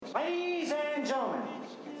and gentlemen,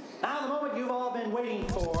 now the moment you've all been waiting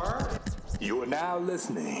for. You are now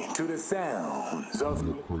listening to the sounds of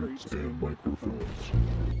Milkcrates and Microphones.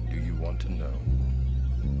 Do you want to know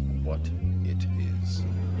what it is?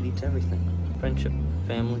 It eats everything. Friendship,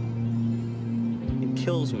 family. It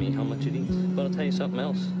kills me how much it eats. But I'll tell you something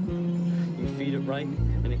else. You feed it right,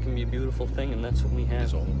 and it can be a beautiful thing, and that's what we It have.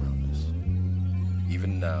 is all around us.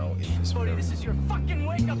 Even now, in this Cody, very... this is your fucking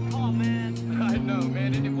wake-up call, man. I know,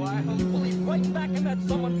 man. Isn't it wild? You believe right back in that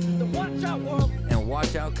someone. The watch out world. And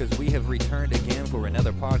watch out, because we have returned again for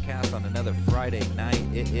another podcast on another Friday night.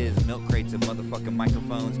 It is Milk Crates and Motherfucking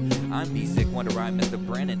Microphones. I'm B-Sick Wonder Ride, Mr.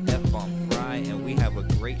 Brandon F-Bomb Fry, and we have a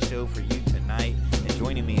great show for you tonight. And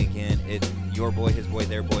joining me again, it's your boy, his boy,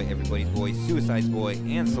 their boy, everybody's boy, Suicide's boy,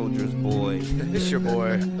 and Soldier's boy. It's your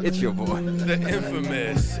boy. It's your boy. The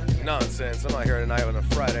infamous Nonsense. I'm out here tonight on a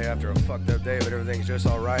Friday after a fucked up day, but everything's just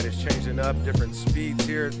all right. It's changing up, different speeds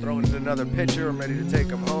here, throwing in another pitcher. I'm ready to take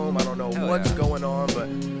him home. I don't know what's going on, but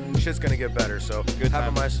shit's going to get better. So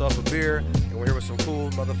having myself a beer, and we're here with some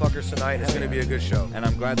cool motherfuckers tonight. It's going to be a good show. And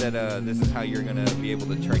I'm glad that this is how you're going to be able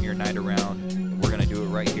to turn your night around. We're going to do it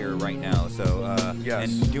right here, right now. So, yes.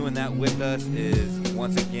 And doing that with us is,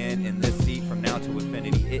 once again, in this seat from now to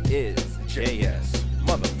infinity, it is JS.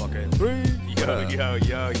 Motherfucking 3.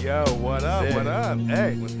 Yo, what up, Sick. what up?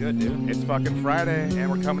 Hey, What's good, dude? it's fucking Friday, and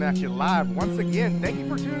we're coming at you live once again. Thank you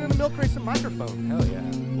for tuning in to Milk Crates and Microphone. Hell yeah.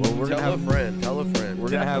 Well, we're Tell a friend. We're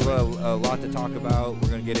going to have a lot to talk about. We're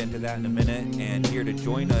going to get into that in a minute. And here to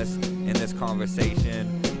join us in this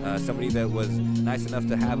conversation, somebody that was nice enough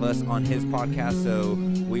to have us on his podcast. So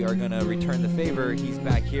we are going to return the favor. He's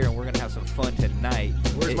back here, and we're going to have some fun tonight.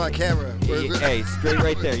 Where's my camera? Hey, straight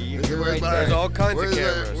right there. You're right There's there. all kinds of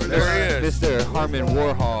cameras. There he is. Mr. Harmon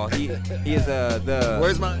Warhol. He is the...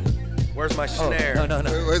 Where's my snare? No.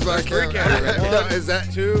 Where's my There's 3 camera? cameras. No, 1, is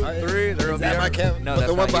that 2, 3. There'll Is be that my camera? No, that's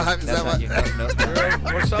the one not you. behind. Is That's that not my? you.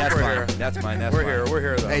 No. What's up? That's We're mine. here. That's mine. We're here. We're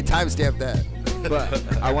here though. Hey, timestamp that.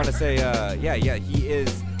 But I want to say, he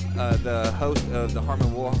is the host of the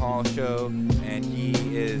Harmon Warhol Show, and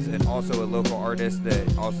he is also a local artist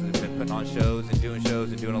that also has been putting on shows and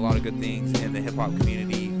doing a lot of good things in the hip hop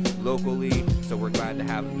community locally. So we're glad to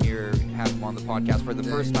have him here, have him on the podcast for the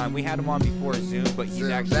first time. We had him on before Zoom, but he's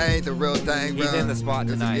actually that ain't the real thing, bro. he's in the spot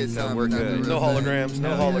It's a tonight, good so time, we're not the good. real No thing. holograms. No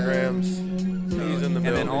holograms. He's in the And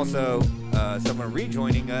building. then also someone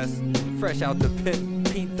rejoining us, fresh out the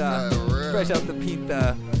Pinta, fresh out the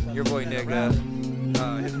Pinta, your boy Nigga.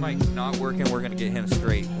 His mic's not working. We're gonna get him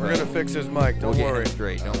straight. We're gonna fix his mic. Don't We'll worry. get him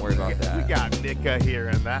straight. Don't worry about that. We got Nika here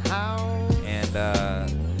in the house.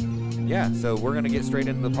 And so we're gonna get straight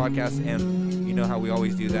into the podcast, and you know how we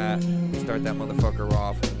always do that. We start that motherfucker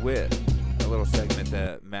off with a little segment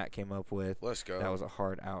that Matt came up with. Let's go. That was a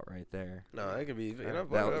hard out right there. No, it could be. You know, That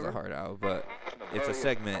was whatever. a hard out, but it's a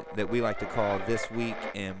segment that we like to call This Week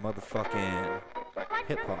in Motherfucking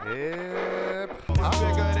Hip Hop. Hip It's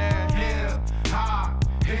bigger than hip hop,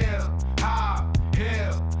 hip hop,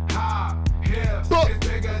 hip hop, hip. It's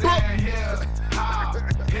bigger than hip hop,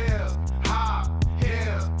 hip hop,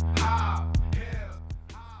 hip hop,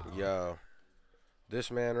 hip. Yo,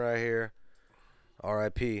 this man right here,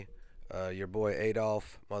 R.I.P. Your boy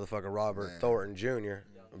Adolph motherfucking Robert Thornton Jr.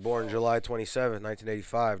 Born July 27th,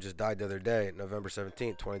 1985, just died the other day, November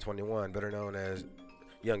 17th, 2021, better known as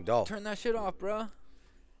Young Dolph. Turn that shit off, bro.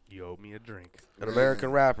 You owe me a drink. An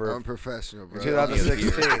American rapper. I'm professional, bro. In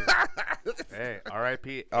 2016. Hey,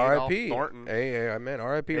 R.I.P. R.I.P. Thornton. Hey, I meant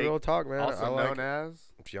R.I.P. Hey, Real talk, man. Also I like known as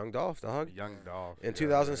it's Young Dolph, dog. Young Dolph. In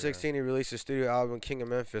 2016, he released his studio album King of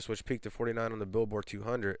Memphis, which peaked at 49 on the Billboard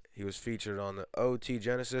 200. He was featured on the OT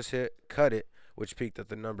Genesis hit Cut It, which peaked at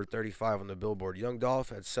the number 35 on the Billboard. Young Dolph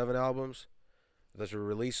had 7 albums that were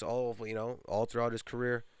released all throughout his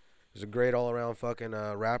career. He's a great all-around fucking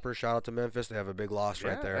rapper. Shout out to Memphis. They have a big loss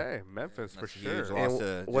right there. Hey, Memphis for That's a huge sure. loss And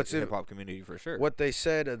to what's the it- hip hop community for sure. What they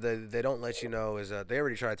said they don't let you know is that they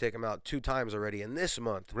already tried to take him out 2 times already in this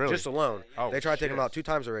month, Really? just alone. Oh, they tried to take shit. him out 2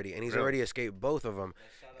 times already, and he's Really? already escaped both of them.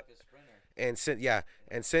 And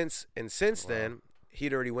since then,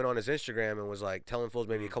 he'd already went on his Instagram and was like telling fools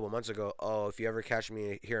maybe a couple months ago, oh, if you ever catch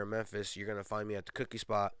me here in Memphis, you're gonna find me at the cookie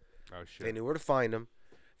spot. Oh, shit. They knew where to find him.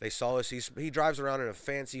 They saw us. He drives around in a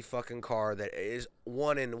fancy fucking car that is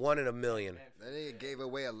one in a million. That nigga gave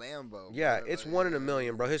away a Lambo. Yeah, bro. it's Like, 1 in a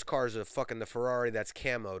million, bro. His car's a fucking the Ferrari that's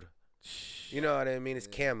camoed. You know what I mean? It's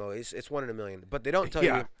camo. It's 1 in a million. But they don't tell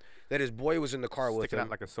Yeah. you that his boy was in the car with Sticking him. out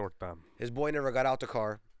like a sore thumb. His boy never got out the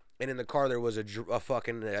car. And in the car there was a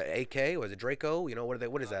fucking AK, was it Draco? You know what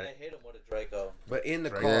is that? They hit him with a Draco. But in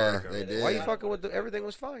the car, Yeah, they did. why you fucking with the? Everything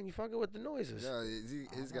was fine. You fucking with the noises. No,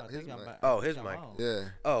 he's got his mic. Oh, his mic. Yeah.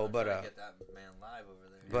 Oh, but Get that man live over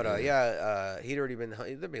there. But yeah, he'd already been.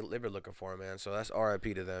 They've been looking for him, man. So that's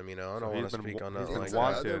R.I.P. to them. You know, I don't want to speak on nothing like Didn't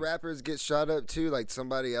that. other rappers get shot up too? Like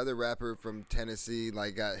other rapper from Tennessee,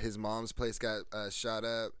 like got his mom's place got shot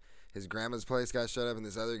up. His grandma's place got shut up, and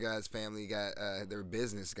this other guy's family got their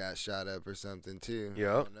business got shot up or something too.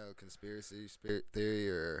 Yeah. I don't know, conspiracy theory,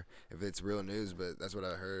 or if it's real news, but that's what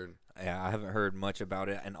I heard. Yeah, I haven't heard much about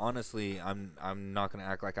it, and honestly, I'm not gonna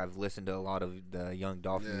act like I've listened to a lot of the Young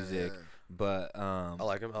Dolph music, but I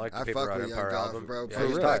like him. I like the I Paper fuck Route with Young Empire Dolph, album, bro. Yeah, For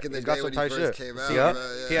he's real. tight. Back in the He's got day some when he tight first shit. came out, See,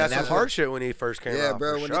 bro, he yeah. had some hard shit when he first came Yeah, out.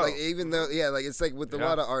 bro. for When sure. like even though like it's like with a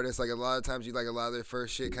lot of artists, like a lot of times you like a lot of their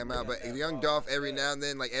first shit come out, but Young Dolph every now and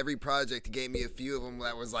then, like every project, he gave me a few of them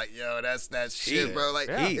that was like, yo, that's shit, Heat. bro. Like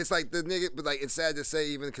Heat. it's like the nigga, but like it's sad to say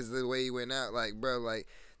even because of the way he went out, like bro, like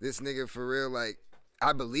this nigga for real, like.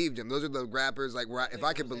 I believed him. Those are the rappers, like, where if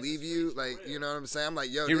I could believe you, like, you know what I'm saying? I'm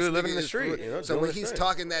like, yo, He this really nigga living in the is street, for real. you know, So doing when his he's thing.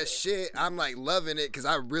 talking that shit, I'm like loving it because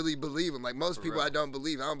I really believe him. Like most people, I don't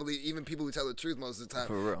believe. I don't believe even people who tell the truth most of the time.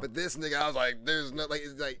 For real. But this nigga, I was like, there's no like,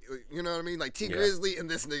 it's like, you know what I mean? Like T Yeah. Grizzly and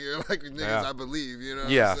this nigga, like niggas I believe. You know?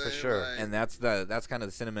 What Yeah, I'm for saying? sure. Like, and that's kind of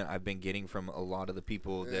the sentiment I've been getting from a lot of the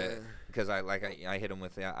people that because I hit them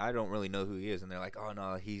with I don't really know who he is, and they're like, oh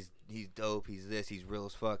no, he's dope, he's this, he's real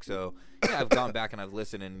as fuck. So yeah, I've gone back and I've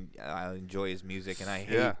listened and I enjoy his music, and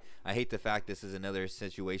I hate the fact this is another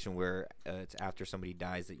situation where it's after somebody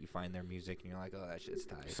dies that you find their music and you're like, oh, that shit's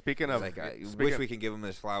tight. Speaking It's of, like I wish we can give them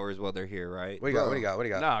his flowers while they're here, right? What do you got? What do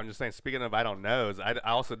you got? No, I'm just saying. Speaking of, I don't knows. I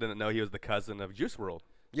also didn't know he was the cousin of Juice WRLD.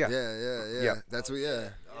 Yeah. Yeah. That's what. Yeah.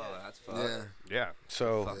 Oh, that's fun. Yeah. Yeah.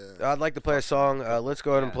 So I'd like to play a song. Let's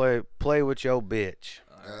go ahead and play with your bitch.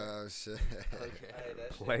 Oh shit.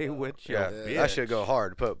 Play with your bitch. That should go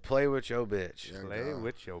hard. Put play with your bitch. Play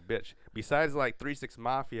with your bitch. Besides like 3-6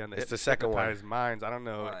 Mafia and the It's the second one. Hypnotized Minds, I don't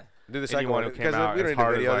know. Why? Do the second anyone one who came because out we don't as need the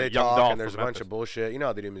hard as, video. like, They Young talk Dolph and there's a from bunch Memphis. of bullshit. You know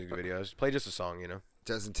how they do music videos. Play just a song, you know.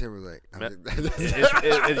 Justin Timberlake.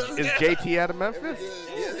 Is JT out of Memphis?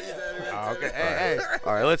 Oh, okay. Hey.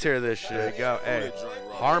 All right, let's hear this There shit. you go. Hey.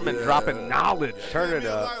 Harmon dropping knowledge. Turn it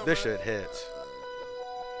up. This shit hits.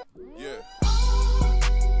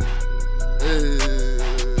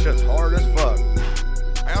 Shit's hard as fuck.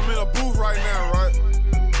 Hey, I'm in a booth right now, right?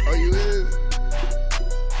 Oh, you is?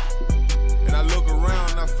 And I look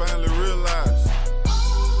around and I finally realize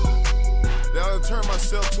that I done turned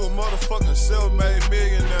myself to a motherfucking self-made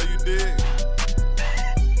millionaire, you dig?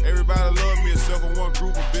 Everybody love me except for one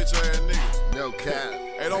group of bitch ass niggas. No cap.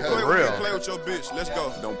 Hey, don't For play with real. me, play with your bitch. Let's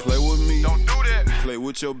go. Don't play with me. Don't do that. Play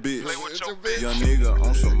with your bitch. Play with your bitch. Young nigga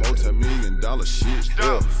on some multi-million-dollar shit.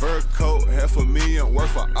 Fur coat, $500,000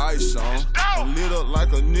 worth of ice on. And lit up like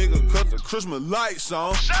a nigga cut the Christmas lights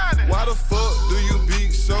on. Why the fuck do you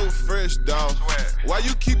be so fresh, dawg? Why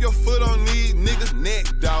you keep your foot on these niggas' neck,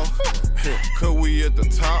 dawg? Cause we at the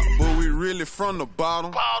top, but we really from the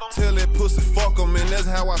bottom. Tell that pussy fuck 'em, and that's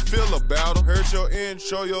how I feel about 'em. Heard your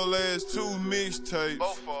intro, your last 2 mixtapes.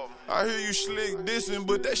 I hear you slick dissing,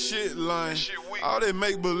 but that shit lame. All that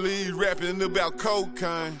make-believe rapping about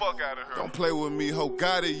cocaine. Don't play with me, ho,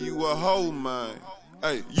 got it, you a hoe, man.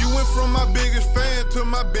 Hey, you went from my biggest fan to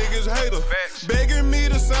my biggest hater. Begging me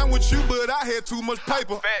to sign with you, but I had too much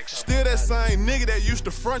paper. Still that same nigga that used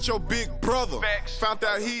to front your big brother. Found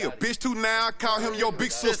out he a bitch too, now I call him your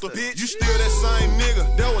big sister. You still that same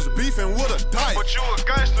nigga that was beefing with a dyke. But you a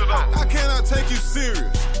gangster though. How can I take you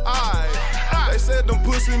serious? They said them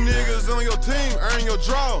pussy niggas on your team earn your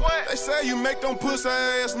draw. They say you make them pussy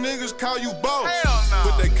ass niggas call you boss.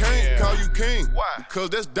 But they can't call you king. Because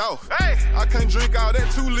that's dope. I can't drink all that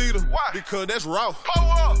 2-liter. Because that's raw.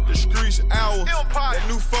 The streets hours. That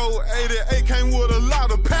new 488 came with a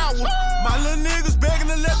lot of power. My little niggas begging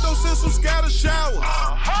to let those systems scatter showers.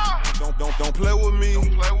 Don't play with me.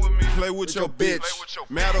 Play with your bitch.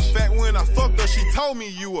 Matter of fact, when I fucked her, she told me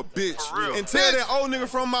you a bitch. And tell that old nigga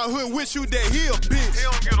from my hood with you that he a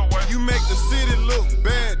bitch. You make the city look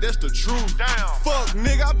bad, that's the truth. Fuck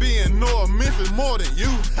nigga, I be in North Memphis more than you.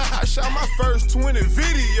 I shot my first 20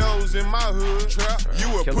 videos in my hood. Trap,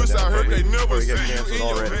 you a pussy, I heard they never see you in your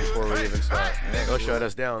already head. before we even start. They'll shut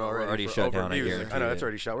us down already. already for shut down, I overviews. guarantee I know it. it's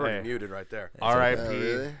already shut. We're already Hey. muted right there. R.I.P.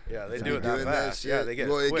 Really? Yeah, they They do it that doing that fast. shit. Yeah, they get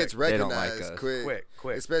well, it quick. gets They don't like recognized us.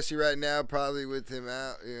 Quick. Especially right now, probably with him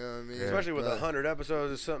out. You know what I mean? Especially with But- 100 episodes,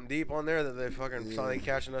 there's something deep on there that they fucking finally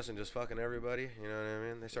catching us and just fucking everybody. You know what I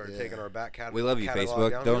mean? They started taking our back catalog. We love you, catalog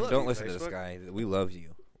Facebook. down. We Don't love don't you, listen to this Facebook. guy. We love you.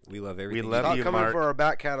 We love everything. love Stop you, coming Mark. for our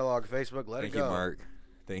back catalog, Facebook. Let Thank it you, go. Mark.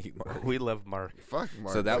 Thank you, Mark. We love Mark. Fuck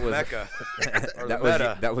Mark. So that was Mecca. Or that the was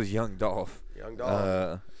meta. that was Young Dolph. Young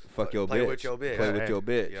Dolph. Fuck your Play bitch. with your bitch. Play Hey. with your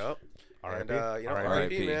bitch. Yep. R.I.P. And R.I.P.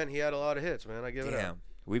 R.I.P. man, he had a lot of hits, man. I give it up. Damn.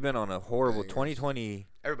 We've been on a horrible Bangers. 2021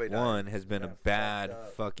 Everybody died. has been a Yeah, bad fucked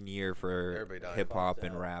up. fucking year for Everybody died. hip hop Fucked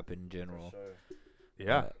and up. rap in general.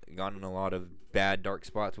 Yeah. Gone in a lot of bad dark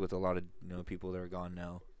spots with a lot of people that are gone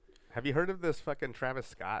now. Have you heard of this fucking Travis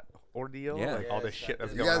Scott ordeal? Yeah. Like all this Yes, shit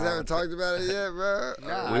that's You going guys on. haven't talked about it yet, bro.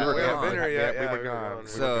 Nah, We were we haven't gone. been here yet. Yeah, we were we were gone. gone.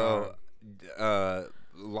 So,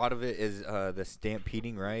 a lot of it is the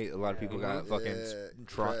stampeding, right? A lot of people got fucking Yeah,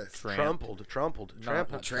 tramped. Trampled. Trampled.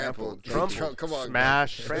 Not- Trampled. Trampled. Come on.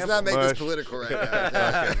 Smash. Let's not make this mush. political right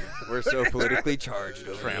now. We're so politically charged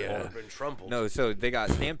over Yeah, here. been trampled. No, so they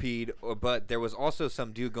got stampede, but there was also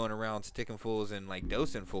some dude going around sticking fools and like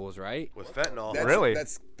dosing fools, right? With fentanyl. That's, Really?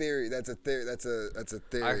 That's theory. That's a theory. That's a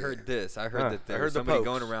theory. I heard this. I heard that there heard was the somebody pokes.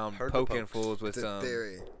 going around Heard the poking pokes. fools with It's a some.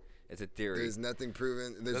 theory. It's a theory. There's nothing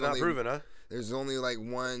proven. They're not proven, huh? There's only like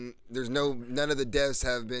one. There's none of the deaths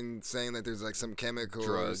have been saying that there's like some chemical. or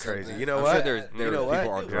Drugs. something. Crazy. You know I'm what? sure there's you know people what?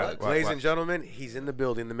 on drugs. What? Ladies and gentlemen, he's in the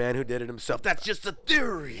building. The man who did it himself. That's just a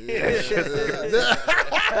theory. Yes.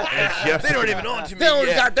 They don't even on to me They don't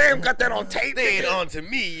yet. goddamn got that on tape. They ain't on to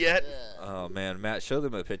me yet. Oh man, Matt, show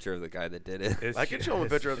them a picture of the guy that did it. It's I can show him a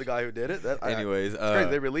picture of the guy who did it. Anyways, it's crazy.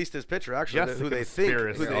 They released his picture. Actually, Just who a they think. Who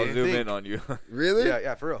conspiracy. I'll they zoom think. in on you. Really?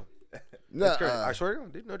 Yeah, for real. No. That's crazy. I swear to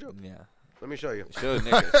God, dude, no joke. yeah. Let me show you. Show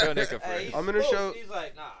Nick a Hey, phrase. he I'm gonna spoke. show- He's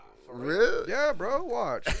like, nah. For real. Really? Yeah, bro,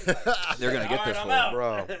 watch. They're gonna get this Alright, I'm fool. out.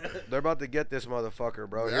 Bro, they're about to get this motherfucker,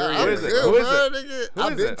 bro. Here Yeah, he I'm is. good, Who is bro, it? nigga. Who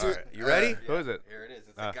I've is been it? to. All right, you ready? Who is it? Here it is.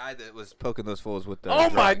 It's the guy that was poking those fools with the. Oh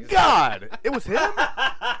my drugs. God! It was him.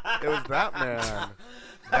 It was that man.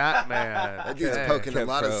 That man. That dude's Hey. poking a Kev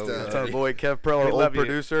lot of Pro, stuff. That's our boy Kev Pro, our We old love you.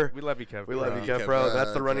 producer. We love you, Kev. We love you, Kev Kev Pro. Pro,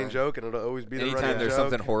 That's the running okay. joke, and it'll always be the Anytime running there's joke.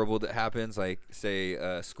 something horrible that happens, like say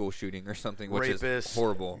a school shooting or something, which is Rapists,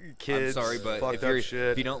 horrible. kids, I'm sorry, but fucked if up you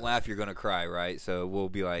shit. if you don't laugh, you're gonna cry, right? So we'll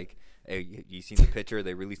be like, "Hey, you seen the picture?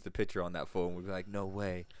 They released the picture on that phone." We'll be like, "No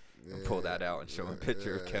way." And pull that out and show a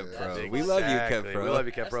picture of Kev Pro. We love you, Kev Exactly. Pro. We love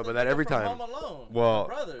you, Kev Pro, but that every From time. Home Alone. Well-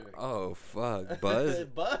 brother. Oh fuck, Buzz.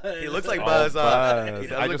 Buzz. He looks like Oh, Buzz. Buzz. He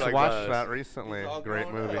does I look just like watched Buzz. that recently. He's all Great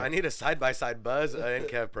grown up. movie. I need a side-by-side Buzz and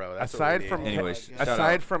Kev Pro. That's what Aside we from need. Anyways, shout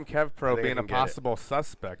aside out. from Kev Pro I think I being a can get it. possible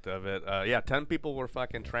suspect of it, 10 people were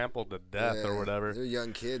fucking trampled to death Yeah, or whatever. They're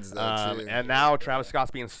young kids though too. And now Travis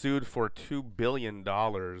Scott's being sued for $2 billion,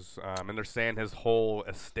 and they're saying his whole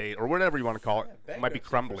estate or whatever you want to call it might be bankruptcy for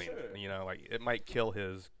crumbling. sure. You know, like it might kill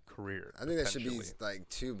his career. I think that should be potentially. like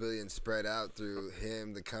 $2 billion spread out through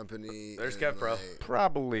him, the company. There's and, Kev Pro. like,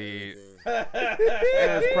 Probably. everything.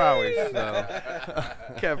 Yeah, it's probably so.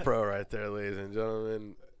 Kev Pro right there, ladies and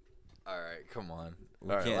gentlemen. All right, come on. We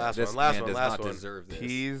All right, can't. last this one, last man one, does last not one. deserve this.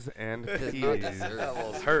 T's and Not P's. deserved. That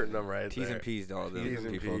was hurting them right T's there. and P's to all those T's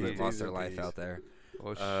and people Ps, that lost T's their and life Ps. out there.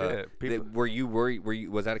 Well, shit. People, Were you worried?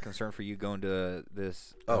 Was that a concern for you going to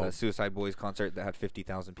this Oh. Suicide Boys concert that had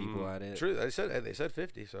 50,000 people at it? True, they said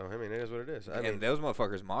 50, so I mean it is what it is. I And mean, those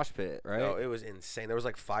motherfuckers mosh pit, right? no, it was insane. There was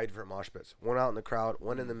like 5 different mosh pits. One out in the crowd,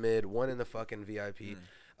 one in the mid, one in the fucking VIP.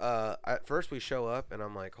 At first we show up and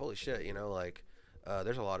I'm like, holy shit, you know, like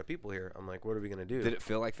there's a lot of people here. I'm like, what are we gonna do? Did it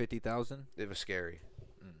feel like 50,000? It was scary.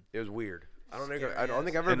 It was weird. I don't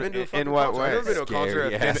think I've ever In- been to a in fucking what concert. I've way? never been to a concert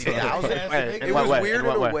Scary at ass 50,000. Wait, in It what was way? weird In in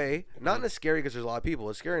what a way? way. Not in a scary because there's a lot of people.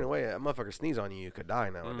 It's scary in a way. A motherfucker sneeze on you, you could die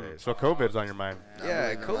nowadays. So COVID's on your mind. Yeah,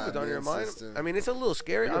 really COVID's on your immune mind. system. I mean, it's a little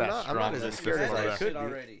scary. Look at I'm that not strong as scared as system I over could be.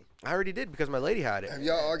 already. I already did because my lady had it. Have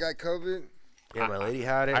y'all all got COVID? Yeah, my lady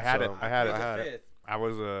had it. I had so it. I had it. I had it. I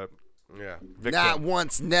was a Yeah. victim. Not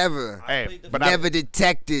once, never. Hey, but Never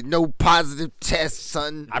detected. No positive tests,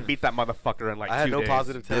 son. I beat that motherfucker in like I had 2 no days.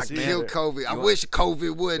 positive I tests. killed COVID. I you wish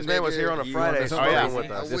COVID would. This man was nigga. here on a You Friday wanna- smoking yeah.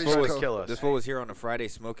 with I us. wish This fool was co- kill us. This fool was here on a Friday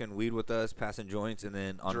smoking weed with us, passing joints, and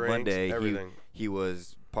then on Drinks, Monday everything. he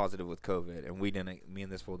was positive with COVID, and me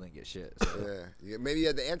and this fool didn't get shit. So. Yeah. Maybe you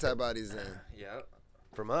had the antibodies then. Yeah.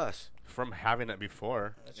 From us. From having it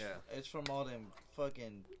before. It's from all them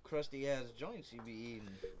fucking crusty ass joints you be eating.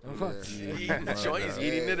 Oh, fuck Yeah. you. Eating the joint, he's Yeah.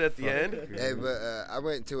 eating it at the end. Hey, but I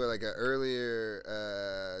went to like an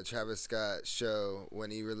earlier Travis Scott show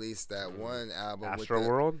when he released that one album. Astro with the,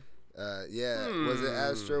 World? Yeah, was it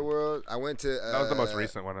Astro World? I went to. That was the most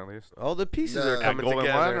recent one, at least. All the pieces No. are coming Golden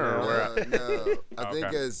together. One or now. where? No, I think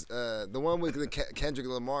Okay. it's the one with the Kendrick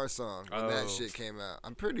Lamar song when that Oh. shit came out.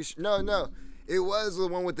 I'm pretty sure. No, It was the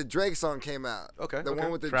one with the Drake song came out. Okay. The one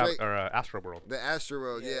with the Drake. Or Astroworld. The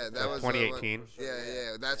Astroworld, yeah, that was 2018.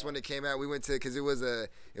 Yeah, that's when it came out. We went to because it was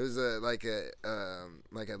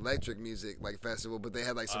like electric music like festival, but they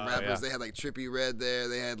had like some rappers. Yeah. They had like Trippie Redd there.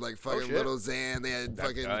 They had like fucking Little Xan. They had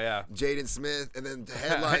fucking Jaden Smith, and then the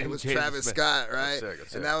headline was Jaden Travis Smith. Scott, right? That's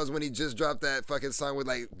sick. And that was when he just dropped that fucking song with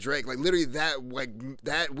like Drake, like literally that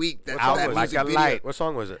week. That Out that like music a video. light. What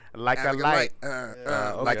song was it? Like a light.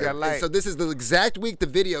 Like a And light. so this is the exact week the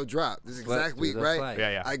video dropped. This exact week, right?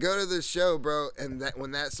 Yeah. I go to the show, bro, and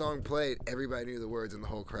when that song played, everybody knew the words in the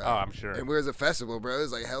whole crowd. Oh, I'm sure. And we was a festival, bro. It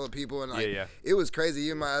was like hella people, and like it was crazy.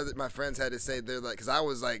 Even my friends had to say they're like, because I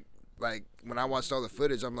was like when I watched all the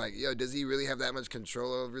footage, I'm like, yo, does he really have that much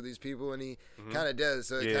control over these people? And he kind of does.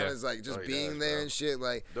 So it kind of is like just being there and shit.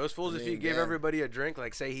 Like those fools, if he gave everybody a drink,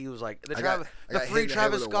 like say he was like the got free hit in the head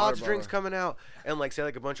Travis with a Scott's water drinks bottle. coming out, and like say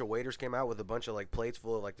like a bunch of waiters came out with a bunch of like plates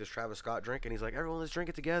full of like this Travis Scott drink, and he's like, everyone, let's drink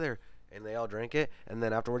it together, and they all drank it, and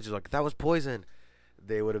then afterwards he's like, that was poison.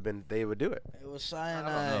 They would do it. It was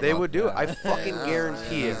cyanide. They would do it. I fucking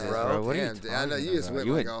guarantee it, bro. What are you Damn, talking I know you just about? went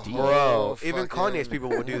You like went a deep. whole Bro, even fucking- Kanye's people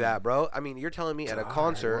would do that, bro. I mean, you're telling me at a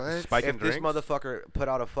concert, what? Spiking if this drinks? motherfucker put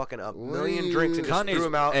out a fucking million you- drinks and just Kanye's- threw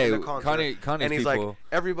them out hey, in a concert, Kanye's and he's people- like,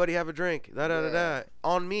 everybody have a drink,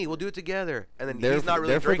 on me, we'll do it together, and then They're he's not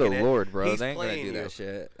really they're for drinking the it. Lord, bro. He's They ain't gonna playing do you. that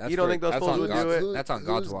shit. That's You don't for- think those that's fools on would God's- do it? That's on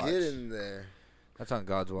God's watch. Getting there. That's on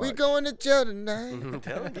God's watch. We going to jail tonight.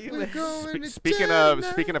 Telling you, We man. going to Speaking jail of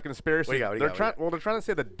tonight. conspiracy, What do you got? they're trying to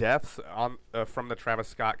say the deaths on from the Travis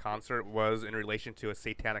Scott concert was in relation to a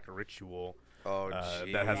satanic ritual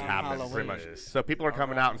that has happened. Pretty much. So people are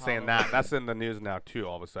coming out and saying that. That's in the news now too.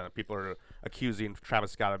 All of a sudden, people are accusing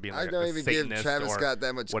Travis Scott of being I like don't a even give Satanist Travis or Scott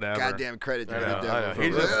that much whatever. goddamn credit to I the know. devil.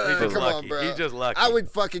 He's bro. just Come lucky. on, bro. He's just lucky. I would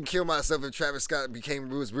fucking kill myself if Travis Scott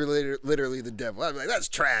was really literally the devil. I'd be like, that's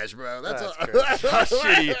trash, bro. That's all.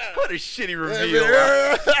 shitty. What a shitty reveal.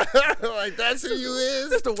 Like that's who you is.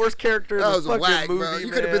 That's the worst character in That the was fucking whack, movie, bro. You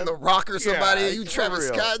man. could have been The Rock or somebody. Yeah, You for Travis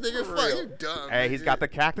real. Scott, nigga. For Fuck, real. you dumb. Hey, he's nigga. got the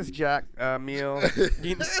Cactus Jack meal.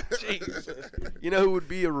 You know who would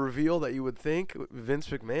be a reveal that you would think? Vince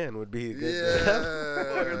McMahon would be a good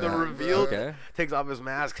Yeah. the reveal Okay. takes off his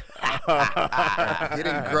mask.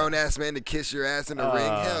 Getting grown ass man to kiss your ass in the ring.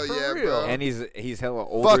 Hell for yeah, real. bro. And he's hella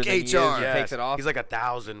older Fuck than he is. HR. He takes it off. He's like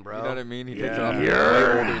 1,000, bro. You know what I mean? He takes it Yeah. off. He's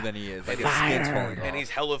way older than he is. Like his skin's falling off. And he's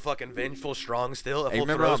hella fucking vengeful, strong still. Hey, He'll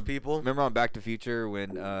remember throw on, people. remember on Back to Future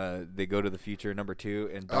when they go to the future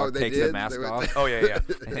 #2 and Oh, Doc they takes did? the mask They were- off? Oh yeah.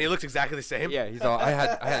 And he looks exactly the same. Yeah, he's all I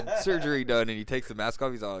had surgery done, and he takes the mask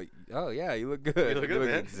off. He's all, oh yeah, you look good. You look good,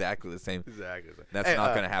 man. exactly the same. Exactly. That's Hey,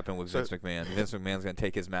 not gonna happen with so- Vince McMahon. Vince McMahon's gonna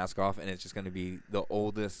take his mask off, and it's just gonna be the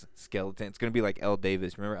oldest skeleton. It's gonna be like L.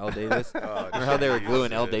 Davis. Remember L. Davis? Remember how they were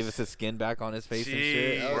gluing L. Davis's skin back on his face and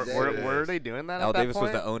shit? Jeez. Were they doing that? Al at that Davis was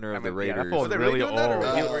point? the owner of the Yeah, Raiders. that fool was Were they really really doing that, or old.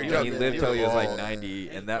 was he- He, or he you lived till he was like 90,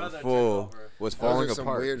 and that fool was falling are some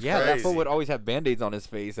apart. weird Yeah, that fucks. fool would always have band-aids on his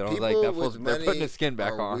face, and I was People like, that with fool's they're money putting his skin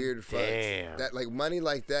back are on. Weird fucks. Damn. That like money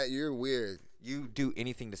like that, you're weird. You do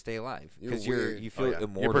anything to stay alive You're because weird. you feel Oh, yeah. You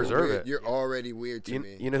immortal. preserve Weird. it. You're already weird to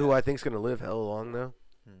me. You know who I think's gonna live hella long though?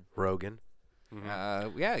 Rogan.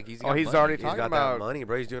 Yeah, he's Oh, got he's money. already He's talking got about that money,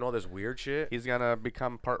 bro. He's doing all this weird shit. he's gonna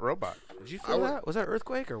become part robot. Did you I feel would- that? Was that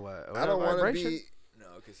earthquake or what? I don't want to be. No,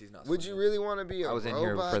 because he's not. Would you really want to be a I was in robot,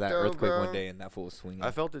 here for that though, earthquake bro? one day, and that fool was swinging. I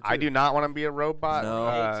felt it too. I do not want to be a robot. No.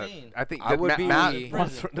 I think I would Matt, be- Matt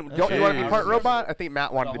wants, don't you want to be part Jesus. robot? I think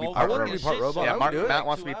Matt wanted to be whole part I wanted robot. to be part robot. Yeah, I would do it. Matt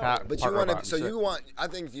wants to be part But you part want robot. to. So you want. I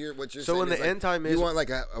think what you're So saying. in the is like, end time is- you want like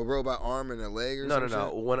a robot arm and a leg or No,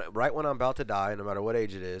 something. Right when I'm about to die, no matter what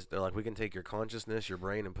age it is, they're like, we can take your consciousness, your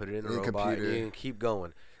brain, and put it in the In a robot, and computer. you can keep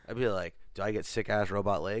going. I'd be like, do I get sick ass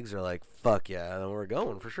robot legs? They're like, fuck yeah, then we're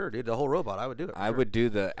going for sure, dude. The whole robot, I would do it. I would do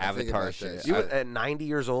the I think Avatar about shit. that. You would, at 90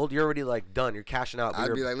 years old, you're already like done. You're cashing out.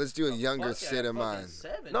 I'd be like, let's do a younger Fuck set yeah, of fucking mine.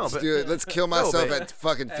 70. No, Let's but- do it. Let's kill No, myself but- at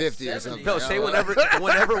fucking 50 or 70. something. no, I say don't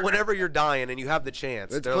know. whenever you're dying and you have the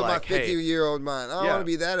chance. Let's they're put like, my hey, 50-year-old mind. I don't Yeah. want to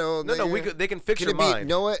be that old. no, nigga. they can fix Can your it be, mind. You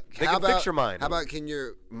know what? They How can fix about- your mind. How about can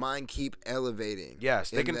your mind keep elevating? Yes,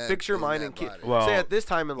 they in can that- fix your in mind that and keep. body? Well, say at this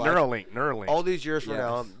time in life, Neuralink. all these years from Yes.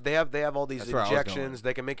 now, they have all these That's where I was going. injections.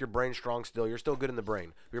 They can make your brain strong still. You're still good in the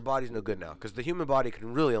brain. Your body's no good now because the human body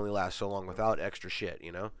can really only last so long without extra shit,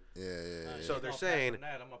 you know. Yeah. So they're Pass saying on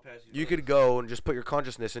that, I'm gonna pass you could go and just put your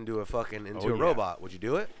consciousness into a fucking Oh, yeah. robot. Would you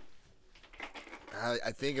do it?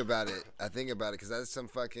 I think about it. I think about it because that's some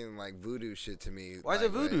fucking like voodoo shit to me. Why is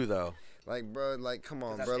it voodoo though? Like, bro, like, come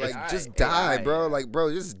on, bro. AI. Like, just die, AI, bro. yeah. Like,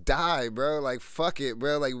 bro, just die, bro. Like, fuck it,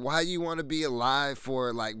 bro. Like, why you want to be alive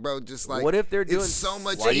for? Like, bro, just like. What if they're doing it's so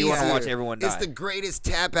much Why do you want to easier. watch everyone die? It's the greatest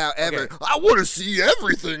tap out ever. Okay. I want to see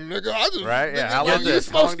everything, nigga. I just, Right? Yeah, nigga, how bro, long you're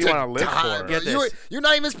do- how long supposed do you to wanna live die, for? bro. Get this. You're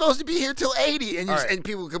not even supposed to be here till 80, and All right. and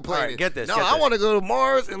people complaining. All right, get this, No, get I this. want to go to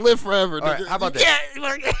Mars and live forever. All right, nigga. how about you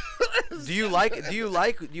this? Do you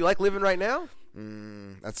like living right now?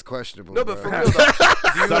 That's questionable. No, but for bro. real though,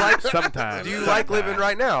 do you like sometimes? Do you like living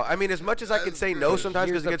right now? I mean, as much as I can say no sometimes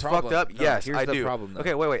Here's because it the gets problem. fucked up. No, Yes, here's I the do. problem, though.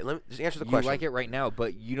 Okay, wait. Let me just answer the question. You like it right now,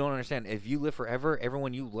 but you don't understand. If you live forever,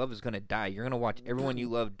 everyone you love is gonna die. You're gonna watch everyone you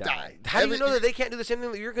love die. How do you know that they can't do the same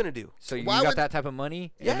thing that you're gonna do? So you Why got would- that type of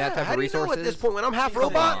money Yeah. and that type How of do you know resources? at this point when I'm half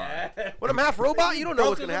robot? When I'm half robot, you don't know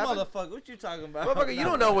what's gonna happen. Motherfucker, what you talking about? Motherfucker, you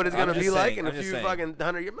don't know what it's I'm gonna just be like saying, in a I'm just few saying. fucking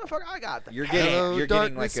 100 years. Motherfucker, I got that. You're Hello, getting like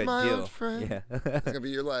darkness, a my deal. old friend. Yeah. It's gonna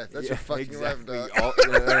be your life. That's your fucking life, dog. I'll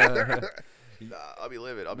be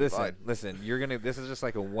living. I'll be fine. Listen. You're gonna. This is just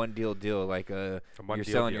like a one deal. Like you're one-deal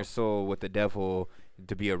selling deal. your soul with the devil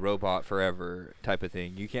to be a robot forever type of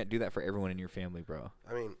thing. You can't do that for everyone in your family, bro.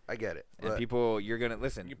 I mean, I get it. And but- people, you're gonna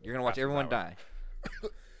listen. You're gonna watch pass it everyone that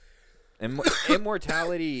die.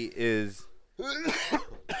 Immortality is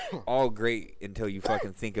all great until you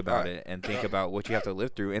fucking think about it and think about what you have to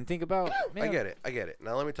live through and think about. Man, I get it. I get it.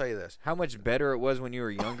 Now let me tell you this. how much better it was when you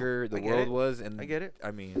were younger. The I get world it. was, and I get it.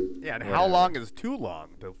 I mean, Yeah, and whatever. how long is too long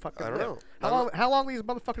to fucking I don't live? know. How long these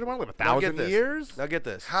motherfuckers want to live? Now get 1,000 this. years? Now get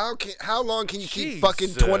this. How long can you keep Jesus. fucking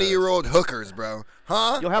 20-year-old hookers, bro?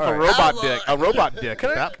 Huh? You'll have All a right. robot How dick. long- A robot dick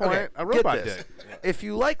Can at I- that point. okay, A get robot this. dick. If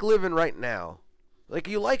you like living right now, like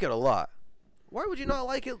you like it a lot, why would you not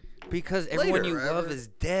like it? because everyone later, you love forever. is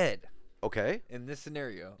dead Okay. in this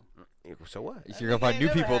scenario. So what? You're gonna find new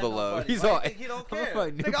people to love. He's all. He don't I'm gonna care.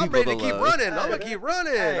 find new Nigga, I'm people ready to keep love. running. I'm gonna keep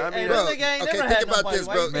running. I mean, Bro, That nigga ain't okay, never think had about nobody. this,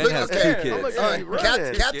 Why bro. you Man Look, has okay. two I'm kids. gonna All keep right,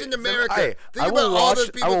 running. Captain America. Hey, Think I about will all watch. those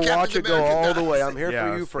I people will watch Captain it go America all the died. way. I'm here Yeah, for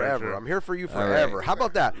you that's very forever. true. I'm here for you All right. forever. How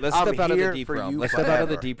about that? Let's I'm step out of the here deep for realm. you Let's step out of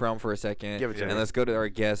the forever. deep realm for a second. Give it to and me. let's go to our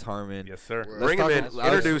guest Harmon. Yes, sir. Let's Bring him talk in. a-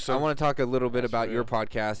 Introduce I him. want to talk a little bit about Sure. your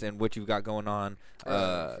podcast and what you've got going on. For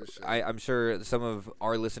sure. I'm sure some of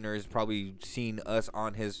our listeners probably seen us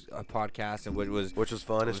on his podcast, and which was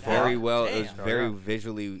fun. was It's very fun. well. It was Damn. very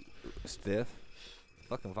visually stiff.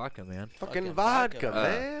 Fucking vodka, man. Fucking vodka, vodka,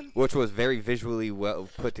 man. Which was very visually well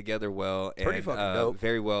put together, well, Pretty and fucking dope.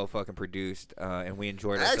 very well fucking produced, and we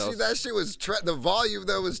enjoyed Actually, ourselves. that shit was the volume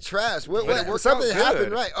though was trash. But it worked Something out good.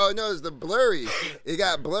 happened right? Oh no, it was the blurry. It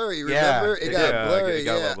got blurry. Yeah, Remember? it It got did. blurry. It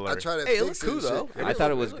got a Yeah, little I blurry. tried to Hey, it fix looked cool and though. shit. I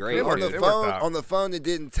thought it was great. It On worked the out. phone, it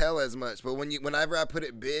didn't tell as much. But whenever I put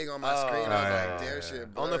it big on my screen, I was like, damn shit.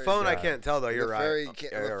 On the blurry. phone, I Yeah. can't tell though. You're the right. phone,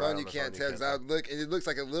 Yeah, on the you're phone right. you can't tell because I look and it looks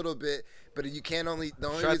like a little bit, but you can't only the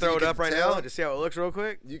only Should I reason throw you it can up right tell, now and just see how it looks real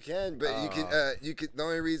quick? You can, but you can. The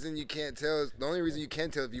only reason you can't tell is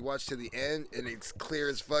if you watch to the end and it's clear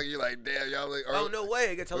as fuck. You're like, damn, y'all. Like, Oh no way!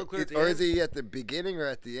 It gets hella clear at the or end. is he at the beginning or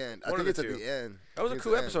at the end? I One think of it's the at two. the end. That was I a think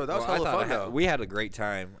cool it's the episode. end. That was Well, I hella thought fun though. we had a great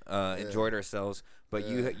time, enjoyed ourselves. But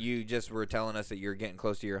you just were telling us that you're getting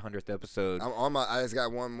close to your 100th episode. I'm on my. I just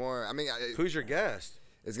got one more. I mean, Who's your guest?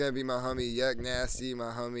 it's gonna be my homie Yuck Nasty,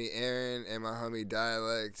 my homie Aaron, and my homie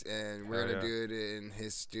Dialect, and we're Hell gonna yeah. do it in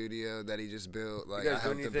his studio that he just built. Like guys I do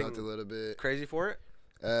helped him anything build a little bit. Crazy for it?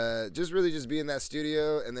 Just really just be in that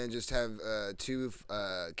studio and then just have two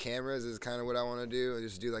cameras is kind of what I want to do, and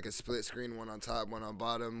just do like a split screen, one on top, one on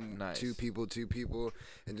bottom, Nice. two people,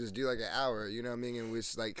 and just do like an hour, you know what I mean? And we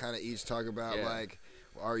just like kind of each talk about Yeah. like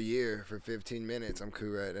our year for 15 minutes. I'm cool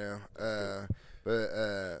right now.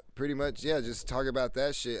 But pretty much, yeah, just talk about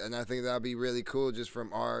that shit, and I think that'll be really cool just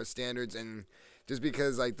from our standards and. Just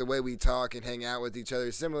because, like, the way we talk and hang out with each other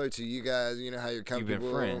is similar to you guys, you know, how you're You've comfortable.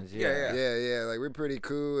 been friends, Yeah. Yeah, like we're pretty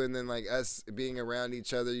cool, and then like us being around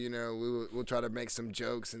each other, you know, we'll try to make some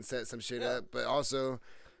jokes and set some shit up, but also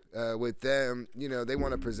with them, you know, they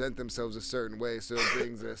want to present themselves a certain way, so it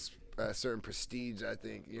brings us a certain prestige, I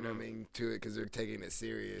think, you know what I mean, to it because they're taking it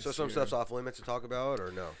serious. So some you know? stuff's off limits to talk about,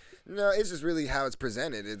 or no? No, it's just really how it's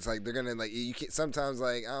presented. It's like they're gonna like you can't sometimes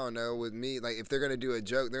like I don't know with me like if they're gonna do a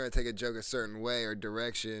joke, they're gonna take a joke a certain way or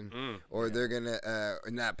direction, or they're gonna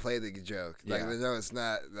not play the joke. Like Yeah. no, it's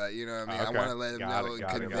not like you know what I mean. Okay. I want to let them Got know it, and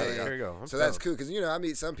got it, convey. got it. There you go. I'm So that's stoked. cool because you know I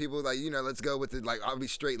meet some people like you know let's go with it like I'll be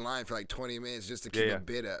straight in line for like 20 minutes just to keep Yeah, a yeah.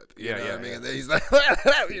 bit up. You Yeah, know yeah, what I mean? yeah. And then he's like,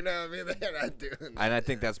 you know what I mean? They're not doing. That. And I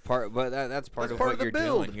think that's part, but that's part That's of part what of the you're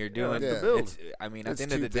build. doing. You're Yeah, doing. that's the build. It's, I mean, at It's the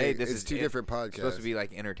end of two the day, things. this It's is two different podcasts. supposed to be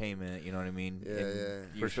like entertainment. You know what I mean? Yeah, And yeah.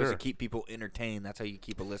 You're For supposed sure. to keep people entertained. That's how you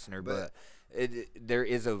keep a listener. But there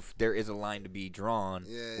is a line to be drawn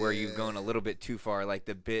where you've gone a little bit too far. Like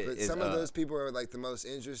the bit But is. some of those people are like the most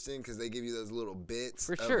interesting because they give you those little bits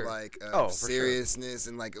For of sure. like for seriousness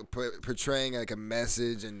and like portraying like a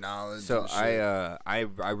message and knowledge. So and shit.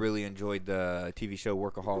 I really enjoyed the TV show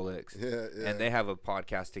Workaholics. Yeah. And they have a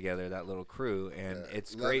podcast together, that little crew, and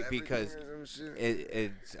it's great because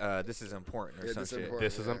it's this is important or some shit.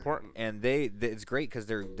 This is important. And it's great because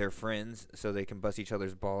they're friends, so they can bust each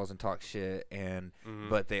other's balls and talk shit, and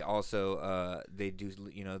but they also they do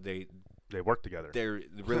they work together. They're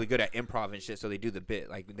really good at improv and shit, so they do the bit.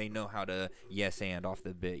 Like, they know how to yes and off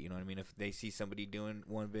the bit, you know what I mean? If they see somebody doing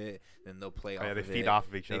one bit, then they'll play off of it. They feed off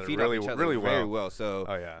of each other really very well. So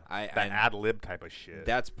that ad-lib type of shit.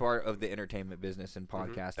 That's part of the entertainment business and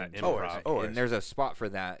podcasting. That improv. And there's a spot for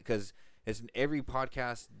that because it's every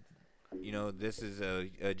podcast. You know, this is a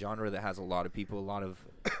genre that has a lot of people, a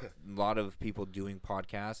lot of people doing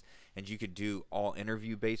podcasts, and you could do all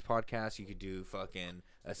interview-based podcasts. You could do fucking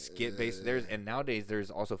a skit-based. And nowadays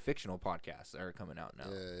there's also fictional podcasts that are coming out now.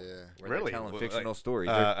 Where really? they're telling fictional stories.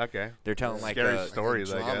 Okay. They're telling like scary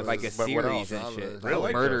stories, I guess. like a series and shit. Really?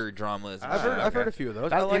 Like murder dramas. I've heard a few of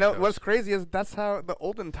those. That, I like those. what's crazy is that's how the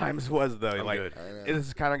olden times was, though. I'm like good. it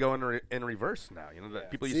is kind of going in reverse now. You know,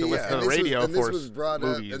 people used to See, listen to and the this radio was, and this for was brought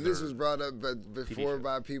movies. up, and this was brought up, but before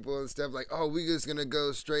by people and stuff like, oh, we just gonna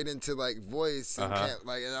go straight into like voice and can't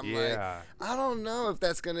like, and I'm like, I don't know if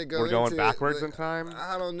that's gonna go. We're going into backwards it. in time.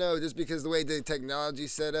 I don't know, just because the way the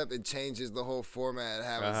technology's set up, it changes the whole format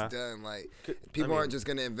how it's done. Like people aren't just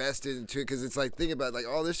gonna invest into it because it's like, think about it, like,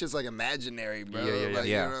 oh, this shit's like imaginary, bro. You know what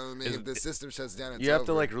I mean? If the system shuts down, it's you have over.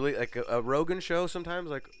 to like really like a Rogan show. Sometimes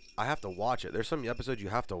like I have to watch it. There's some episodes you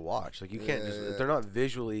have to watch. Like you can't just they're not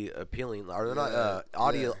visually appealing or they're not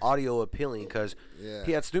audio appealing because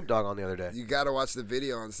he had Snoop Dogg on the other day. You gotta watch the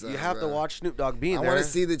video and stuff. You have to watch Snoop Dogg being I there. want to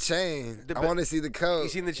see the chain. I want to see the code. You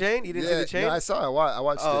seen the chain? You didn't see the chain? No, I saw it. I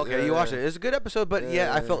watched it. Oh, okay. You watched it. It's a good episode, but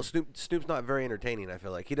I felt Snoop's not very entertaining. I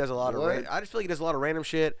feel like he does a lot of. I just feel like he does a lot of random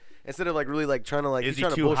shit instead of like really like trying to like. Is he's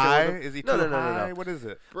trying he to too bullshit high? with him. Is he no, too no, high? no, no. What is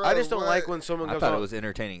it? Bro, I just don't like when someone I goes thought on. it was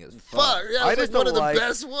entertaining as Fuck. fuck. Yeah, I it's just like one of don't the like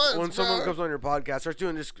best ones. when someone bro. comes on your podcast, starts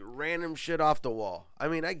doing just random shit off the wall. I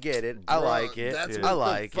mean, I get it. I Bro, like it. That's I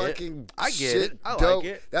like the it. fucking I get shit it. I dope.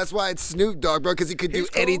 like it. That's why it's Snoop Dogg, bro, because he could do He's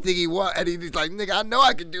cool. anything he want, and he's like, nigga, I know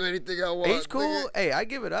I can do anything I want. He's cool. Nigga. Hey, I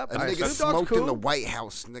give it up. A nigga Snoop Dogg's smoked in cool. the White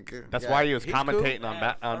House, nigga. That's why he was he's cool. commentating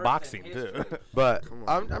on boxing too. But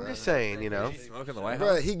I'm just saying, you know. Smoking the White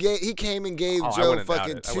Bro, House. he came and gave Oh, I Joe wouldn't doubt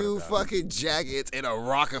fucking it. I wouldn't 2 doubt fucking jackets and a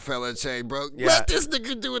Rockefeller chain, bro. Yeah. Let this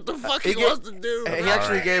nigga do what the fuck he wants to do. He bro.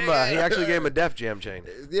 actually gave him a Def Jam chain.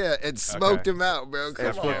 Yeah, and smoked him out, bro.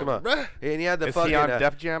 Come Smoked him on, out. bro. And he had the Is fucking. he on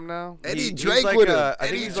Def Jam now? And he he's drank like, with him. I And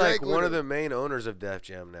think he he's like drank with one of him. the main owners of Def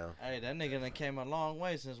Jam now. Hey, that nigga done came a long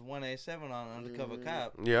way since 187 on Undercover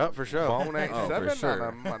Cop. Yeah, for sure. Bone ain't Oh, for seven sure.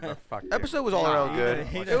 on a motherfucker. Episode was all around good.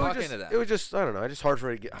 he It done was fuck just, into that. it was just, I don't know. It's just hard for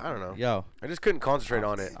me to get. I don't know. Yo, I just couldn't concentrate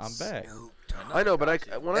on it. I'm back. I know, but I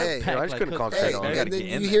Hey. I just couldn't Hey, concentrate on and it. gotta then get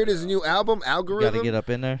in you there. hear this new album, Gotta Algorithm? get up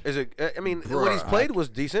in there. Is it? I mean, Bruh. what he's played was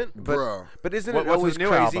decent, but Bro. isn't What's it always his new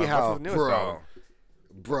crazy album? how? What's his newest Bro. album?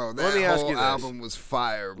 Bro, Let me that ask whole you this. album was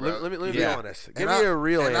fire, bro. Let me be Yeah. honest. Give And me a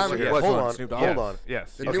real and I'm- answer. Yeah. Hold Which one? on. Snoop Dogg? Hold on.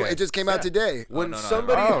 Yes. The new, it just came out today. When no, no.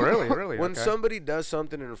 somebody, Oh, really? when Okay. somebody does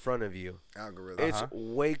something in front of you, Algorithm. it's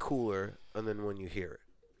way cooler than when you hear it.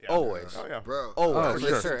 Always. Oh yeah. Bro. Oh, Oh, for for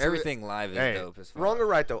sure. sure. Everything live is Hey. dope as fuck. Wrong or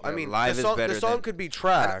right though? I Yeah, mean, live the is song, better the song than- could be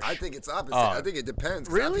trash. I think it's opposite. Oh. I think it depends.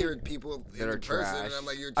 'Cause Really? I've heard people That are in person, trash. and I'm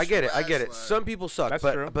like, you're I get it. I get trash, it. Some people suck, That's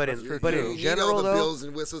but true. but That's in true, but too. in you know general the though, bells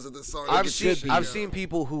and whistles of the song. I've It seen should be, I've though. seen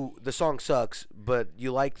people who the song sucks, but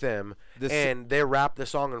you like them, and they rap the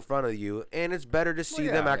song in front of you, and it's better to see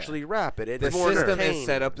them yeah. actually rap it. It's The more system entertaining. is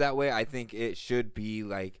set up that way. I think it should be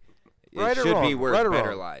like it Right or should be wrong? worth Right or better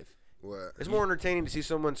wung? live. What? It's more entertaining to see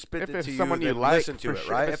someone spit If it it's to you someone than you like, listen to for it,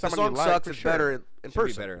 sure. right? If If it's the someone song you like, sucks, for it's sure. better in Should be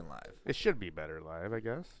person. better in live. It should be better live, I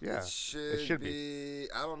guess. Yeah. It should, should be.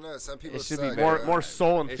 I don't know. Some people It should suck. be better. More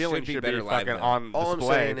soul and It feeling should be should better be live, fucking though. on All I'm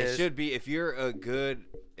display. saying It is- should be if you're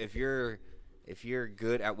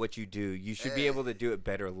good at what you do, you should be Hey. able to do it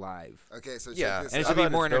better live. Okay, so Yeah, check this And it out. should be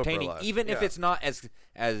bet more it's doper entertaining, live. even if Yeah. it's not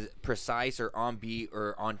as precise or on beat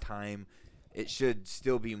or on time. It should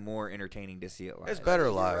still be more entertaining to see it live. It's better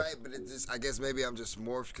You're live. right, but it just, I guess maybe I'm just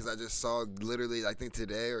morphed because I just saw literally, I think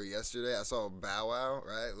today or yesterday, I saw Bow Wow,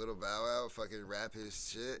 right? Little Bow Wow fucking rap his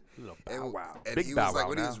shit. Little And- Bow Wow. And Big he Bow was like, Wow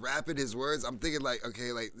when he now. was rapping his words, I'm thinking like,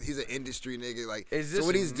 okay, like he's an industry nigga. Like, Is this so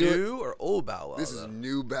what he's new doing, or old Bow Wow? this is though?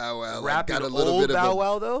 new Bow Wow. Like, Rapping got a little old bit Bow of a,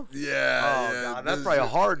 Wow though. yeah, Oh yeah. god, that's this probably shit-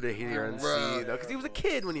 hard to hear and Bro. see though, because he was a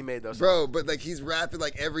kid when he made those. Bro, but like he's rapping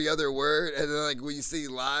like every other word, and then like when you see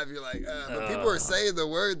live, you're like, but people are saying the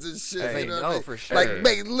words and shit. Hey, you know what no, I mean? for sure. Like,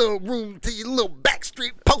 make a little room to your little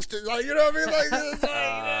backstreet posters. Like, you know what I mean? Like, it's like, you know what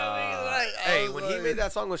I mean? Like, Hey, when he made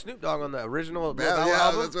that song with Snoop Dogg on the original Lil Yeah, Bow Wow yeah,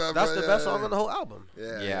 album, that's what I'm that's saying, the best yeah, song yeah. on the whole album.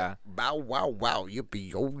 Yeah. Bow wow wow,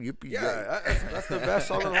 yippee yo, yippee yay. Yeah, that's the best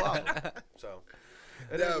song on the whole album. So.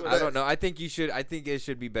 No, I don't know. I think it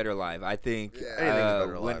should be better live. I think Yeah. Anything's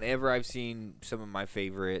better live. whenever I've seen some of my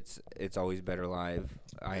favorites, it's always better live.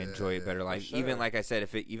 I enjoy it better live. sure. Even like I said,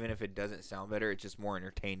 even if it doesn't sound better, it's just more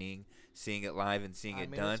entertaining seeing it live and seeing I it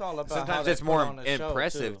mean, done. it's all about how Sometimes they it's put more on the show,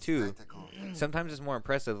 impressive too. Sometimes it's more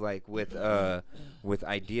impressive, like with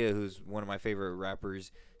Idea, who's one of my favorite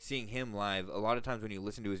rappers. Seeing him live, a lot of times when you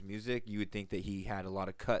listen to his music, you would think that he had a lot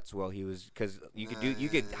of cuts while he was, because you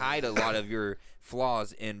could hide a lot of your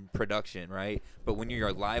flaws in production, right? But when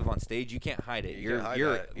you're live on stage, you can't hide it. You're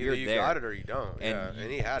Either you there. got it or you don't. And,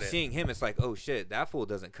 And he had it. Seeing him, it's like, oh shit, that fool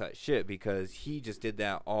doesn't cut shit because he just did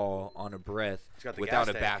that all on a breath got the without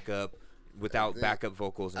gas a tank. backup, without backup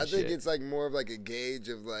vocals and I shit. think it's like more of like a gauge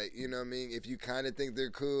of like, you know what I mean? If you kind of think they're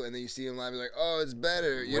cool and then you see them live, you're like, oh, it's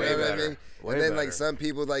better. You Way know what I better. mean? Way And then better. like some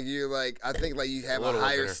people, like you're like, I think like you have a little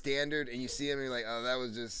higher better. standard and you see them and you're like, oh, that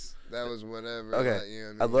was whatever. Okay. Like,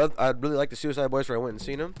 you know what I mean? I'd really like the Suicide Boys where I went and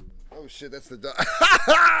seen them. Oh shit, that's the dog.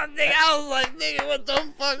 Nigga, I was like, nigga, what the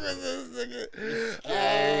fuck was this nigga?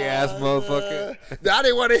 Gay ass motherfucker. I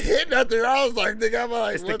didn't want to hit nothing. I was like, nigga, I'm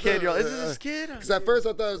like, It's the what kid. You're like, is this kid? Because at first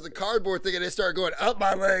I thought it was the cardboard thing, and they started going up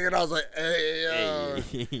my leg, and I was like, hey,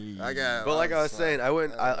 yo. I got. But like I was saying, I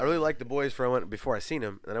really liked the boys before I seen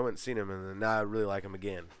him, and I went and seen him, and then now I really like him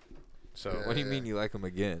again. So What do you mean you like him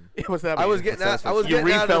again? What's that? I was mean? getting out. I was You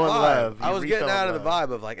getting out of the refell in vibe. love. I You was getting refell out in of the love.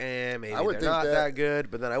 vibe of like, maybe I would they're think not that- that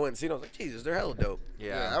good. But then I went and seen. Them. I was like, Jesus, they're hella dope.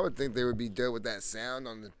 Yeah, I would think they would be dope with that sound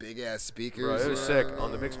on the big ass speakers. Bro, it was sick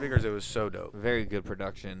on the big speakers. It was so dope. Very good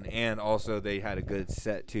production, and also they had a good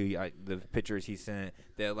set too. The pictures he sent,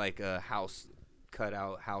 they had like a house cut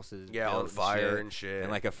out houses, Yeah, on built and fire and shit.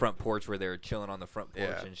 and like a front porch where they were chilling on the front porch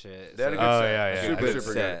Yeah. and shit. They had a So- good set. yeah. Super, Super good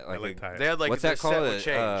good. set. I Like like a, They had like what's the that called? set would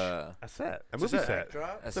change. A set. A movie set.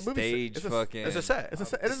 A It's a movie stage set. fucking. It's a set. It's a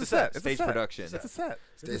set. It is a It's a set. set. It's a Stage set. production. It's a set.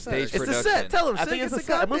 Stage Stage It's a production. set. Tell him. I think it's it's a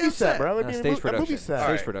set. A movie goddamn set, bro. Let me Stage a movie production. set.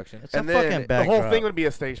 Stage production. It's And a then fucking the The whole backdrop. thing would be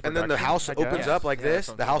a stage And production. then the house I guess. opens up like Yeah, this. that's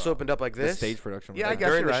what The I'm house talking opened up like The this. stage production. Yeah, I was guess like-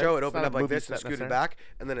 During you're the show, right. it It's opened not up a like movie this and set scooted necessarily. back,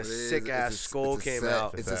 and then a It is- sick ass it's a- skull it's a came set.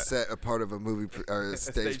 out. It's a set, a part of a movie or a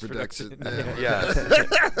stage production. Yeah.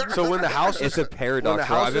 So when the house It's a when paradox, the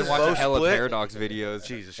bro. I've house been is watching both hella split- paradox videos.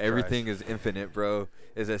 Jesus Everything is infinite, bro.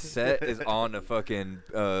 Is a set is on a fucking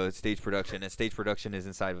stage production, and stage production is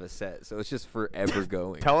inside of a set, so it's just forever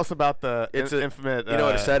going. Tell us about the It's a infamous. You know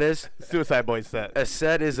what a set is? Suicide Boys set. A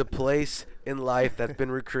set is a place in life that's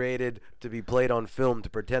been recreated to be played on film to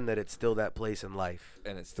pretend that it's still that place in life,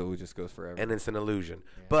 And it still just goes forever. and it's an illusion.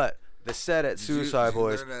 But the set at Suicide did you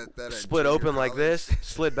Boys learn that at split junior open like college? this,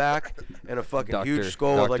 slid back, and a fucking Dr. huge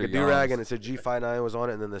skull with like a Dr. do-rag, Yams. and it said G59 was on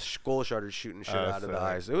it, and then the skull started shooting shit out of the sick.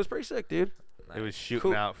 eyes. It was pretty sick, dude. It was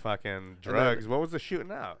shooting Cool. out fucking drugs. What was the shooting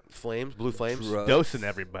out? Flames, blue flames, Drugs. Dosing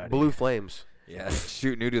everybody. blue flames. Yeah,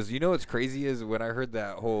 shoot noodles. You know what's crazy is when I heard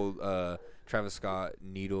that whole Travis Scott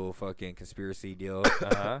needle fucking conspiracy deal.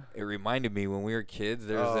 It reminded me when we were kids.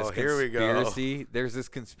 There's Oh, this here we go. conspiracy. There's this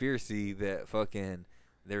conspiracy that fucking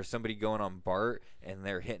there's somebody going on BART and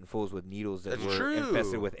they're hitting fools with needles that That's were true.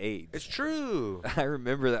 infested with AIDS. It's true. I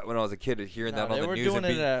remember that when I was a kid, hearing No, that on they the were news doing and it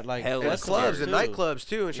being at, like, hella And festivals clubs scared. and too. nightclubs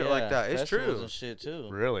too and shit like that. It's festivals true. and shit too.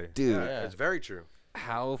 Really? Dude, Yeah. It's very true.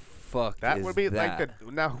 how fucked That is would be that? like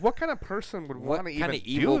the. Now, what kind of person would What want to kind even of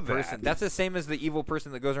evil do person? that? That's the same as the evil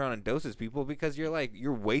person that goes around and doses people because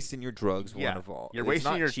you're wasting your drugs. Yeah. One of all. You're It's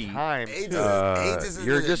wasting not your cheap. time. AIDS too. isn't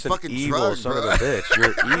You're a just an fucking evil drug, son bro. of a bitch.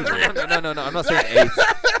 You're evil. No. I'm not saying AIDS.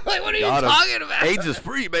 Like, what are Got you him. talking about? AIDS is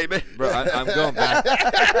free, baby. Bro, I'm going back.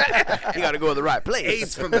 You got to go to the right place.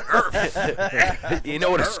 AIDS from the earth. you know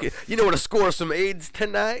what? To score some AIDS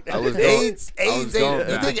tonight. I was going- AIDS. I was AIDS. going You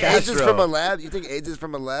back. think AIDS is Castro. from a lab? You think AIDS is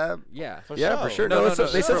from a lab? Yeah. Yeah, for sure. No, No,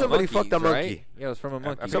 they said somebody fucked a monkeys, monkey. right? Yeah, it was from a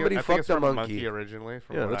monkey. Somebody I think fucked it's a from monkey. originally.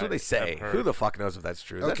 From Yeah, that's what they I've say. heard. Who the fuck knows if that's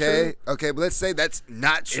true? Is that Okay. true? Okay, but let's say that's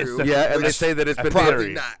not true. a- Yeah, and they Which- say that it's been probably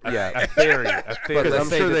theory. not. Yeah. A theory. A But theory. let's I'm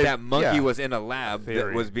say sure that they- that monkey yeah. was in a lab that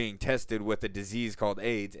Theory. was being tested with a disease called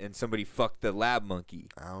AIDS, and somebody fucked the lab monkey.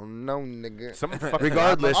 I don't know, nigga. Someone fucking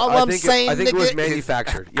Regardless, All I I'm think saying, I think it was nigga,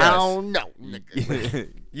 manufactured. I Yes. don't know, nigga.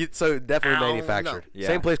 So definitely I don't manufactured. know.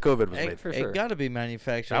 Same Yeah. place COVID was It, made. for sure. it gotta be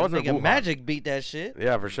manufactured. I was in Nigga, Wuhan. Magic beat that shit.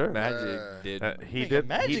 Yeah, for sure. Magic did. He Nigga, did.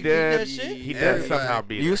 Magic He beat did. that shit. He Yeah, did somehow yeah.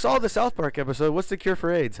 beat You it. saw the South Park episode. What's the cure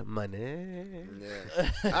for AIDS? Money. Yeah.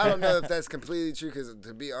 I don't know if that's completely true because,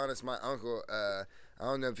 to be honest, my uncle,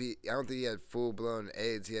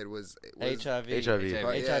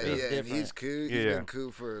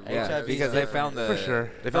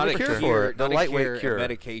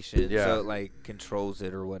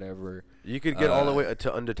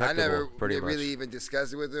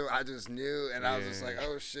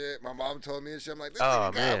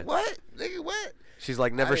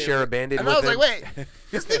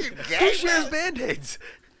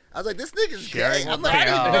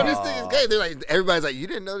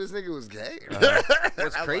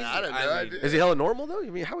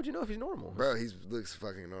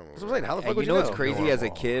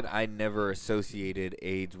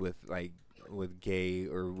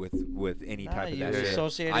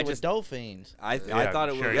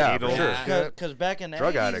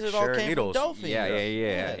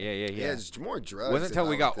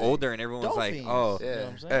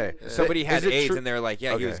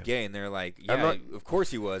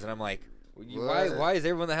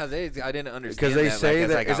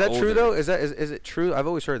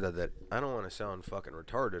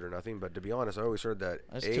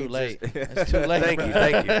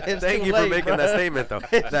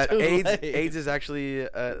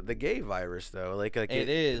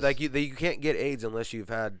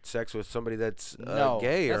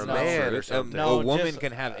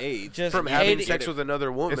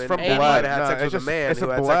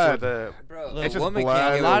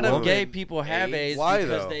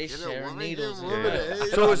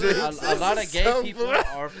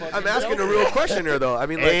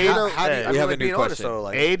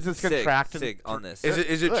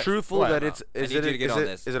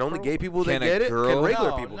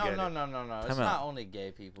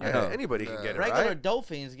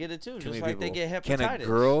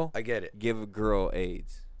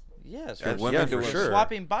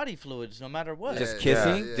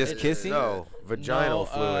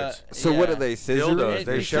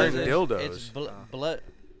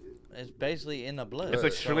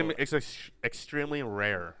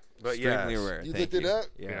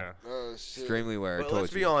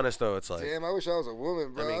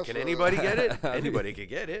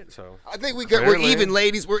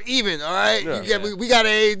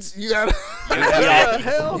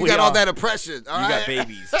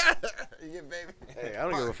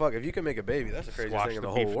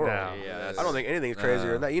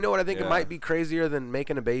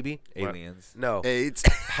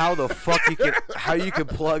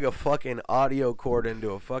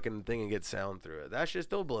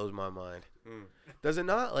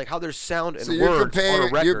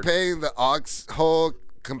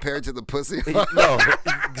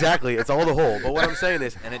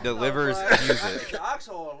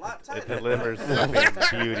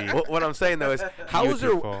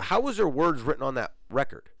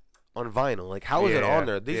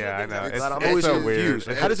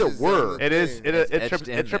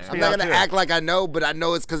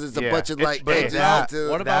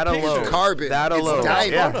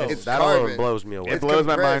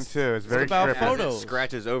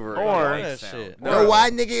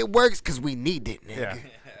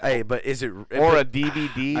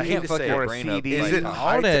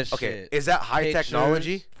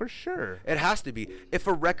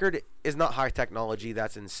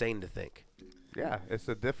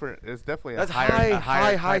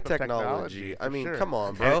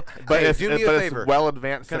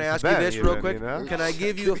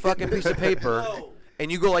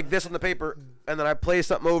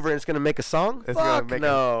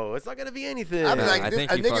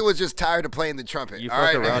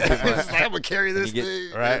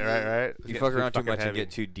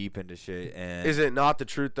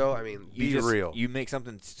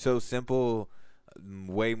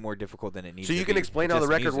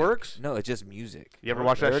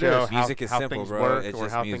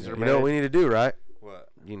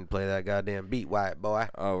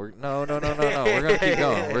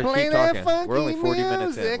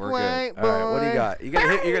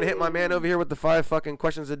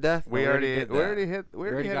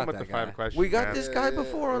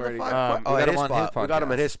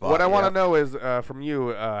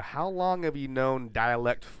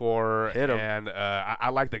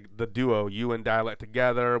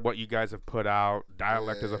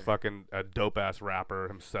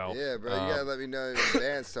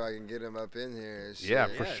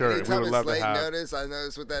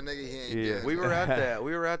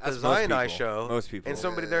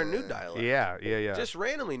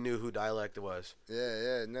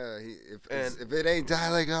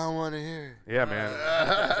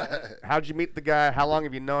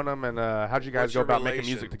 about making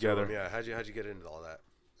music revelation to together. him? Yeah, how'd you get into all that?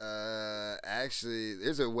 Actually,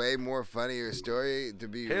 there's a way more funnier story. To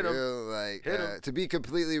be Hit 'em. real, like Hit 'em. to be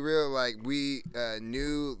completely real, like we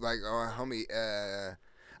knew like our homie.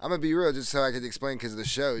 I'm gonna be real, just so I could explain because of the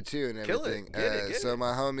show too and Kill it. everything. Get So it.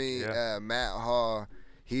 my homie Yeah. Matt Hall,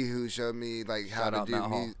 he who showed me like how Shout to out do Matt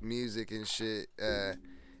Hall. music and shit.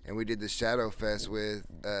 And we did the Shadow Fest with.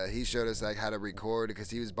 He showed us like how to record because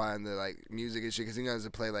he was buying the like music and shit because he knows to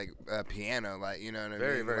play like piano, like you know what I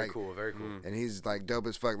Very, mean. very Like, cool. Very cool. and he's like dope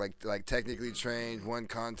as fuck, like technically trained, won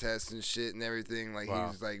contests and shit and everything. Like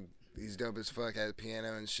Wow. he's dope as fuck at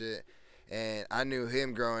piano and shit. And I knew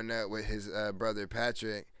him growing up with his brother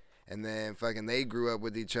Patrick, and then fucking they grew up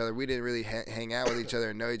with each other. We didn't really hang out with each other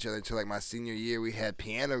and know each other until like my senior year. We had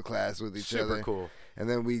piano class with each other. Super cool. And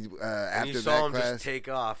then we And after you that saw him class, just take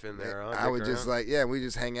off in there. Huh? I would Dick just around? like, yeah, we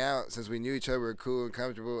just hang out since we knew each other, we were cool and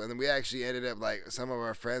comfortable, and then we actually ended up like some of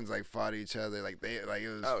our friends like fought each other, like it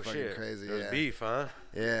was Oh fucking shit. crazy. It was Yeah, beef, huh?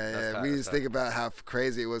 yeah. tight, We that's just tight. think about how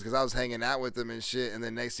crazy it was because I was hanging out with them and shit, and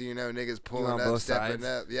then next thing you know, niggas pulling on up, both stepping sides?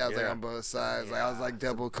 up. Yeah, I was like Yeah. on both sides. Like I was like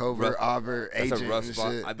double covert, rough- Aubert That's agent a rough and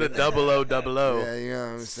spot. shit. I've The been there. 0000. Yeah, you know what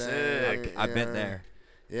I'm saying. Sick. I've You been know? there.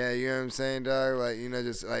 Yeah, you know what I'm saying, dog.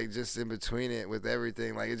 Like just in between it with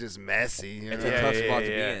everything, like it's just messy. You It's know? a tough spot to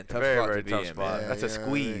be in. Tough Very, spot very to be tough in, spot. man. That's a you know what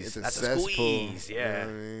I mean? squeeze. It's a That's a cesspool, squeeze. you know Yeah. what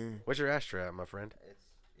I mean? Where's your ashtray at, my friend?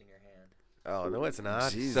 in your hand. Oh no, it's not.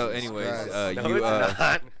 Jesus So, anyways, Christ. No, you it's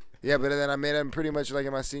not. Yeah, but then I met him pretty much like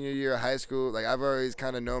in my senior year of high school. Like I've always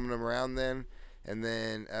kind of known him around then, and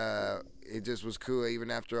then it just was cool. Even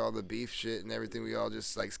after all the beef shit and everything, we all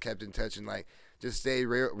just like kept in touch and like just stayed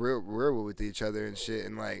real with each other and shit.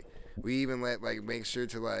 And like we even let like make sure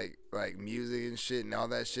to like music and shit and all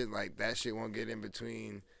that shit. Like that shit won't get in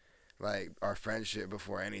between like our friendship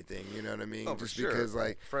before anything. You know what I mean? Oh, for just sure. because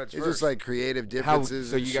like Friends it's first. just like creative How? differences.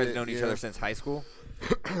 So and you guys shit, known each know? other since high school?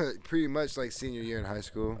 Pretty much like senior year in high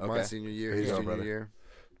school. My Okay. senior year, There you his go, junior brother. year.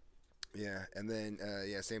 Yeah, and then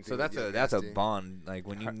same thing. So with that's a Nasty. bond. Like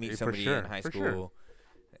when you For meet somebody sure, in high for school sure.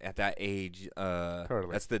 at that age,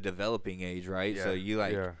 Totally. that's the developing age, right? So Yeah. you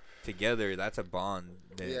like Yeah. together. That's a bond.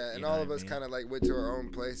 That, Yeah, you and know all what of I us mean? kind of like went to our own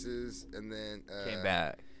places, and then came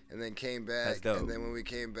back. and then came back, That's dope. and then when we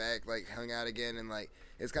came back, like hung out again, and like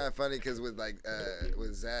it's kind of funny because with like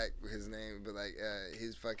with Zach, his name, but like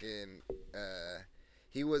his fucking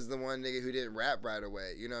he was the one nigga who didn't rap right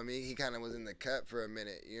away. You know what I mean? He kind of was in the cut for a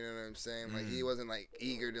minute. You know what I'm saying? Like he wasn't like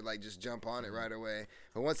eager to like just jump on it right away.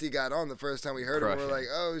 But once he got on, the first time we heard him, we Crushing. were like,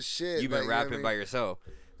 oh shit! You've like, been you know what I rapping mean? by yourself.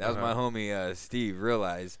 That was my homie Steve.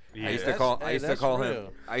 Realize Yeah. I used to That's- call. hey, I used to that's call him.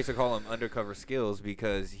 real. I used to call him Undercover Skills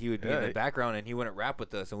because he would be in Yeah. the background and he wouldn't rap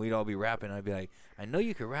with us, and we'd all be rapping. I'd be like, I know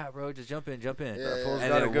you can rap, bro. Just jump in. Yeah, And got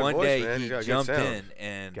a then good one voice, day man. he He's got a good jumped sound. in,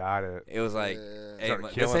 and Got it. it was like, Yeah. hey, Started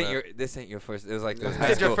this killing ain't it. your. This ain't your first. It was like those This high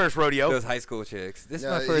This is your school. first rodeo. Those high school chicks. This is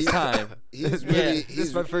No, my first time. He's really This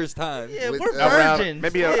is my first time. Yeah, With, we're around- virgins.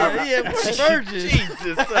 maybe yeah, we're virgins.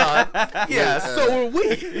 Jesus, son. Yeah, so are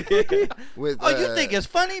we. with Oh, you think it's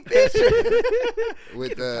funny, bitch?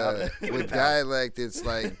 with dialect, it's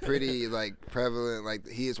like pretty like prevalent. Like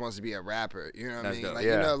he just wants to be a rapper. You know what I That's mean? dope. Like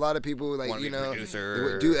Yeah. you know, a lot of people like Wanna you be a know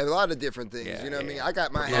producer. do a lot of different things. Yeah, you know what I yeah. mean? I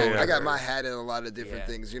got my Yeah, hat. yeah. I got my hat in a lot of different Yeah.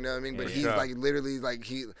 things. You know what I mean? But Yeah, he's yeah. like literally like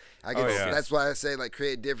he. I guess yeah. that's why I say like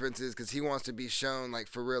create differences because he wants to be shown like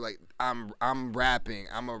for real. Like I'm rapping.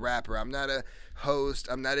 I'm a rapper. I'm not a host.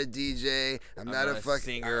 I'm not a DJ. I'm not a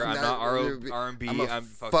fucking singer. I'm not R&B. I'm a I'm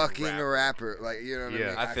fucking rapper. rapper. Like you know what Yeah. I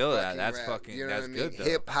mean? I feel that. fucking That's rap. fucking- You know that's what I mean? good, though.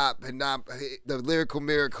 Hip hop, the lyrical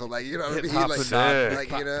miracle. Like you know what I mean? Hip-hop Like, phenomenon.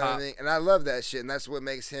 like you know what Pop. I mean? And I love that shit, and that's what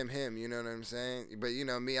makes him him. You know what I'm saying? But you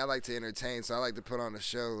know me, I like to entertain, so I like to put on a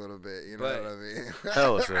show a little bit. You know But- what I mean?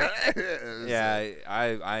 Hell, it's right. Yeah,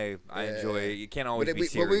 I enjoy it. You can't always But be when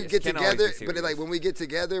serious. we get Can't always together, be but like serious. when we get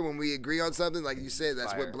together, when we agree on something, like you said,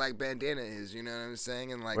 that's Fire. what Black Bandana is. You know what I'm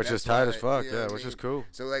saying? And like Which that's is tight why, as fuck, you know yeah, what I which is mean? cool.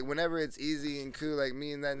 So like whenever it's easy and cool, like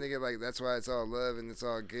me and that nigga, like that's why it's all love and it's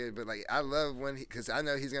all good. But like I love when because I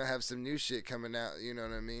know he's gonna have some new shit coming out. You know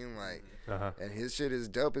what I mean? Like. Uh-huh. And his shit is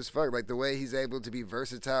dope as fuck. Like the way he's able to be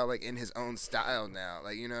versatile, like in his own style now.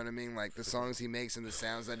 Like you know what I mean? Like the songs he makes and the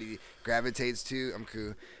sounds that he gravitates to. I'm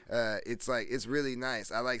cool. It's like it's really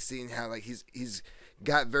nice. I like seeing how like he's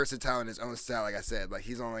got versatile in his own style. Like I said, like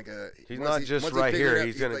he's on like a. He's once not he- just once he right figured here. out-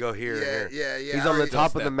 He's gonna like, go here and here. Yeah, yeah. He's I on the already-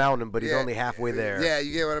 top of the mountain, but he's Yeah. only halfway there. Yeah,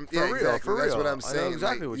 you get what I'm. For Yeah, real, exactly. for That's real. what I I'm know saying.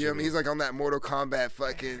 exactly like, what you you know what I mean? mean. He's like on that Mortal Kombat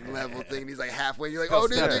fucking level thing. He's like halfway. You're like, Still oh,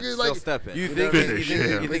 this stepping, nigga's still like. stepping. You know think what I you mean?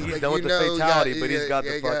 think Like, he's like, done with you the know, fatality, yeah, but he's got the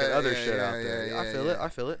yeah, fucking yeah, other yeah, shit yeah, out there. yeah, I feel yeah. it. I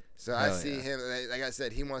feel it. So I Hell see yeah. him, like I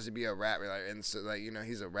said, he wants to be a rapper, like, and so like you know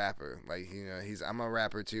he's a rapper, like you know I'm a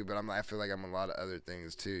rapper too, but I feel like I'm a lot of other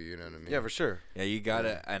things too, you know what I mean? Yeah, for sure. Yeah, you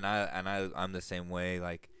gotta, and I'm the same way.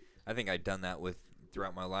 Like, I think I've done that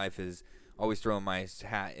throughout my life is always throwing my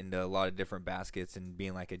hat into a lot of different baskets and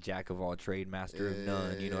being like a jack of all trade, master of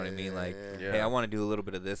none. You know what I mean? Like, hey, I want to do a little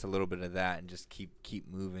bit of this, a little bit of that, and just keep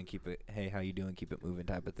moving, keep it. Hey, how you doing? Keep it moving,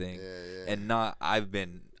 type of thing. And not. I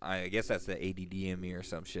guess that's the ADD in me or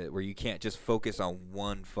some shit where you can't just focus on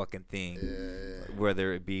one fucking thing,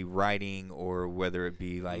 whether it be writing or whether it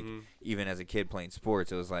be like even as a kid playing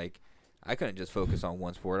sports. It was like I couldn't just focus on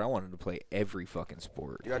one sport. I wanted to play every fucking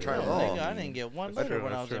sport. You gotta try them all. I didn't get one letter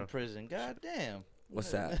when I was in prison. God damn.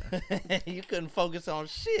 What's that? You couldn't focus on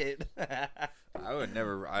shit. I would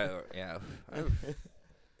never. I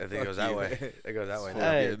think it goes that way. It goes that way.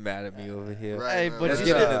 Hey. Get mad at me over here. Right, Hey, man. but Let's you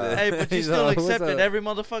get still, into this. hey, but you He's still like, "What's accepted up?" every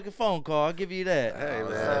motherfucking phone call. I'll give you that. Hey,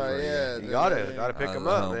 man. yeah, You gotta pick them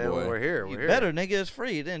up, man. boy. When we're here. You We're here. better, nigga. It's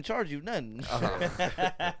free. It didn't charge you nothing.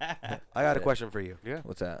 I got a question for you. Yeah.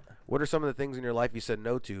 What's that? What are some of the things in your life you said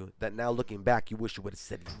no to that now looking back you wish you would have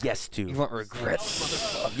said yes to? You want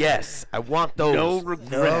regrets? Yes, I want those. No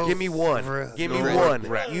regrets. Give me one. Give me No one.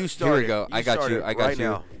 regrets. You start. Here we go. I got you. I got right you.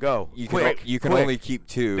 now. Go. You quick. can. You can quick. only keep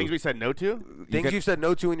two. Things we said no to? Things you've said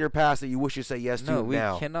no to in your past that you wish you say yes to No, we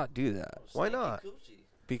now. cannot do that Why not?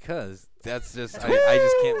 because that's just I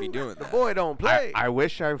just can't be doing The that. boy don't play. I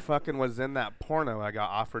wish I fucking was in that porno I got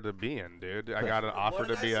offered to be in, dude. I got an offer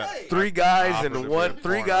to be a. Three guys Offered to and be one. a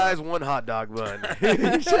Three porno. guys, one hot dog bun.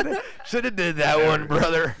 Should have did that one,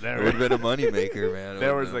 brother. It would have been a moneymaker, man. It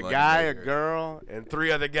There would've was been a guy, a moneymaker. girl, And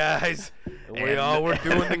three other guys. And we And all were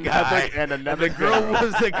doing the guy. and another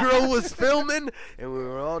the girl was filming, and we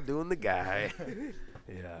were all doing the guy.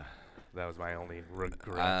 Yeah, that was my only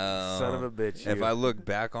regret. Son of a bitch. If you. I look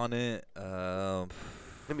back on it,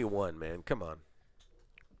 Give me one, man. Come on.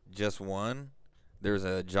 just one. There's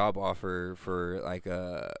a job offer for like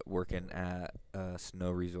working at a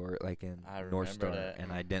snow resort, like in I North remember Star, that.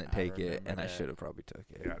 and I didn't I take it, remember and I that. should have probably took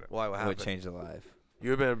it. Yeah, Why? What It would happened? change the life.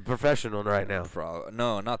 You've been a professional right now.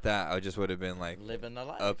 No, not that. I just would have been like Living the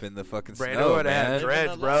life. up in the fucking Brando snow, would have man. dreads,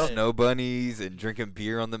 Living the bro. life. Snow bunnies and drinking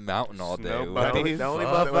beer on the mountain all day. Snow What the bunnies. The only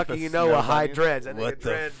Fuck. With motherfucker the you know snow with high bunnies. dreads. That nigga What the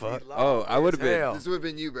dreads fuck? be Oh, I long would've as been- hell. This would have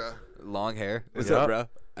been you, bro. long hair. What's Yup. up,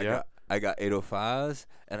 bro? I got 805s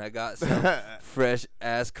and I got some fresh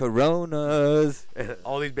ass Coronas.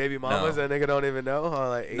 All these baby mamas No. that nigga don't even know.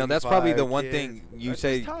 Like No, that's probably the 85 one kids. thing you That's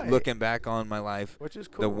say just tight. looking back on my life. Which is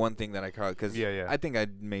cool. The one thing that I caught because Yeah. I think I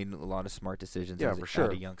made a lot of smart decisions Yeah, as for as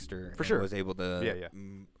sure. a youngster. For and sure. was able to Yeah.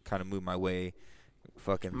 kind of move my way,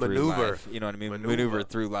 fucking Maneuver. through life. You know what I mean? Maneuver. Maneuver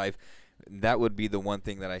through life. That would be the one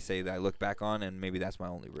thing that I say that I look back on, and maybe that's my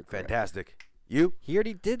only regret. Fantastic. You? He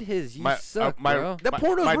already did his. You My- suck, my- bro. That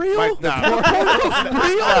porno's my- real? my- The nah. porno's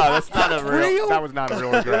real? No, that's not a real. real? That was not a real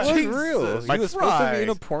regret. That was Jesus. real. My He was supposed to be in a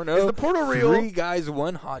Christ. porno. Is the porno real? 3 guys,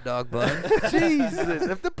 1 hot dog bun. Jesus.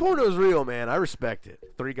 If the porno's real, man, I respect it.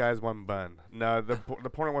 3 guys, 1 bun. No, the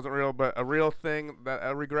porno wasn't real, but a real thing that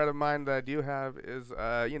a regret of mine that I do have is,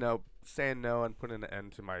 saying no and putting an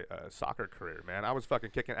end to my soccer career. Man, I was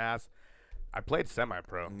fucking kicking ass. I played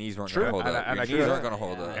semi-pro. Knees weren't Sure. gonna hold And up. I- and Your I knees could've- aren't gonna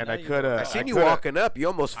hold up. And I could have. I seen you walking up. You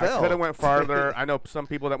almost I fell. could have went farther. I know some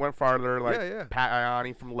people that went farther, like Yeah, yeah. Pat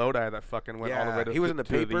Ioni from Lodi that fucking went all the Yeah, way to he was in the to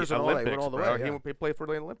papers and all that. He went Olympics, all the bro. way, yeah. He played for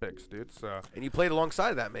the Olympics, dude. So And you played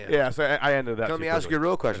alongside that man. yeah, so I ended that. Let too me ask you a quickly.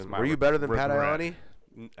 real That's question. my Were you better than Pat regret. Ioni?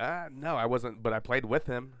 No, I wasn't, but I played with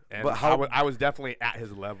him, and But how- I was definitely at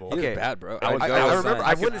his level. He was Okay. bad, bro. I was- I I was- remember. I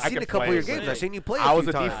I could- wouldn't I seen could a couple of play your as games. a- I seen you play. I was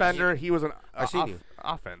a few times. defender. He was an I seen you.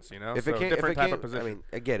 offense. You know, If so it came, different type of I position. mean,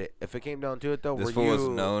 I get it. If it came down to it, though, This were fool you was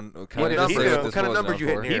known. What Kinda numbers- say what what this kind of fool was numbers known you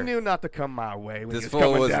hitting for. here? He knew not to come my way when This he was fool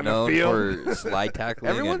coming was down the known field. for slide tackling.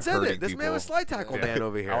 Everyone and said hurting it. This man people. was slide tackle man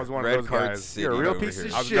over here. I was one Red of those card guys. city You're a real over piece here.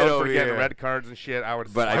 of I was shit known over for getting here. red cards and shit. I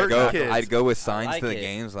would. But Hurt kids. I'd go with signs like to the it.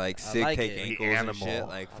 games like I sick, like take it. ankles and Animal. shit.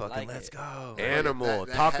 Like I fucking like let's it. go. Animal.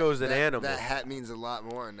 That Tacos hat, and animal. That hat means a lot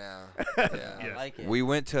more now. I like it. We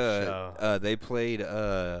went to. So- They played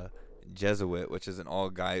Jesuit, which is an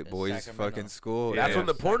all-guy boys Sacramento. fucking school. That's Yeah. when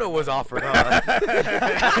the porno was offered, huh?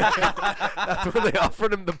 That's when they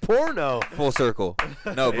offered him the porno. full circle.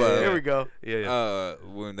 No, but Here we go. Yeah.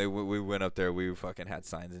 when we went up there, we fucking had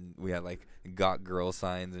signs and we had like got girl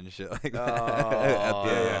signs and shit like that. Oh,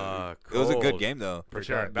 At the- It was a good cold. game though. For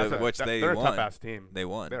sure. Which they they're won. a tough ass team. They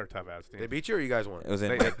won. They're a tough ass team. They beat you or you guys won? It was in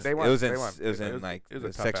They- like, they won. it was in They won. it was It in was- like it was a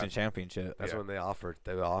the tough section ass. championship. That's Yeah. when they offered.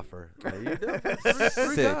 They offer.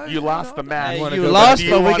 Sick. You lost the match. Hey, wanna you go lost, back?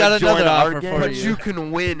 but we wanna got join another our offer game? for But you. you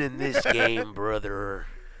can win in this game, brother.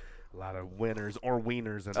 A lot of winners or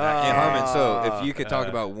wieners in Hey that. Harmon, so if you could talk uh,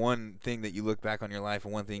 about one thing that you look back on your life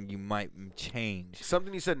and one thing you might change.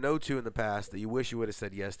 Something you said no to in the past that you wish you would have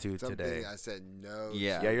said yes to Something today. I said no.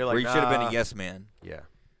 Yeah. Yeah, you're like, Or you should have been nah. a yes man. Yeah.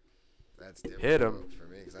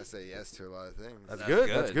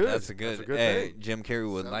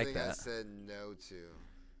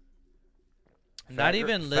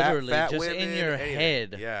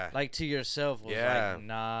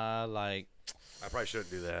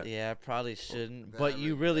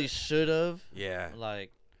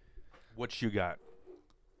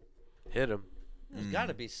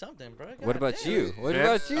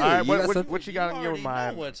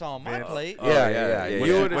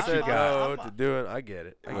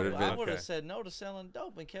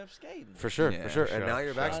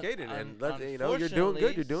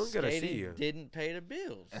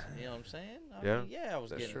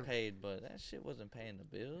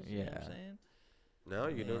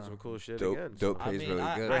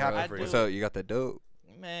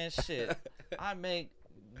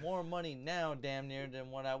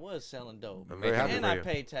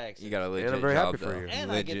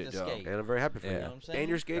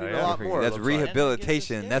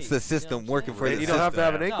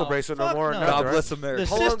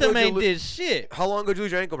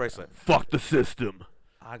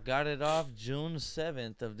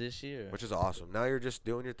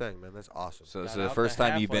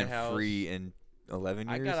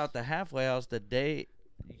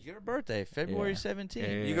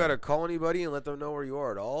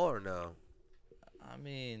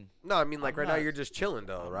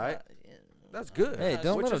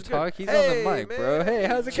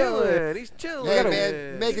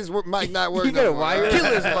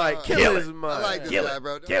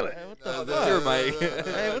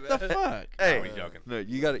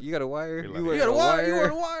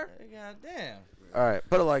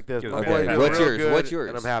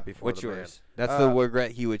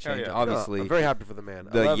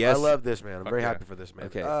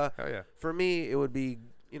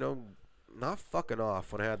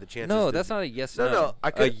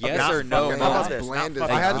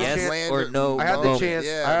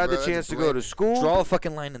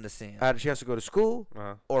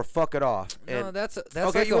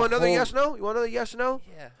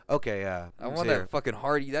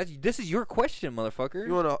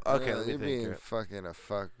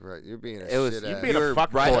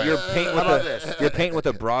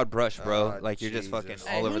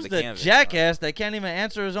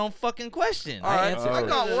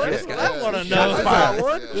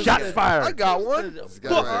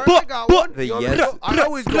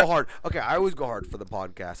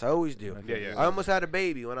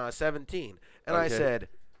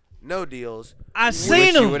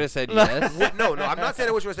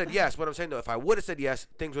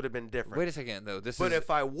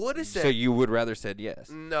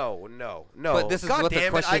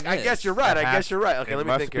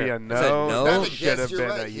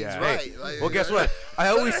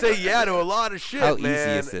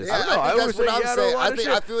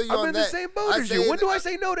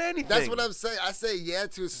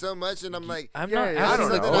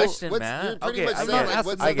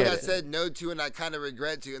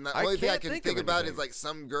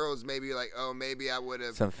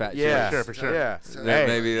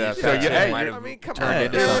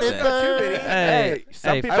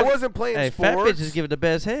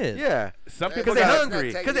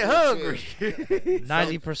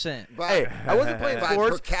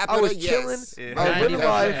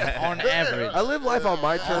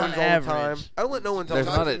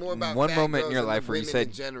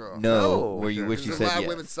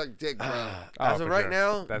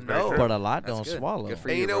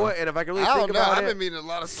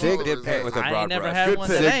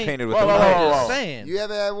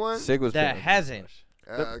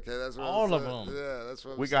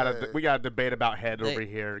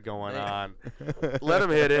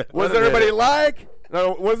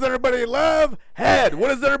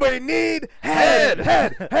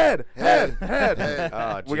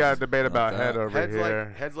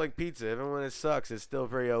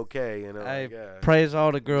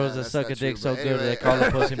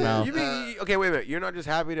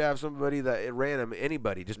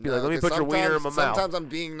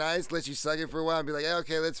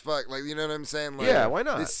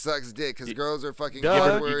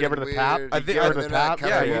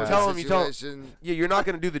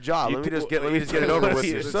 job. Let me just get it over with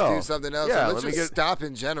yourself. Let's do something else. Yeah, Let's just stop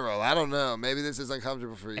in general. I don't know. Maybe this is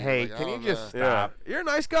uncomfortable for you. Hey, like, can you just stop? Yeah. You're a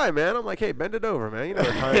nice guy, man. I'm like, hey, bend it over, man. You know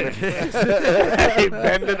what time it is. Hey,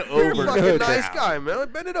 bend it over. You're a fucking nice guy, man.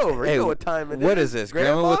 Like, bend it over. Hey, you know what time it what is. is this?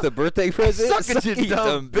 Grandma with a birthday present? Suck it, you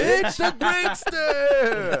dumb bitch. The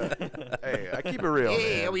greatster. Hey, I keep it real.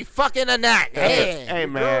 Hey, man. are we fucking or not? Hey, Hey,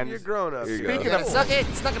 man. You're grown up. Speaking of suck it,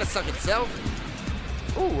 it's not gonna suck itself.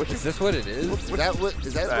 Is this what it is? Is that what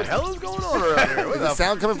the hell is going on around here? Is the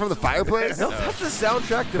sound coming from the fireplace? No, that's the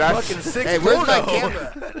soundtrack to That's- fucking 6 Hey, where's my porno.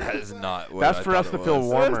 camera? That is not what That's I for thought us to it feel was.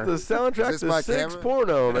 warmer. That's the soundtrack Is this to my 6 camera?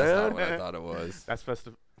 porno, That's not man. what I thought it was. That's for us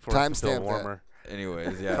to feel Timestamp warmer.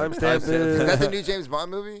 Anyways, yeah. Timestamp Is is- that the new James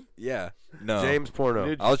Bond movie? Yeah. No. James porno.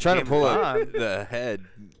 Dude, I was trying to James pull up Bond. the head.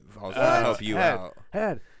 I was trying to help you head, out.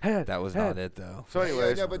 Head. That was not it though. So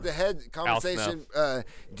anyways, no, but the head conversation.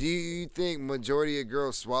 Do you think majority of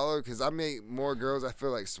girls swallow? Because I make more girls I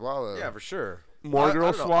feel like swallow. yeah, for sure. More I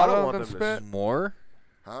girls don't know. I don't swallow want than them to spit? More?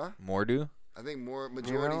 Huh? More do? I think more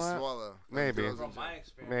majority what? swallow. Maybe. Girls From in- my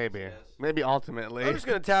experience, Maybe. yes. Maybe ultimately. I'm just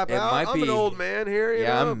gonna tap It out. might I'm an be- old man here. You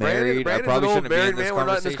Yeah, know? I'm married. I Brandon's probably an old shouldn't be in married this man. We're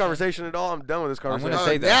not in this conversation. conversation at all. I'm done with this I'm conversation. gonna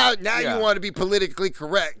say that. Now Yeah. you want to be politically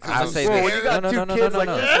correct. 'cause I'll I'm say Bro, this. when you got No, two no, no, kids no, like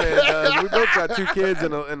no. this man does, we both got 2 kids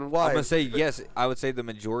and I'm wife. gonna say yes. I would say the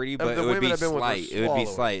majority, but the it would women be I've been with are slight. It would be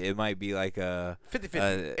swallowers. slight. It might be like a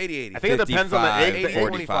 50-50, 80-80. I think it depends on the 55, age.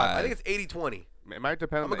 45. I think it's 80-20. It might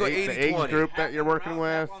depend on I'm gonna the go age 80-20. group that you're working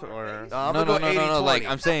with, or I'm No, gonna go 80-20. Like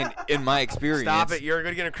I'm saying, in my experience, Stop it. You're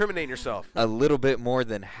gonna get incriminating yourself. a little bit more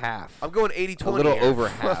than half. I'm going 80-20. A little here. over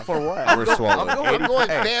half. For what? Were swallowed. I'm going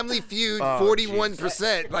Hey. Family Feud, Oh,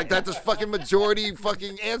 41%. Like that's a fucking majority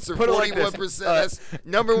fucking answer. Put it like this. 41%. That's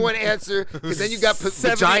number one answer. Because then you got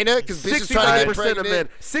vagina. Because bitches 69% trying to get of pregnant. men.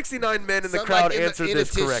 69 men in the Some crowd like in the- answered in a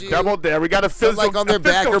this correct. tissue. double dare. We got a Some physical, like on their a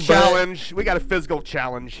physical back or butt. challenge. We got a physical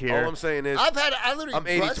challenge here. All I'm saying is, I literally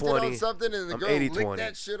I'm busted 80-20. on something and the I'm girl 80-20. licked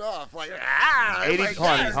that shit off. Like, 80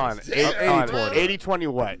 God, con, damn, 80-20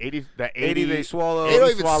 what? 80 the 80 they swallow. They don't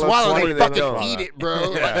even swallow, they 20 fucking don't. eat it,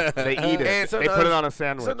 bro. Yeah, they eat it. And They put sometimes- it on a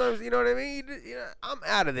sandwich. Sometimes, you know what I mean? I'm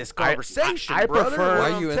out of this I- conversation, I brother. prefer- Why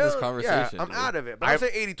What are I'm you in this telling- conversation, Yeah, I'm dude? out of it. But I- I'm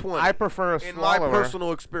saying 80-20. I prefer a in my swallower.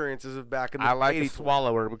 personal experiences of back in the I like 80s. a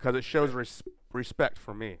swallower because it shows respect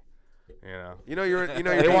for me. You know, you're they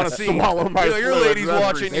being want to seen. swallow my You know, your fluids, ladies that's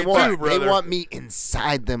watching They you respect. too, want, they brother. want me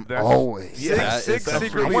inside them That's- always. Yeah, That is six so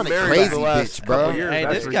secretly I want a married crazy for the last bitch, bro. couple years. Hey,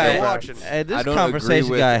 That's this what guy, you're watching. hey, this I don't conversation agree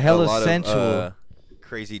with got a hella lot sensual. of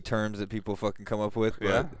crazy terms that people fucking come up with. But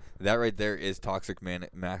Yeah. that right there is toxic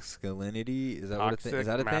masculinity. Is that what it is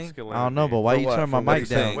that a thing? I don't know, but why For you what? turn my For what mic he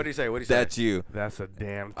saying? down? What do you say? What do you say? That's you. That's a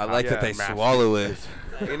damn. I like that Yeah, they masculine. swallow it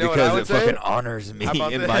You know what I because would it say? fucking honors me How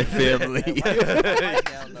about and that? my family.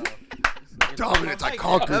 Dominance, I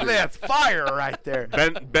conquered That it. man's fire right there.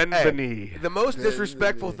 Bend Hey, the knee. The most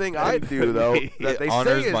disrespectful thing I do, though, that they It say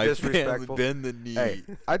honors is my disrespectful. family. Bend the knee. Hey,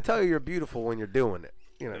 I tell you, you're beautiful when you're doing it.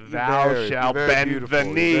 You know, Thou shalt bend beautiful. the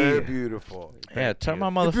knee. You're very beautiful. Yeah, turn my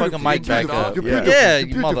beautiful, motherfucking mic you're back beautiful, up. you're Yeah. beautiful, Yeah, you're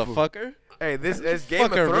you beautiful. motherfucker. Hey, this is Game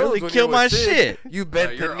of Fucker Thrones. really when kill you my were Sid. shit. You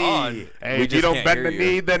bent the you're knee. on. Hey, We if you just don't can't bend hear the you.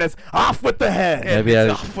 knee, then it's off with the head. Maybe It's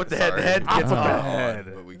I- off with the head. The Sorry. head gets Off with the off. head.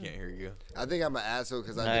 But we can't hear you. I think I'm an asshole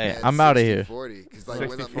because I Hey, demand I'm outta here. 60-40. Because like when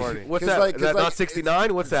 60-40. What's 'cause that? like- Is that 'cause not like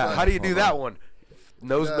 69? What's it's that? like- How do you do that one?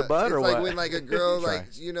 Nose in the butt it's or like what? when like a girl Try. like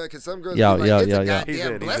you know because some girls Yo, be like yo, it's yo, a yo. goddamn He's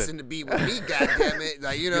in, he's blessing in. to be with me, goddamn it,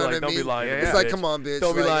 like you know You're what like, I don't be mean? lying to me, It's like bitch. come on, bitch.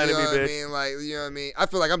 Don't be like, lying you to me, know what I bitch. mean? Like you know what I mean? I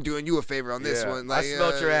feel like I'm doing you a favor on this Yeah. one. Like, I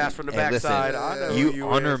smelt your ass from the Hey, listen, backside. I know you who you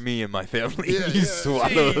honor is. me and my family. Yeah, you yeah.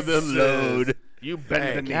 swallow the Jesus. load. You bend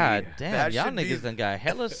Hey, the knee. God damn, That y'all should be- niggas done got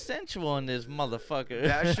hella sensual in this motherfucker.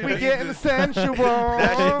 That should We be getting the- sensual.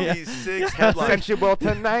 That should be 6 headlines. sensual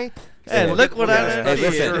tonight. Hey, look what I Hey, done Hey,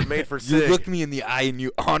 did. listen. Made for You sick. look me in the eye and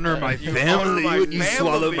you honor my You family honor my when you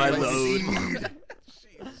swallow my family. load.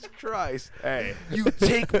 Jesus Christ. Hey, You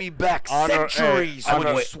take me back Honor- centuries hey, when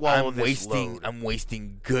honor- you swallow I'm this wasting. load. I'm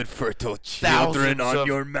wasting good fertile children Thousands on of-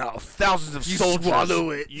 your mouth. Thousands of You soldiers.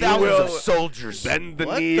 swallow it. You Thousands will of soldiers. bend the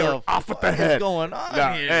What knee the or off with the fuck is head. going on No,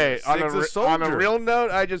 here? hey, on Six a a soldier. real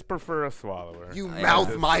note, I just prefer a swallower. You I mouth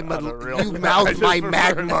just- my on a real you note, I mouth just my prefer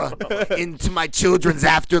magma into my children's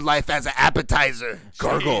afterlife as an appetizer.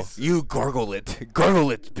 Gargle. You gargle it.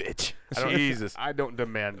 Gargle it, bitch. Jesus. I don't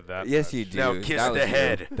demand that. Yes, you do. Now kiss That the was you.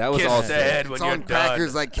 head. That was kiss all the said. head when It's you're on crackers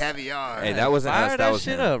done. like caviar. Hey, that wasn't Fire us. That that was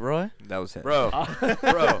shit him. up, Roy. That was him. Bro,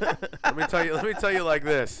 let me tell you like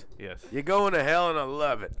this. Yes. You're going to hell and I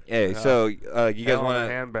love it. Hey, so you guys Hell in want a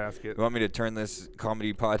to? handbasket. You want me to turn this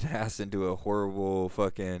comedy podcast into a horrible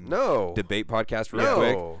fucking No. debate podcast real No.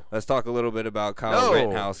 quick? Let's talk a little bit about Kyle No.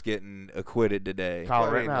 Rittenhouse getting acquitted today. Kyle I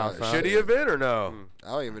mean, Rittenhouse, huh? should he have been or no? I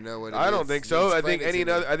don't even know what. I don't think so. I think any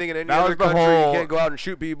other. I think in any That another was the country, whole- you can't go out and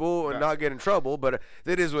shoot people and not get in trouble. But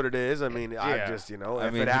it is what it is. I mean, I Yeah. just, if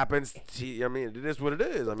mean, it happens, I mean, it is what it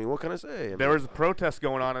is. I mean, what can I say? I mean, There was protests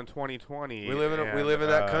going on in 2020. We live in and,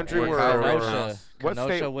 that country where Kenosha, What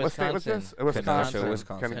state? Kenosha, What state was this? Wisconsin. Wisconsin.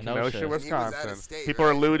 Wisconsin. Kenosha, Kenosha. Wisconsin. He was out of state, People are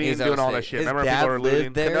right? looting He's and out doing of all that state. shit. His Remember dad people are lived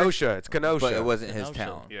looting. there. Kenosha. It's Kenosha. But it wasn't his Kenosha.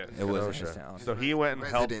 town. Yes. It wasn't his Kenosha. town. So he went and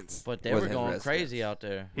helped. Residents. But they Was were his going residence. crazy out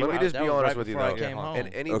there. Let me just That be was honest right with you, before I though. came home. In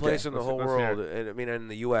any Okay. place in the whole Let's world, hear and I mean, in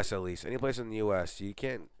the U.S. at least, any place in the U.S., you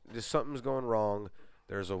can't. Just something's going wrong.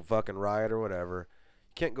 There's a fucking riot or whatever.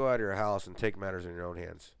 You can't go out of your house and take matters in your own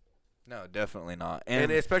hands. No, definitely not.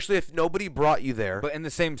 And especially if nobody brought you there. but in the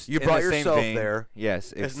same, You in brought the same yourself vein, there. Yes,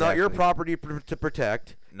 exactly. It's not your property to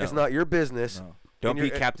protect. It's No. not your business. No. Don't And be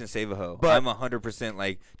you're- Captain Save-A-Ho. But- I'm 100%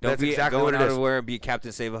 like, don't That's be exactly going what it out is. of where and be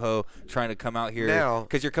Captain Save-A-Ho trying to come out here. Now-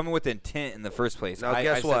 Because you're coming with intent in the first place. Now, I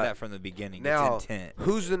guess said what? that from the beginning. Now, it's intent.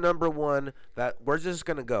 who's the number one where's this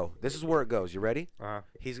going to go? This is where it goes. You ready? Uh,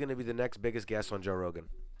 He's going to be the next biggest guest on Joe Rogan.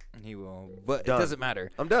 He will. But Done. it doesn't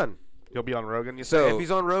matter. I'm done. He'll be on Rogan. You So- say? If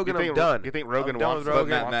he's on Rogan, you think, I'm done. You think Rogan I'm done wants, with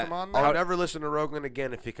Rogan. wants Matt, him on? I'll How- never listen to Rogan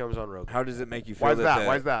again if he comes on Rogan. How does it make you feel? Why's that?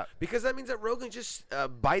 Why's that? Because that means that Rogan's just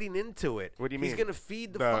biting into it. What do you He's mean? going to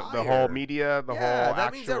feed the The fire. whole media, the Yeah, whole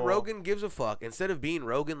that means that actual- Rogan gives a fuck. Instead of being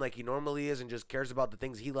Rogan like he normally is and just cares about the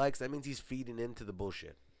things he likes, that means he's feeding into the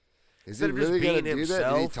bullshit. Is he Instead of just really gonna being do that? Did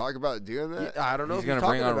he himself. talk about doing that? I don't know He's if gonna he's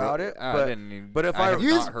bring talking on about it, I but, didn't even- but if I I, have You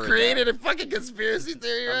not just heard created a fucking conspiracy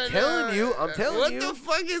theory right now. telling you, I'm telling what you. What the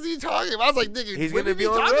fuck is he talking about? I was like, nigga, he's when gonna did be he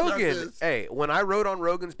on talk about Rogan. this? Hey, when I wrote on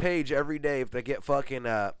Rogan's page every day to get fucking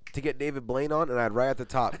to get David Blaine on, and I'd write at the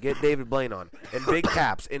top, get David Blaine on, in big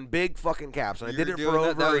caps, in big fucking caps, and I You did were it for doing that?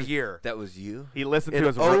 over That a was- year. That was you? He listened In to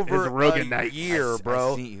his over Rogan a nights. year, I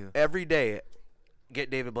bro. see you. Every day, get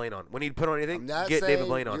David Blaine on. When he'd put on anything, I'm not get saying David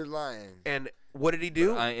Blaine you're on. lying. And what did he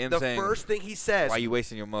do? I am the saying, first thing he says. Why are you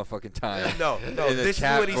wasting your motherfucking time? No, in no. the This is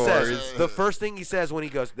chat what he boards? says. The first thing he says when he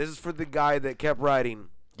goes, "This is for the guy that kept writing.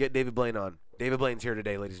 Get David Blaine on. David Blaine's here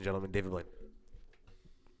today, ladies and gentlemen. David Blaine."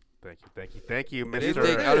 Thank you, It is Mr.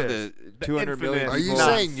 big. Out of the 200 infinite million Are you people-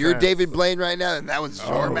 saying you're Nonsense. David Blaine right now, and that was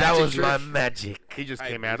your magic that was trick? my magic. He just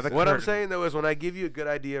came out of the What I'm curtain. saying though is when I give you a good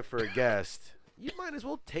idea for a guest, you might as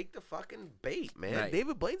well take the fucking bait, man. Right.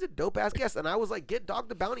 David Blaine's a dope ass guest, and I was like, get Dog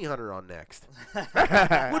the Bounty Hunter on next.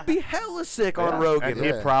 Would be hella sick on Rogan. And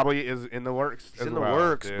he probably is in the works. It's as in the well,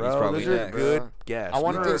 works, dude. bro. probably Those are next. good Yeah. guests. I You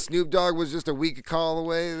wonder- think Snoop Dogg was just a weak call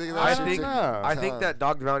away? Look at that I shit. think Took I think time. that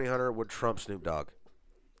Dog the Bounty Hunter would trump Snoop Dogg.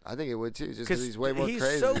 I think it would too, just because Because he's way more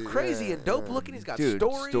crazy. so crazy Yeah, and dope yeah. looking. He's got Dude,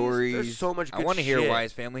 stories. There's so much good I want to hear shit. why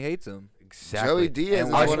his family hates him. Exactly. Joey Diaz And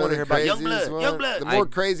is I one just of want to the hear about craziest Youngblood. one. Youngblood. The more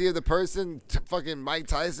crazier the person, fucking Mike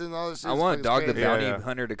Tyson and all this shit. I is want fucking Dog the crazy. Bounty Yeah.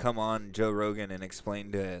 Hunter to come on Joe Rogan and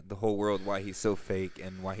explain to the whole world why he's so fake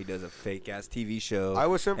and why he does a fake ass TV show. I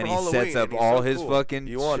was him for and he Halloween. sets up and he's all so his cool. fucking.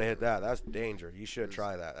 You want to hit that? That's danger. You should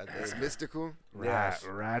try that. That's It's dangerous. mystical. Yes.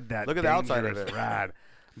 Rad that. Look at the outside of dangerous it. Rad.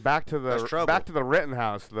 Back to That's the trouble.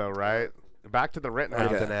 Rittenhouse though, right? Back to the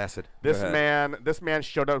Rittenhouse. Okay. An acid. This Go ahead. man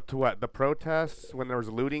showed up to what? The protests when there was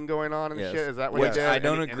looting going on and Yes. shit. Is that what Which he did? I And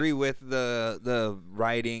don't he- and agree with the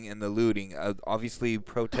rioting and the looting. Obviously,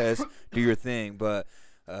 protest, do your thing, but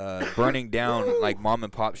burning down like mom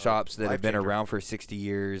and pop shops that have been Life changer. around for 60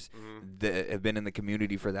 years, that have been in the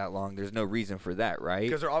community for that long. There's no reason for that, right?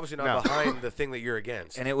 Because they're obviously not No. behind the thing that you're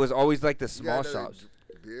against. And it was always like the You small got another shops.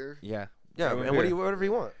 Beer? Yeah. yeah, Over and what do here. you whatever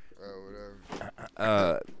you want.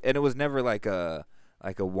 Whatever. And it was never like a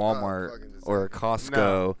Walmart fucking or a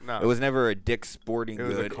Costco. No. It was never a Dick's Sporting It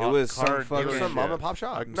was a Good. car- it was car some It fucking was some dealership. mom and pop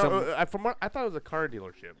shop. From what I thought it was a car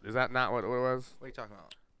dealership. Is that not what it was? What are you talking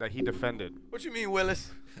about? That he defended. What you mean,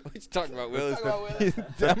 Willis? What you talking about, Willis?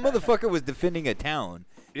 That motherfucker was defending a town.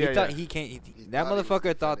 He Yeah, thought yeah. he can't. thought That he was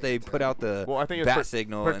motherfucker thought they defending put out the Well, I think it's bat par-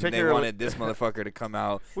 signal and they particularly- wanted this motherfucker to come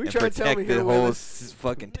out What you and trying to tell protect me the here, whole Willis?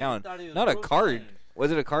 fucking town. thought he was Not a car. pro-sign.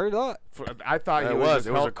 Was it a car lot? I thought It he was. just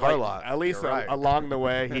It was a helped, car like, lot. At least You're right. along the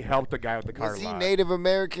way, he helped the guy with the car Was he lot. Native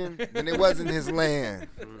American? Then it wasn't his land.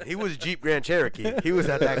 He was Jeep Grand Cherokee. He was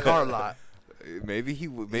at that car lot. Maybe he. He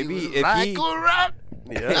Maybe was if like he. a rock.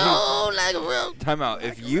 Yeah. Oh, like a rock. Time out.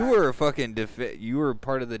 If you were a fucking you were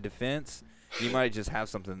part of the defense, you might just have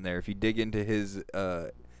something there. If you dig into his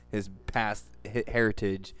past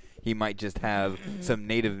heritage, he might just have some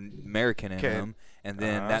Native American in Okay. him, and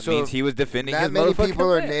then that So means he was defending Not his many motherfucking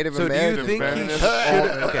people are land. Native So do you American. think he Defending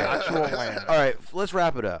should? his Okay. actual land. All right. Let's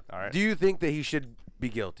wrap it up. All right. Do you think that he should be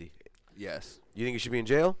guilty? Yes. You think he should be in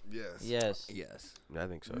jail? Yes. Yes. Yes. I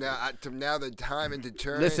think so. Now the time and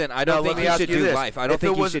deterrent. Listen, I Now, don't let think me he ask should you do this. life. I don't If it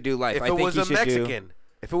think he was- should do life. If I it think was he a should do. Mexican,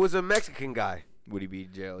 if it was a Mexican guy,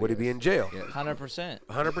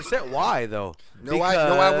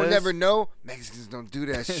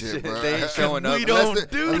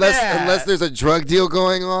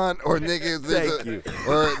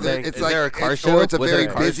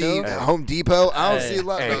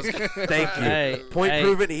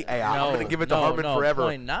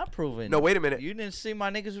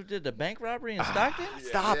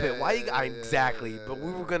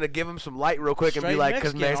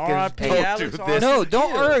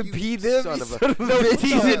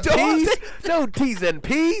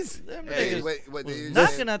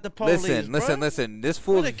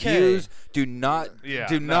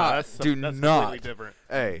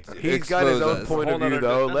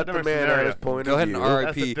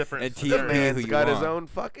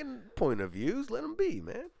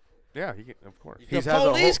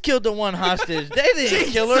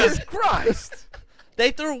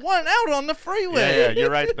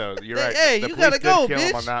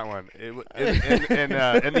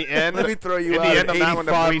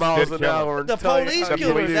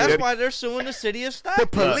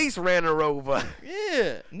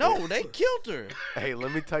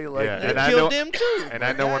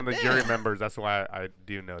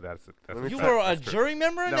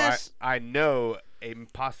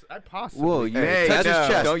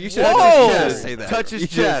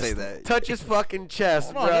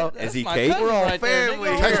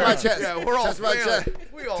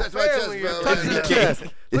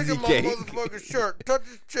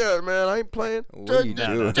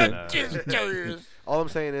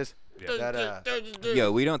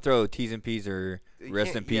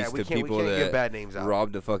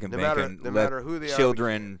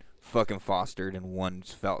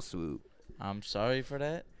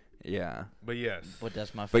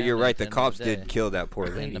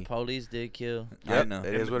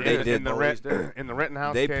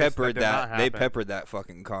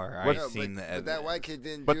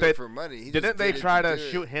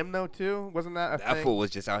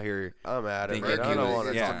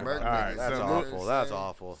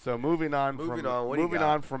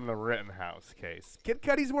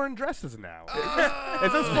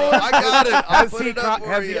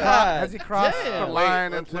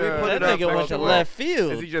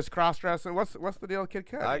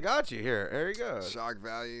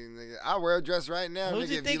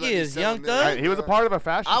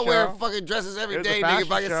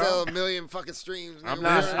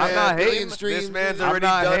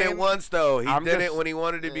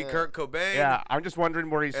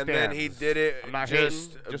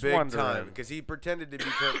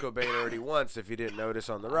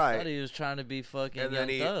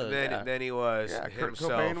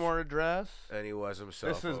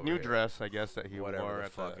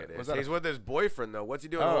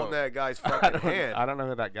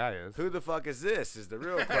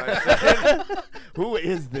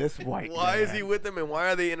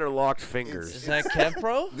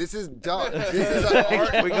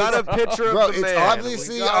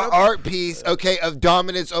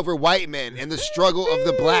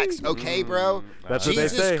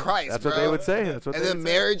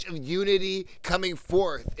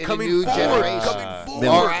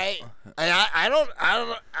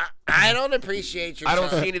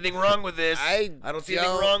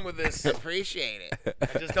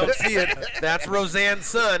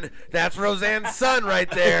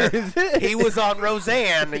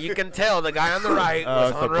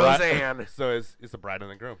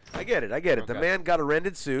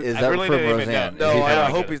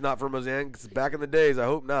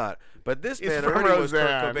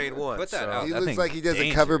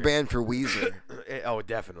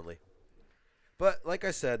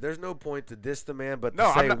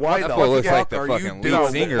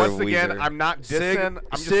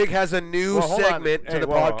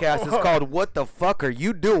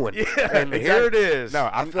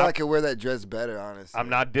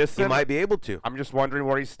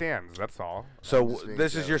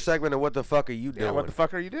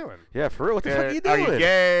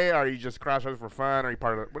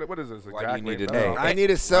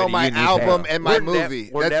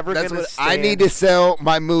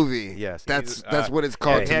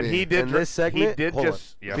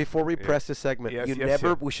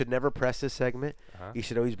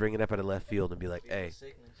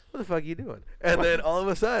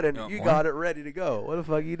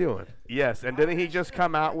 just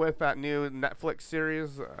come out with that new Netflix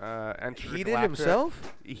series. He did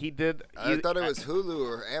himself? He did. I thought it was Hulu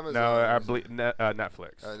or Amazon. No, I believe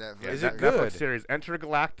Netflix. Netflix. Yeah, Is it Netflix good? series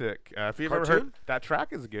Intergalactic. If you've ever Cartoon? heard, that track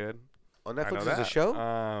is good. On I Netflix know is a that. show?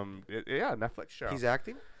 Yeah, Netflix show. He's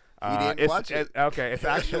acting? He didn't watch it. Okay, it's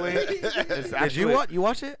actually. Did you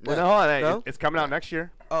watch it? Well, no, it's coming out next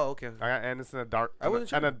year. Oh, okay. And it's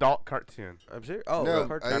an adult cartoon. I'm serious. Oh, No,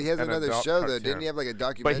 cartoon. he has An another adult show though. cartoon. Didn't he have like a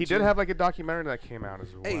documentary? But he did have like a documentary that came out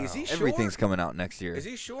as well. Hey, is he short? Everything's coming out next year. Is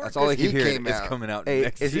he short? That's all I keep He hearing. came It's out. coming out Hey,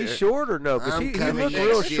 next is year. he short or no? Because I'm he coming looked next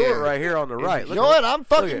real year. short right here on the right. You know what? I'm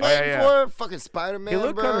fucking at- waiting yeah. for fucking Spider-Man. He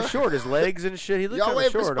looked bro. kind of short. His legs and shit. He looked Y'all kind of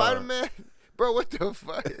waiting for short. Spider-Man? Bro, what the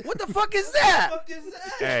fuck? What the fuck is that?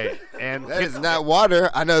 Hey, and That is not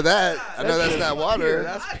water. I know that. I know that's not water.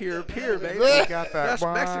 That's pure, baby. Look. got that. That's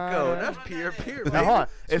one. Mexico. That's pure, baby. Now, hold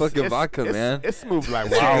on. fucking vodka, man. It's smooth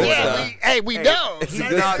like wow. Yeah, we know. He's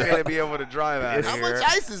not gonna be able to drive out How here. much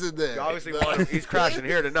ice is in there? Obviously, he's crashing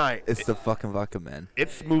here tonight. It's the fucking vodka, man.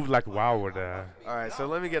 It's smooth like wow with All right, so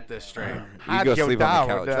let me get this straight. You go sleep on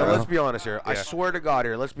the couch, Now, bro. let's be honest here. I Yeah. swear to God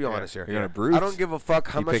here. Let's be honest here. You're gonna bruise. I don't give a fuck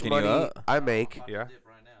how He much picking you money up? I make. Yeah.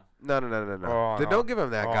 No. Oh, Then no. don't give him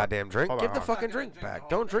that Oh, goddamn drink. hold Give on, the hold on. fucking drink back.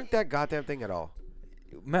 Don't drink that goddamn thing at all.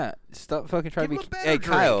 Matt, stop fucking trying Give to him be. a better Hey,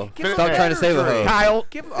 drink. Kyle, Give him a stop trying to better save a drink. hoe. Kyle,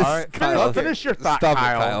 Give him, All right, Kyle. finish your thought, Stop it,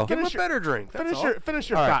 Kyle. Kyle. Give him a Finish your- better drink. That's all. Finish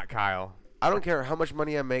your All right. thought, Kyle. I don't care how much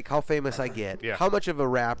money I make, how famous I get, Yeah. how much of a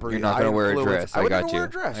rapper You're not I gonna wear a influence. dress. I I would got never you. wear a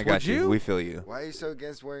dress. I got Would you. We feel you. Why are you so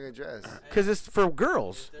against wearing a dress? Because it's for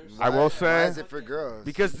girls. I will Why say. is it for girls?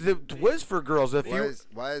 Because it was for girls. If you,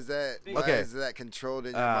 Why is that? Why Okay. is that controlled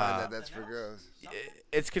in your mind that that's for girls?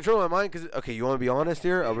 it's controlling my mind. Because okay, you want to be honest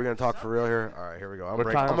here? Are we gonna talk for real here? All right, here we go.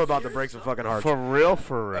 We're talking- I'm about to break some fucking hearts. For real. If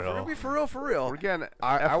we're gonna be for real. We're getting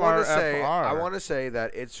I want to FRFR. say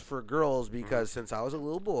that it's for girls because since I was a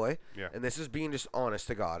little boy, Yeah. and this is being just honest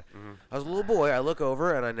to God, I was a little boy. I look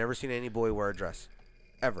over and I never seen any boy wear a dress,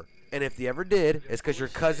 ever. And if they ever did, it's because your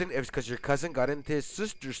cousin. It's because your cousin got into his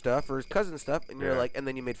sister stuff or his cousin stuff, and you're Yeah. like, and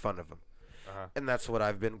then you made fun of him. And that's what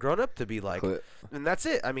I've been grown up to be like. Clip. And that's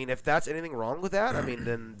it. I mean, if that's anything wrong with that, I mean,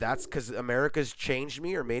 then that's because America's changed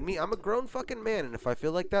me or made me. I'm a grown fucking man, and if I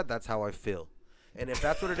feel like that, that's how I feel. And if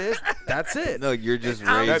that's what it is, that's it. No, you're just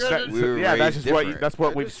I'm raised. gonna- We were Yeah, that's raised just different. that's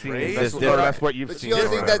what we've seen. raised That's, different. that's what you've But seen. you don't or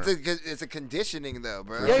think whatever. that's it's a conditioning though,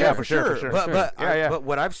 bro? Yeah, for sure, for sure, But sure. but Yeah. but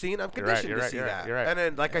what I've seen, I'm You're right, conditioned you're to right, see you're right, that. you're right. And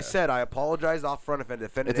then, like I said, I apologize off front if I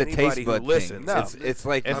offended It's a anybody taste who bud listens. thing. It's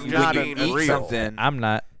like I'm when just you being eat real. something. I'm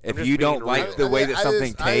not. If just you being don't like real. the way that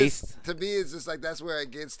something I tastes, just- to me, it's just like that's where it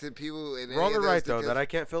gets to people. And Wrong any or of right those though, because that I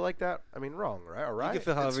can't feel like that. I mean, wrong, right? All right. you can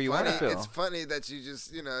feel it's however you want to funny- feel. It's funny that you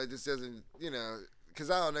just, it just doesn't, because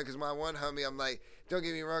I don't know, because my one homie, I'm like, don't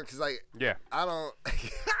get me wrong, because like, Yeah. I don't,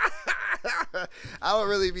 I don't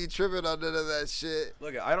really be tripping on none of that shit.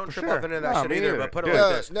 Look, I don't trip sure. off into that No, shit me either. neither. But put it Dude. like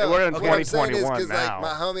No, this. no. We're in what I'm saying is 2021 like now. my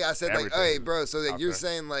homie, I said like, Everything hey, bro, so like out you're there.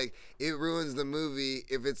 saying like it ruins the movie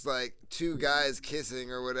if it's like two guys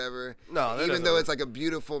kissing or whatever. No, that even doesn't- though it's like a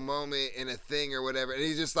beautiful moment in a thing or whatever. And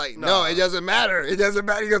he's just like, No. no, it doesn't matter. It doesn't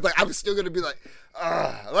matter. He goes like, I'm still gonna be like,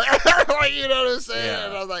 like you know what I'm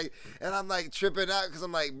saying? Yeah. And I'm like tripping out because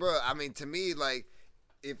I'm like, bro, I mean, to me, like,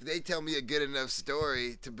 if they tell me a good enough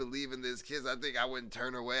story to believe in this kiss, I think I wouldn't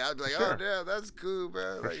turn away. I'd be like, Sure. oh, damn, that's cool,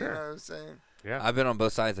 bro. For Like, sure. you know what I'm saying? Yeah. I've been on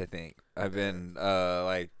both sides. I think I've been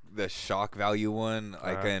like the shock value one,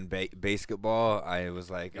 like in basketball. I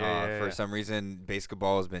was like, Yeah. for some reason,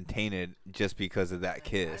 basketball has been tainted just because of that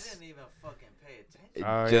kiss. I didn't even fucking pay attention.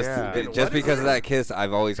 Oh, just yeah. What just is because of it? that kiss,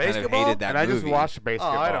 I've always kind of Basketball? hated that And I movie. just watched Oh,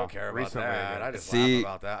 basketball I don't care about recently. that. I just See, laugh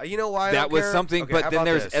about that. You know why? I that don't was care? something, Okay, how but then about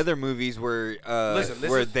there's this? other movies where Listen, this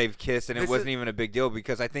where is- they've kissed and it this wasn't is- even a big deal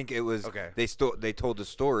because I think it was Okay. they told the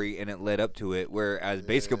story and it led up to it. Whereas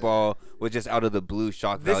basketball was just out of the blue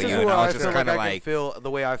shock This value, is and where I I was just feel kind like of I can like, feel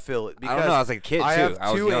the way I feel it. I don't know. I was like a kid I too. have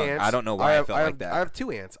I was two young. aunts. I don't know why I have, felt like that. I have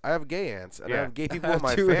two aunts. I have gay aunts, and I Yeah. have gay people I in have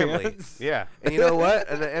my two family. aunts. Yeah. And you know what?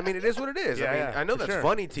 And I mean, it is what it is. Yeah, I mean, yeah, I know for that's sure.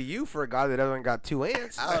 funny to you for a guy that hasn't got two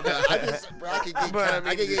aunts. I don't know. I just, bro, I can get, But,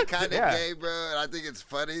 I can get kind of yeah. gay, bro, and I think it's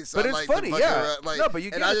funny. So But I it's like to funny, fuck yeah. around, like, No, but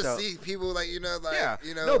you and get I it, just though. see people like, Yeah.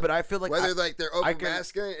 you know, No, but I feel like whether I- like they're I open can-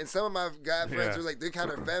 masculine, and some of my guy friends Yeah. are like they're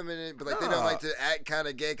kind of feminine, but like they don't No. like to act kind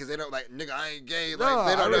of gay because they don't like nigga I ain't gay. Like No,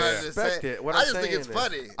 they don't I know how to respect say it. What I I'm just think saying it's is-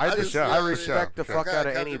 funny. I just, sure. you know, I respect the sure. fuck Kinda out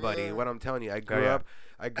of comfortable. anybody. What I'm telling you, I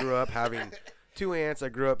yeah. grew up having two aunts. I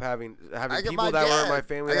grew up having I get people my that were in my dad.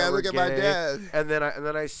 family I that gotta were look at my gay. dad. And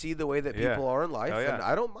then I see the way that Yeah. people are in life, Oh, yeah. and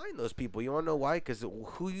I don't mind those people. You want to know why? Because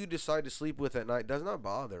who you decide to sleep with at night does not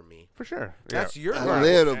bother me. For sure. That's your A right.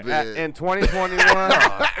 little At, bit. in 2021,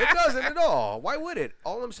 It doesn't at all. Why would it?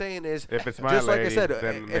 All I'm saying is, if it's my just like I lady, said,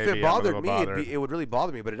 then if maybe it I'm a bothered little me, bothered. it would really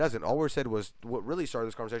bother me, but it doesn't. All we said was what really started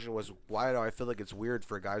this conversation was why do I feel like it's weird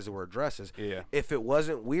for guys to wear dresses? Yeah. If it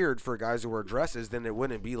wasn't weird for guys to wear dresses, then it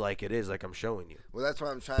wouldn't be like it is, like I'm showing following you. Well, that's what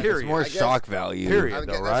I'm trying. Period. It's more I guess- shock value. Period,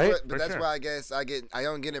 though, right? But that's why I guess I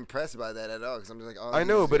don't get impressed by that at all because I'm just like, oh. I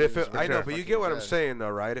know, these but if dudes it, are I know, fucking but you get what I'm trash. saying, though,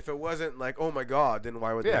 right? If it wasn't like, oh my God, then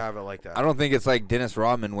why would they have it like that? I don't think it's like Dennis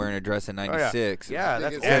Rodman wearing a dress in '96. Yeah,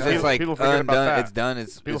 that's because it's like people forget about undone. that. It's done.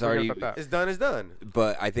 It's People already. forget about that. It's done is done.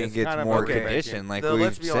 But I think it's kind of more okay. conditioned, like Then we've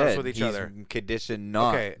let's be honest said. with each He's other. conditioned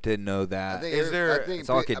not Okay. to know that. I think Is there- it's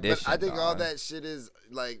all but I conditioned, think all dog. that shit is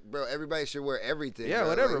like, bro. Everybody should wear everything. Yeah, bro.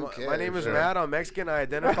 whatever. Like, who My name cares, is bro? Matt. I'm Mexican. I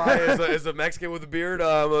identify as a Mexican with a beard.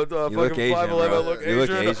 I'm a You fucking look Asian, 5'11". bro. I look You look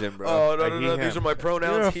Asian. Asian, bro. Oh, no, Like no, he, no. him. These are my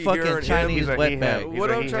pronouns. You're a he, fucking her, and Chinese him. wetbag. What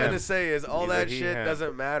He's a I'm he, trying him. to say is all He's a that he, shit him.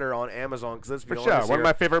 doesn't matter on Amazon. Because let's be For honest sure. One of here.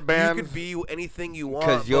 my favorite bands. You could be anything you want.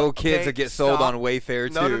 Because yo but- kids okay, that get sold stop. on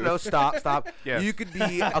Wayfair No, too. no, stop. Yes. You could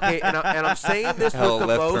be okay, and I'm saying this Hell, with the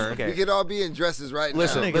left most. turn. Okay, We could all be in dresses right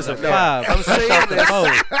listen, now. Niggas listen. are No, five. I'm saying Fuck the this.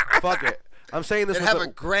 most. Fuck it. I'm saying this And with have a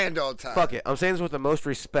the, grand old time. fuck it. I'm saying this with the most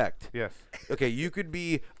respect. Yes. Okay, you could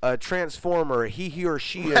be a transformer, he or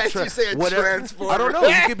she. Why'd you say a whatever. transformer? I don't know.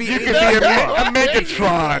 You could be. You anything could be you want. a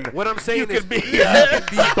Megatron. What I'm saying is, could be you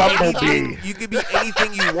could be Bumblebee. anything. You could be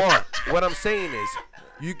anything you want. What I'm saying is,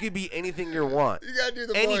 you could be anything you want. You gotta do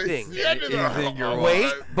the Anything. voice. You gotta do the Anything you want.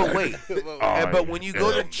 Wait, but wait. But when you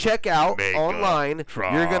go to check out online,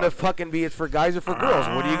 you're gonna fucking be. It's for guys or for girls.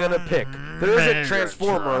 What are you gonna pick? There isn't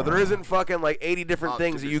Transformer. There isn't fucking like 80 different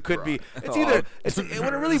things that you could be. It's either.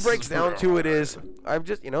 When it really breaks down to it is, I'm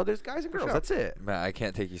just there's guys and girls. That's it. Man, I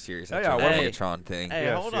can't take you serious. Yeah, That's yeah, a hey. Megatron thing. Hey,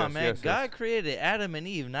 Yes, hold on, yes, man. yes, God yes. created Adam and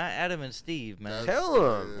Eve, not Adam and Steve, man. Tell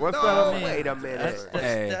them. What's No, that? wait a minute.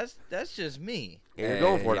 That's just me. Yeah, you're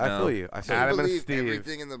going for it. Hey, I feel you. I feel You Adam you. and believe Steve.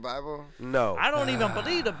 everything in the Bible? No. I don't even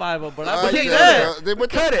believe the Bible, but I Oh, believe yeah, that. bro. Then what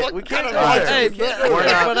the Cut it. fuck We kind can't of go logic there. is that?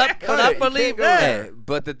 But I Cut it. You believe can't go that. Hey,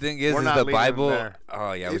 but the thing is We're the not leaving Bible. there.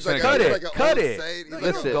 Oh yeah, we're He's just like gonna Cut a- it. like a Cut old it. saint. He's No, like you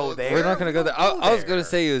a don't Listen, go old there. saint. we're not gonna go there. Don't go I was gonna there.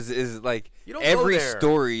 say is like You don't go every there.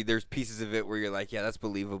 story. There's pieces of it where you're like, yeah, that's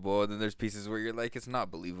believable, and then there's pieces where you're like, it's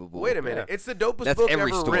not believable. Wait a minute. It's the dopest That's book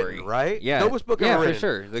every ever story. written, right? Yeah. Dopest book Yeah, ever for written.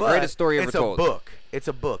 sure. The But greatest story ever told. It's a book. It's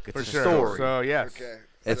a book. It's For a sure. story. So yes. Okay.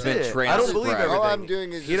 It's So been that's- transcribed. I don't believe everything. All I'm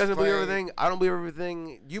doing is He just doesn't believe playing- everything. I don't believe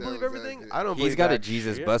everything. You So believe it's everything? like- I don't He's believe got a that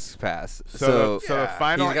Jesus shit. bus pass. So the Yeah.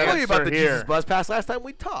 final He's I got told you about answer the Jesus here. bus pass last time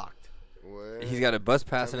we talked. What? He's got a bus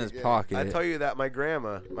pass in Tell his me again. pocket. I tell you that my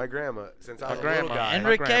grandma, since I was a grandma. little guy.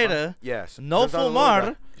 Enriqueta, Yes. no since I was a little fumar.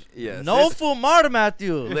 guy- Yes. No fumar,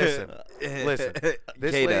 Matthew. Listen, listen.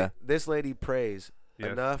 Kata. This lady prays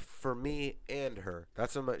Yes. enough for me and her.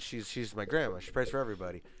 That's how much she's my grandma. She prays for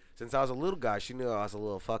everybody. Since I was a little guy, she knew I was a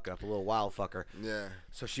little fuck up, a little wild fucker. Yeah.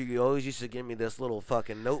 So she always used to give me this little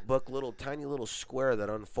fucking notebook, little tiny little square that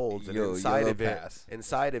unfolds, and Yo, inside yellow of it, pass.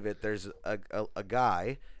 there's a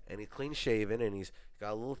guy, and he's clean shaven, and he's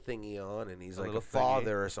got a little thingy on, and he's like a little thingy.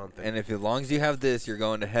 father or something. And if as long as you have this, you're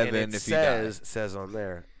going to heaven. and it If you die. says on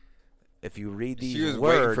there, if you read these She was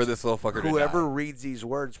words, waiting for this little fucker to whoever die. reads these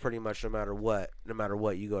words, pretty much no matter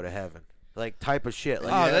what, you go to heaven. Like type of shit.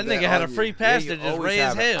 Like, Oh, Yeah, that that nigga had a on you. free pass you to just always raise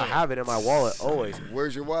have it. hell. I have it in my wallet always.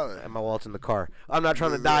 Where's your wallet? And my wallet's in the car. I'm not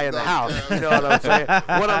trying to die in the house. You know what I'm saying?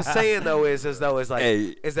 What I'm saying though is like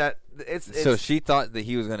Hey, is that it's So she thought that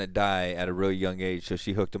he was gonna die at a real young age, so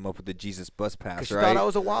she hooked him up with the Jesus bus 'cause pass, she right? thought I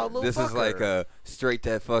was a wild little This is like fucker. a straight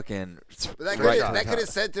to fucking. But that right could to have the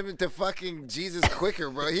sent him to fucking Jesus quicker,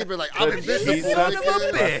 bro. He'd be like, I'm The invisible, Jesus son of a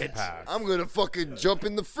nigga. bitch. Pass. I'm gonna fucking jump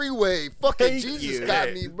in the freeway. Fucking Jesus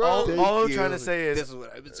got me, bro. All I'm trying to say is This is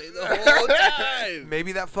what I've been saying the whole time.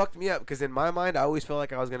 maybe that fucked me up because in my mind I always felt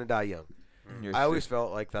like I was gonna die young. You're I always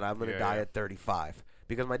felt like that I'm gonna Yeah, die yeah. at 35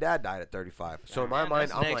 because my dad died at 35. So in my mind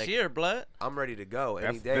That's I'm next like year, blood. I'm ready to go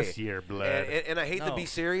any That's day. this year, blood. And I hate to No. be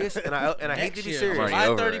serious, and I hate Next to be year, serious. already July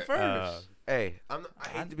over it. 31st. Hey, I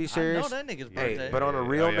hate to be I serious. know that nigga's Hey, birthday. but on a Yeah,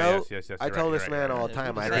 real yeah, note, yes, yes, I you're tell right, this you're man right, all the you're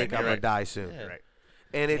time, right. I You're think right, I'm you're gonna right. die soon. Yeah. Right.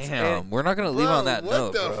 And it's Damn, we're not gonna leave Bro, on that what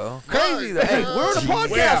note, the bro. crazy. Though. Hey, we're on a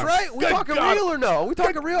podcast, Yeah. right? We Good talking God. real or no? Are we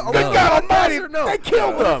talking real? Are we No. talking God podcast almighty, or no? they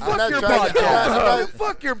killed him. Fuck not your trying to- podcast.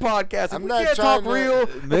 Fuck your podcast. If I'm we not can't talk trying to- real,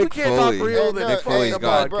 if we Mick can't Foley. talk real, Hey, then no, fuck Foley's the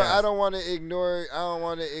got- bro, podcast. I don't want to ignore.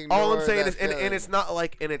 All I'm saying is, that and feeling. it's not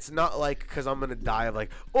like, because I'm gonna die of like,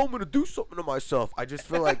 oh, I'm gonna do something to myself. I just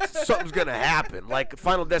feel like something's gonna happen, like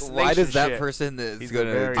Final Destination. Why does that shit. person that's He's a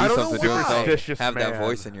gonna very do I don't know something to why. himself superstitious have that man.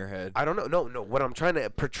 voice in your head? I don't know. No. What I'm trying to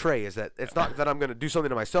portray is that it's not that I'm gonna do something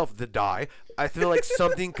to myself to die. I feel like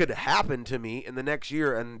something could happen to me in the next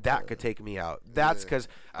year, and that could take me out. That's because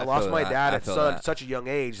I I lost feel my that. dad I at feel that. such a young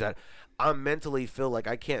age that I mentally feel like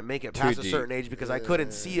I can't make it past a certain age because I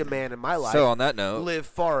couldn't see a man in my life. So on that note, live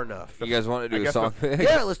far enough. You guys want to do a song pick?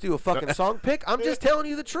 Yeah, let's do a fucking song pick. I'm just telling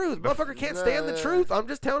you the truth. Motherfucker can't stand the truth. I'm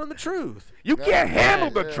just telling him the truth. You can't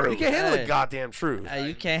handle the truth. You can't handle the goddamn truth.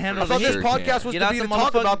 You can't handle I thought the this heat. podcast was Get to out be the to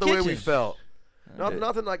talk about the way we motherfucking felt.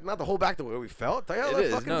 Nothing like not to hold back the way we felt. It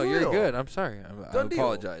is. No, you're good. I'm sorry. I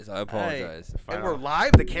apologize. I apologize. And we're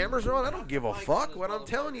live. The cameras are on. I don't give a fuck. What I'm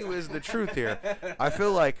telling you is the truth here. I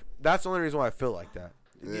feel like that's the only reason why I feel like that.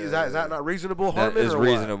 Is that not reasonable, Harmon? That is or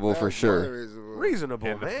reasonable what? for sure. Reasonable,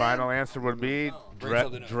 And man. the final answer would be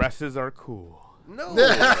dresses are cool. No. Put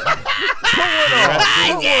one on.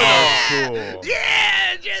 Cool.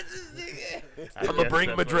 Yeah, dresses. I'm gonna bring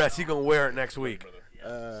him a dress. He gonna wear it next week.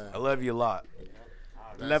 I love you a lot.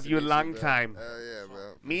 Love you a long time. Yeah,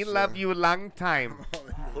 bro. Me love you a long time.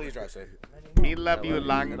 Please drive safe. Me love you a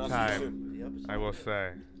long time. I will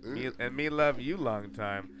say. Me love you long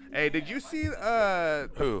time. Hey, did you see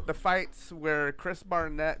Who? the fights where Chris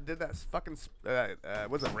Barnett did that fucking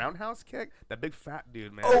was it roundhouse kick? That big fat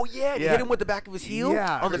dude, man. Oh yeah, he hit him with the back of his heel.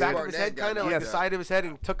 Yeah. On the Chris back of his head, Barnett kind of got like beat the up. side of his head,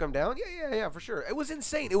 and took him down. Yeah, for sure. It was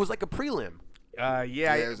insane. It was like a prelim.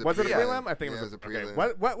 Yeah, it was a was it a prelim. prelim? I think Yeah, it was it a was a prelim.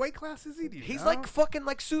 prelim. What weight class is he? Do you He's know? like fucking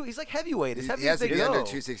like he's like heavyweight. As heavy He as has to they be under go.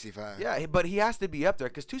 265. Yeah, but he has to be up there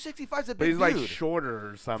because 265 is a But big he's like dude. shorter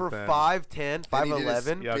or something. For 5'10", Then he did a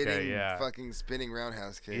 5'11". Yeah, okay, spinning, yeah. fucking spinning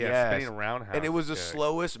roundhouse kick. Yeah, Yes. spinning roundhouse. And it was the kick.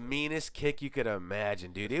 slowest, meanest kick you could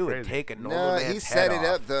imagine, dude. It would Crazy. take a normal No, man's he head set it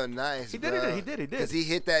off. up though, nice. He did it. He did. Because he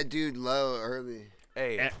hit that dude low early.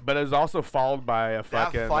 Hey, But it was also followed by a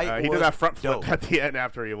fucking. fight He was did that front flip dope. at the end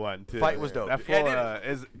after he won too. Fight was dope. That Yeah,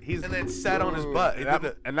 fool he's and then sat on his butt. He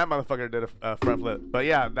did and that motherfucker did a front flip. But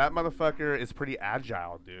yeah, that motherfucker is pretty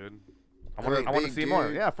agile, dude. I For a want to big see more.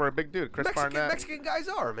 dude. Yeah, for a big dude, Chris Barnett. Mexican guys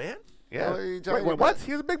are, man. Yeah. What are you talking Wait, about? what?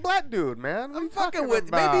 He's a big black dude, man. What are I'm you fucking talking with.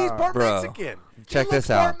 about? Maybe he's part Bro, Mexican. check He this looks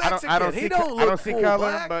part out. Mexican. I don't he see. don't look I don't see full color,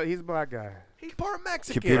 black. but he's a black guy. He's part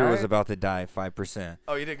Mexican. Computer was right? about to die 5%.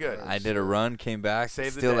 Oh, you did good. I did a run, came back,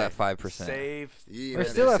 Saved the still day. at 5%. Saved. We're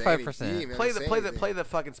still at 5%. Play the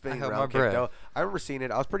fucking spinning held my round kick breath. though. I remember seeing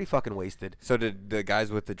it. I was pretty fucking wasted. So did the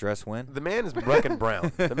guys with the dress win? The man is fucking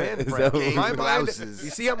brown. The man is Is brown. that what In my we- mind, Blouses.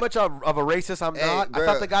 you see how much of a racist I'm Hey, not? bro, I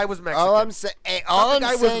thought the guy was Mexican. All I'm saying, thought the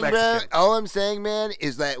guy was bro, Mexican. all I'm saying, man,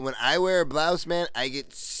 is that when I wear a blouse, man, I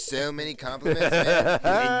get so many compliments, man,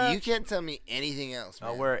 and you can't tell me anything else,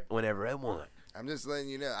 man. I'll wear it whenever I want. I'm just letting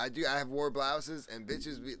you know. I have wore blouses, and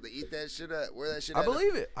bitches they eat that shit up. Wear that shit. I at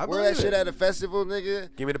believe it. I Wear believe that shit it. at a festival, nigga.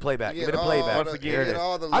 Give me the playback. You Give me get the all playback. Once the- again, you Here it get is.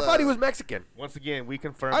 all the I thought he love. was Mexican. Once again, we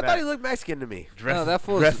confirmed I that thought he looked Mexican to me. dresses, that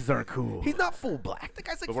fool's- dresses are cool. He's not full black. The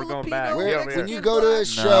guy's like But we're Filipino. going back. Wear- Yeah, Mexican, when you go to a black.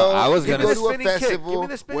 show, I was you gonna- go Give to me a the spinning kick. Give festival, me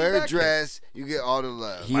the spinning wear a back kick. dress, you get all the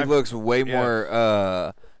love. He looks way Yes.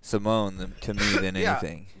 more Simone to me than Yeah.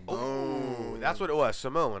 anything. Oh, that's what it was.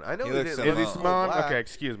 Samoan. I know He he looks didn't Is he look full Simone? black. Okay,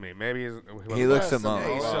 excuse me. Maybe he's, He looks Yeah, Simone. Hey,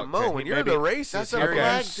 Oh, okay. Samoan, He you're maybe- the racist. That's a here,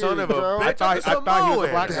 black you son dude, of a bro. bitch. I thought he was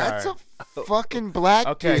a black guy. That's a fucking black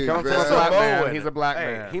Okay, dude, coming bro. from a black man, Samoan. he's a black Hey,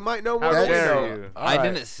 man. he might know How more than we dare know. you. I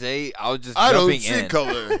didn't say. I was just I don't jumping see in.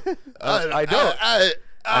 color. I don't.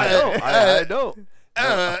 I don't. I don't.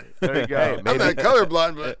 There you go. Hey, I'm not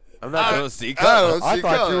colorblind, but I'm not. I don't see I color. don't I see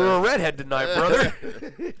thought color. you were a redhead tonight, brother.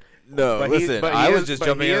 No, But he- listen. but he I was is- just but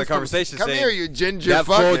jumping he in the is from- conversation Come saying here, you ginger that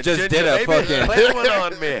fool fucking. just did a Baby, fucking. play one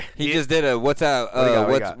on me. He just did a what's that? What do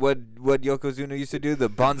you got, what do you What Yokozuna used to do? The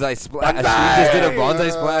bonsai splash. Bonsai! He just did a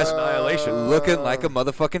bonsai splash, Annihilation. looking like a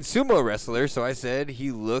motherfucking sumo wrestler. So I said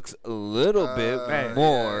he looks a little bit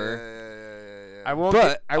more. I won't.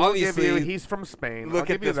 But I will give you. obviously- He's from Spain. Look I'll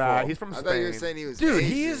give at you this that. fool. He's from I Spain. thought you were saying he was Dude,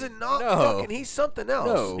 Asian. he is not No. fucking. He's something else.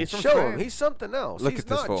 No. He's from Show Spain. him. He's something else. Look he's at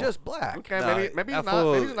this not fool. just black. Okay, Nah, maybe that he's not.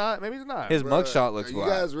 fool- Maybe he's not. Maybe he's not. His Bruh, mugshot looks Are you black.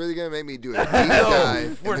 guys really gonna make me do a deep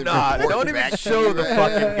dive? We're and then not. report Don't even back to show you the right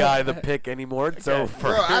fucking now? guy the pick anymore. It's over.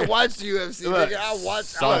 Bro, I watched UFC. Look, Nigga. I watched.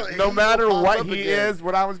 son, no he'll matter pop what up he again. is,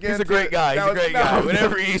 what I was getting He's a great to, guy. He's that a was- great no, guy.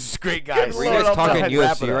 Whatever he is, great guy. Were you guys talking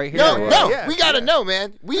UFC right here? No, or what? no, Yeah. we gotta know,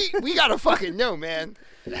 man. We gotta fucking know, man.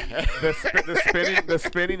 the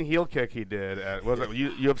spinning heel kick he did at, was it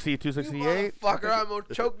UFC 268 Fucker, I'm gonna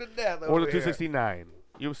choke to death. or over the here. 269?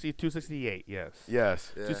 UFC 268, yes.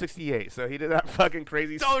 Yes. 268. So he did that fucking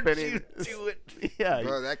crazy spinning. do it. Yeah.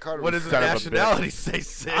 Bro, that card What was does his Son of a nationality say?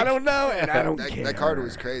 Sick? I don't know, and I don't that, care. that card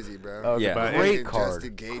was crazy, bro. Okay, Yeah. But great Fucking card.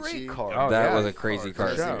 Justin Gaethje. Great card. Oh, That yeah. was a crazy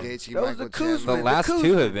card. sure. Justin Gaethje, That was Michael the Kuzma. The Chandler. last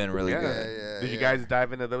two have been really Yeah. good. Did you guys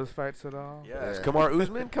dive into those fights at all? Yes. Yeah. Kamar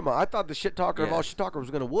Usman, come on. I thought the shit talker of Yeah. all shit talker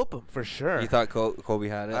was gonna whoop him. For sure. You thought Colby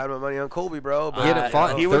had I had it? my money on Colby, bro. But He hadn't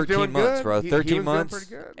fought he in was 13 doing months, good. bro. He 13 was doing months,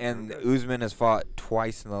 pretty good. and Doing Usman has fought twice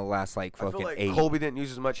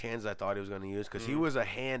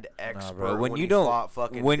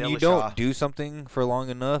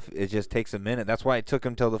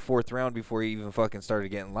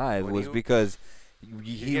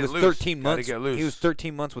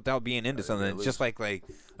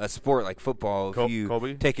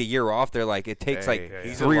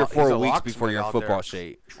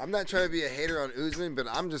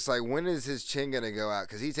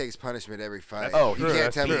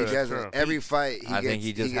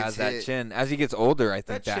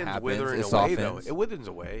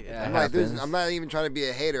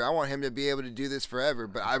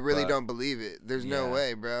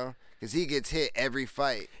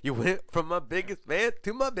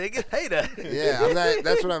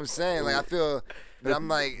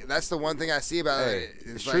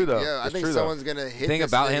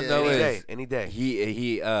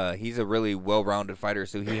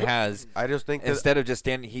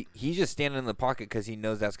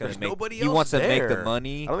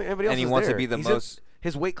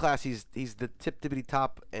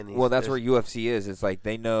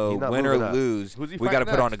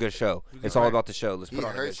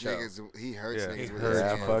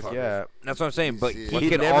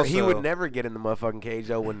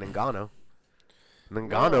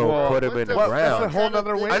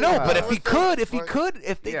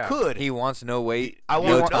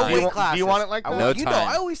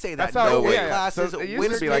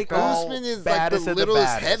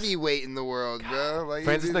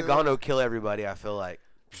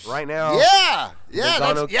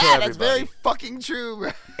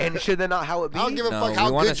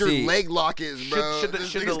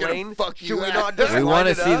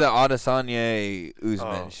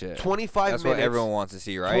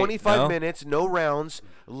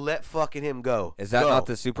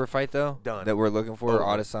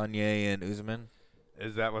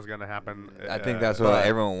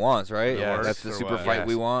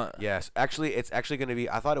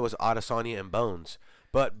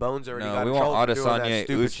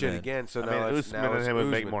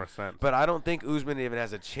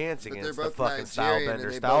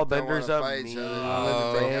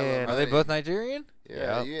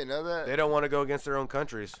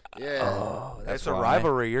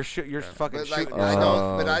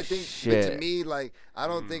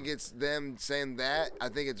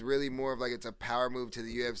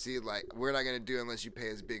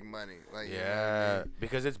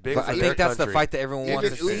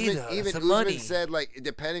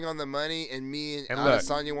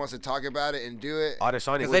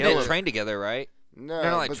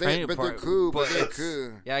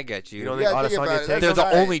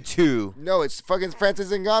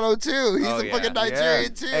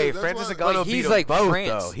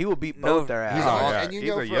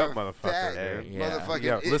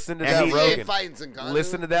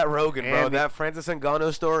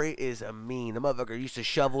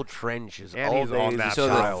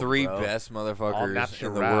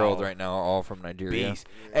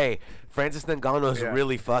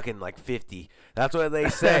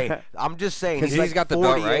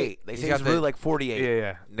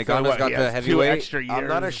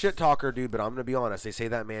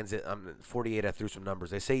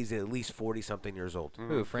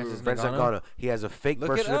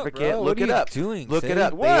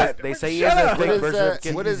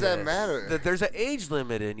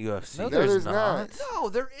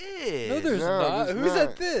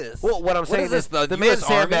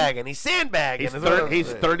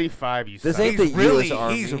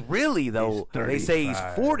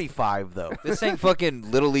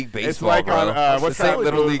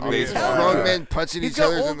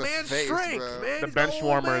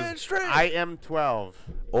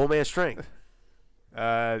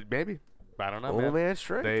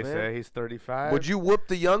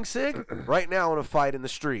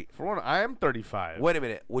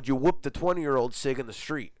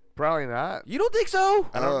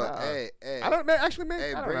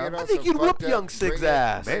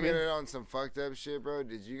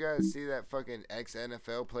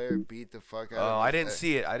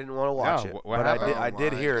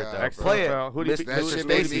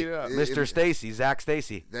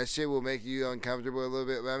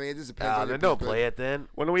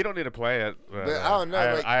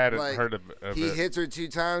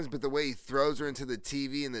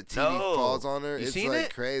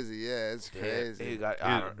crazy. Yeah, it's crazy. He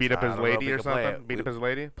got, beat up his lady or something. Beat up his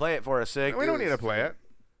lady. Play it for us, Sig. We don't need to play it.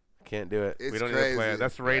 Can't do it. It's we don't crazy. need to play it.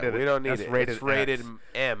 That's rated. We don't need that's it. Rated It's rated X.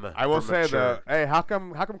 M. I will for say mature. hey, how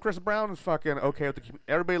come Chris Brown is fucking okay with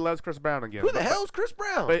everybody loves Chris Brown again? Who the hell's Chris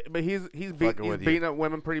Brown? But he's with beating up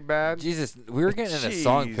women pretty bad. Jesus, we were getting into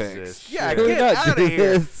song picks. Yeah, Can we get not out of do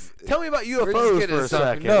here. this? Tell me about just UFOs getting for a song-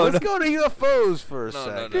 second. no, Let's no. go to UFOs for a No,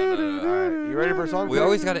 second. no. All right, you ready for a song? We pick?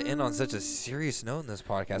 always got to end on such a serious note in this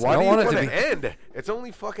podcast. Why I do don't you want it want to be. to end? It's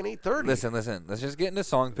only fucking 8:30. Listen. Let's just get into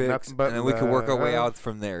song picks, Nothing but and then we can work our way out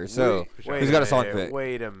from there. So, who's got a song pick?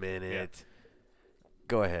 Wait a minute.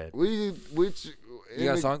 Go ahead. Which You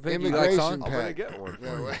got a song pick? You like immigration song? I'm gonna pact. get one.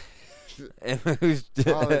 No, wait. Who's-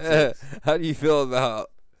 How do you feel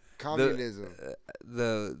about Communism.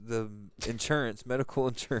 the insurance, medical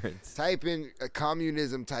insurance? Type in a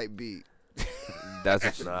communism type beat.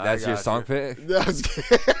 That's Nah, I that's your got song you. pick. That's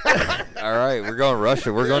All right, we're going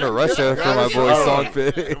Russia. We're going to Russia for my boy's song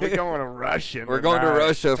pick. We're going to Russian. We're going to tonight.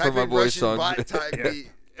 Russia for type my in boy's Russian song bot pick. type Yeah.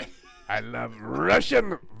 beat. I love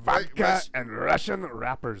Russian vodka Rush- and Russian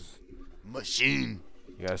rappers. Machine.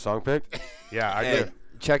 You got a song pick? Yeah, I Hey, do.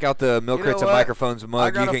 check out the Milk You know Crates and what? Microphones I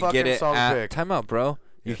mug. got You a can get fucking it song at pick. time out, bro.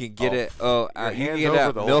 You can get it. Your You can hands get it over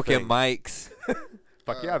at the whole Milk thing. and Mike's,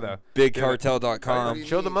 Fuck yeah, though. BigCartel.com.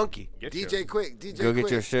 Show the monkey. Get DJ you. Quick. DJ Go Quick.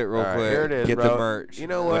 get your shit real All right, quick. here it is, Get bro. the merch. You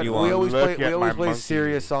know What what? do you We want? always Look play. at We always my play monkey.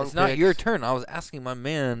 serious song It's not picks. your turn. I was asking my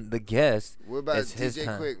man, the guest. What about It's his DJ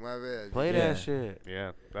time. Quick? My bad. Play Yeah. that shit.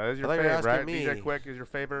 Yeah, that is your I thought you were favorite, asking right? me. DJ Quick is your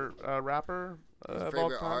favorite rapper His of all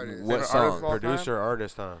favorite time? artist. What Favorite song? artist of all time? Producer,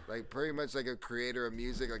 artist, huh? Like pretty much like a creator of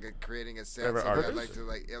music, like creating a sound. Favorite Something I'd artist?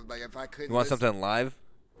 like to like if I couldn't. You want listen- something live?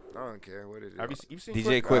 I don't care what it is. Have you seen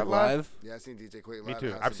DJ Quick live? Yeah, I seen DJ Quick live. Me at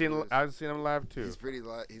too. House I've of seen Blues. him live too. He's pretty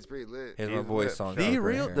lit. He's pretty lit. Here's my He's boy's lit. song. The pick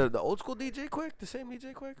real, right here. the old school DJ Quick, the same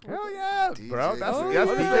DJ Quick. Hell yeah, DJ bro. That's Quick.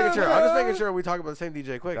 that's I'm just DJ making sure. Quick. I'm just making sure we talk about the same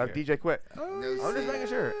DJ Quick. That's here. DJ Quick. I'm just making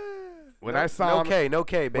sure. When I saw him, No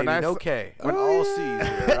K, baby, I no s- K. when- all C's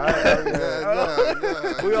here, right?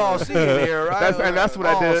 No. We all C in here, right? That's what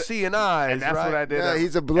I All did. C and I's, and that's right? what I did. Yeah, at-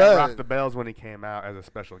 he's a at blood. Rock the Bells when he came out as a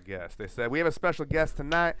special guest. They said we have a special guest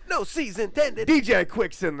tonight. No C's intended. DJ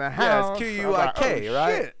Quick's in the Yeah, house. it's I was like, QUIK, oh,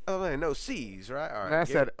 right? shit. Oh, man, no C's, right? All right. And I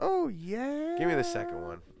said, oh yeah. give me the second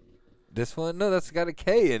one. This one? No, that's got a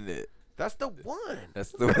K in it. That's the one.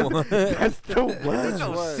 That's the one. That's the There's one.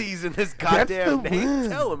 no one? C's in this That's goddamn the name. one.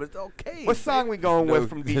 Tell him it's okay. What song we going No, with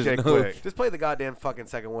from there's DJ no- Quick? Just play the goddamn fucking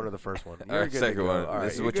second one or the first one. You're Alright, good to second go. one. All right,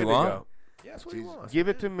 This is you're what you good to want? go. Yeah, that's what he wants. Give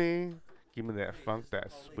it to me. Give me that funk, that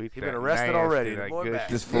sweet. He that been arrested nasty, already. that Boy, good back.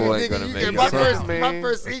 This shit. fool ain't Nigga, gonna you make get it. my Fuck first, me. my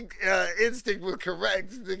first instinct was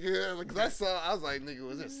correct, nigga. Because I saw, I was like, nigga,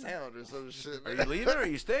 was it sound or some shit? Are you leaving or are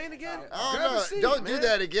you staying again? I Grab a don't know. seat, Don't do man.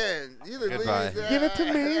 that again. Either Goodbye. leave. Give it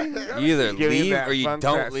to me. You either Give me leave that or you funk,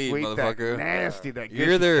 don't that leave, sweet, that motherfucker. nasty, that You're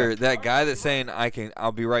good either shit. that guy that's saying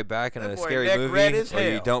I'll be right back in That a boy scary neck movie, red as or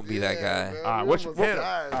you hell. don't be that Yeah, guy. man. What, Almost what,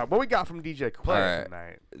 died. what we got from DJ Quick Alright.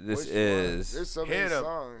 tonight? This Which one? is. There's so Hit many 'em.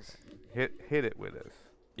 songs. Hit it with us.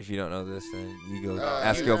 If you don't know this, then you go Uh,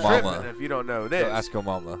 ask you're your tripping mama. If you don't know Go this, ask your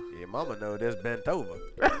mama. your mama know this bent over.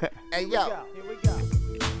 Hey, yo.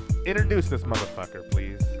 Introduce this motherfucker,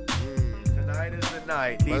 please. Tonight is the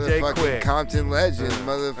night. DJ Motherfucking Quick. Compton legend.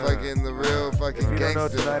 Motherfucking the real fucking If you don't know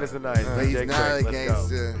gangster. tonight is the night. He's DJ not a Quick. Let's go.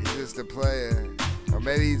 gangster. He's just a player. Or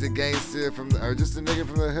maybe he's a gangster from, or just a nigga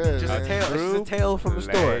from the hood. Just a man. tale. It's just a tale from the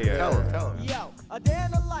story. Yeah. Tell him. Yo, a day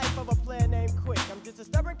in the life of a player named Quick. I'm just a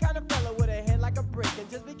stubborn kind of fella with a head like a brick. And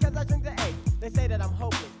just because I drink the A, they say that I'm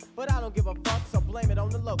hopeless. But I don't give a fuck, so blame it on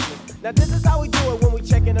the locals. Now this is how we do it when we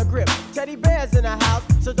checking a grip. Teddy bears in the house,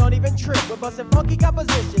 so don't even trip. We're busting funky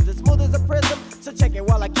compositions, as smooth as a prism. So check it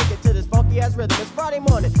while I kick it to this funky ass rhythm. It's Friday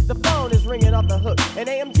morning, the phone is ringing off the hook. And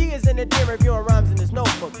AMG is in the den reviewing rhymes in his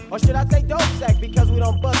notebook. Or should I say dope sack, because we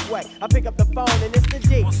don't bust whack. I pick up the phone and it's the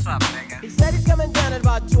G. What's up, nigga? He said he's coming down at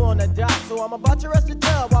about 2 on the dot. So I'm about to rush the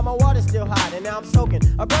tub while my water's still hot. And now I'm soaking.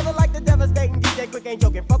 A brother like the devastating DJ Quick ain't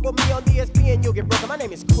joking. Fuck with me on DSP and you'll get broken. My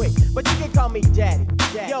name is Quick, but you can call me Daddy.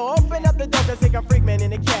 Yo, open up the door cause think I'm freak man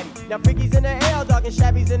in the caddy. Now freaky's in the L, dog, and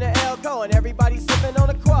shabby's in the L co. And everybody's sipping on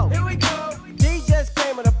a quote. Here we go. D just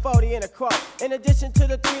came with a 40 and a quote. In addition to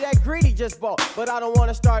the 3 that Greedy just bought. But I don't want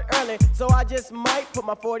to start early, so I just might put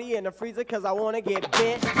my 40 in the freezer cause I want to get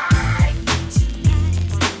bent.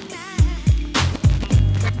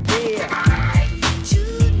 Yeah.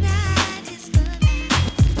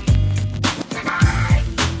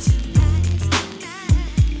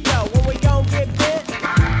 Yo, when we gon' get bent?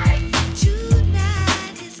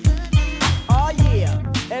 Oh yeah.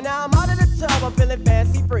 And now I'm out of the tub, I'm feeling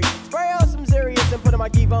fancy free. Spray on some Zerius and put on my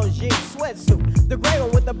Givenchy sweatsuit. The gray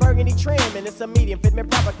one with the the burgundy trim, and it's a medium, fit me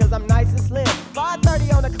proper, cause I'm nice and slim.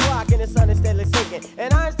 5:30 on the clock, and the sun is steadily sinking.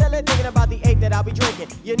 And I'm steadily thinking about the 8 that I'll be drinking.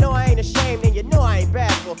 You know I ain't ashamed, and you know I ain't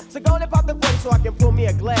bashful. So go and pop the 40 so I can pull me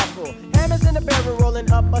a glass full. Hammers in the barrel rolling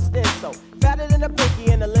up a stencil. Fatter than a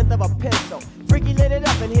pinky and the length of a pencil. Freaky lit it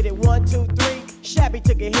up and hit it 1, 2, 3. Shabby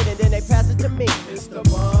took a hit and then they passed it to me. It's the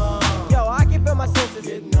bomb. Yo, I can feel my senses.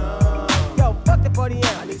 Get numb. Yo, fuck the 40 ounce.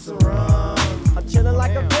 I need some rum. I'm chilling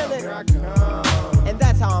like a Damn, villain. here I come. And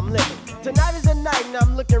that's how I'm living. Tonight is the night and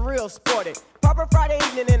I'm looking real sporty. Proper Friday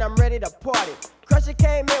evening and I'm ready to party. Crusher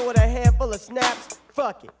came in with a handful of snaps.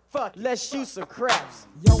 Fuck it, let's shoot some craps.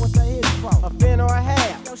 Yo, what the is, bro? A fin or a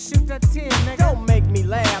half. Yo, shoot that 10, nigga. Don't make me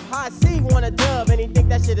laugh. High C want a dub and he think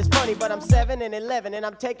that shit is funny. But I'm 7 and 11 and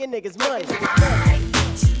I'm taking niggas' money.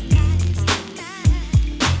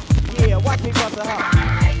 Yeah, watch me bust a hop.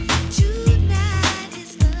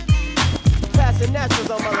 Passing naturals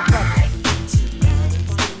on motherfuckers.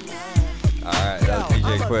 Alright, that was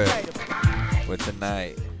DJ Quick with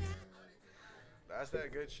Tonight. That's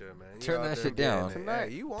that good shit, man. You Turn out that there shit getting down. it. Tonight-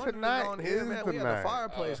 Hey, you want tonight on here, is man? the We got night. the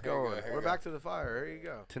fireplace Oh, here we going. go, here We're we back to the fire. Here you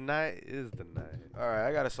go. Tonight is the night. All right,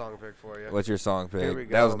 I got a song pick for you. What's your song Here we pick?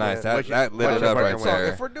 go, That was nice. man. That lit it What's up your right fucking song? there.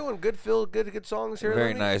 If we're doing good songs here, Very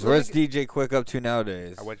let me, nice. let What's me, DJ Quick up to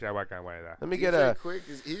nowadays? I wish I worked on way that. Let me get DJ a. Quick,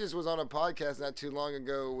 he just was on a podcast not too long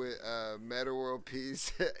ago with Meta World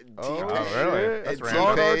Peace. Oh, really? That's and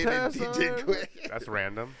random. T-Pain and DJ Quick. That's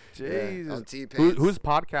random. Jesus. On T-Pain. Whose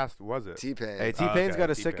podcast was it? T-Pain. Hey, T-Pain's okay, got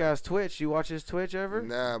a T-Pain. sick ass Twitch. You watch his Twitch ever?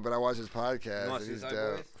 Nah, but I watch his podcast. And he's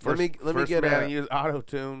dope. Let me First get man a. to use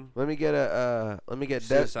auto-tune. Let me get a. Let me get.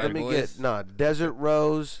 Suicide Boys? Desert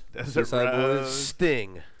Rose. Desert Suicide Rose. Boys.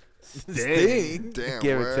 Sting. Sting. Damn,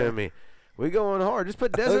 Give word. it to me. We going hard. Just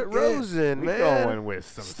put Desert Okay. Rose in, We man. going with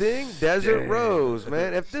some Sting, Desert Sting. Rose,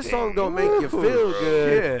 man. If this song don't make you feel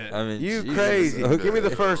good, Yeah. I mean, you Jesus. crazy. Okay. Give me the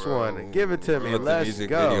first one. Give it to me. With the Let's music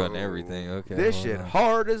go. video and everything. Okay. This hold shit on.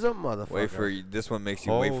 hard as a motherfucker. Wait for this one makes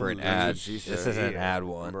you wait for an Holy ad. shit. This is an ad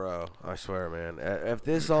one. Bro, I swear, man. If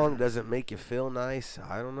this song doesn't make you feel nice,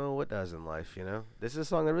 I don't know what does in life, you know? This is a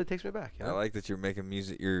song that really takes me back, you I know? like that you're making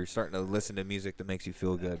music. You're starting to listen to music that makes you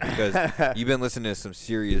feel good because you've been listening to some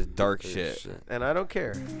serious dark shit. And I don't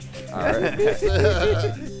care. All right. He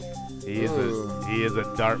is a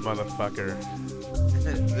dark motherfucker.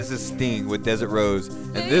 This is Sting with Desert Rose,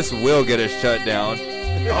 and this will get us shut down.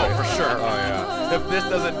 Oh, for sure. Oh, yeah. If this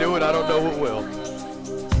doesn't do it, I don't know what will.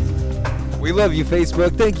 We love you,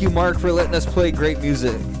 Facebook. Thank you, Mark, for letting us play great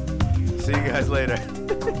music. See you guys later.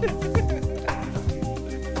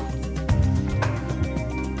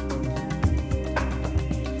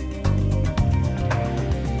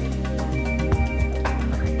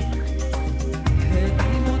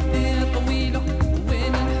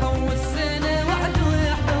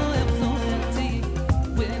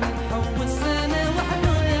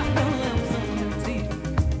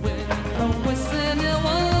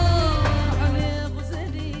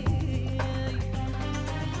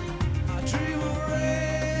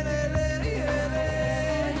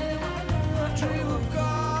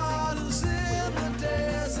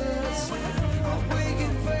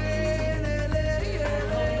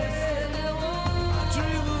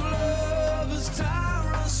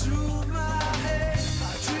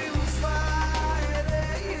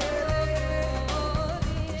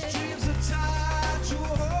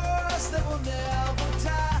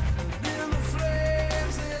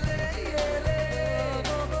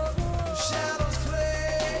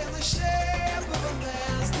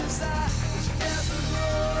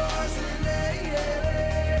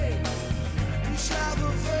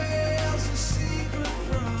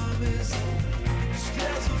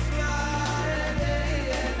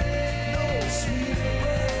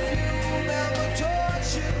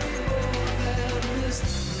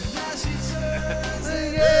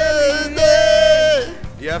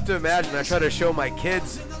 You have to imagine, I try to show my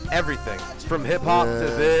kids everything. From hip-hop to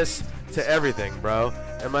this to everything, bro.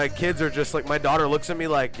 And my kids are just like, my daughter looks at me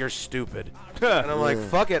like, you're stupid. And I'm like,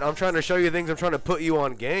 fuck it. I'm trying to show you things. I'm trying to put you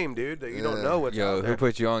on game, dude, that you don't know what's Yo, out there. who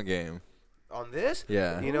put you on game? On this?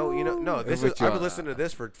 Yeah. You know, no, Who this is, put you I've been on? listening to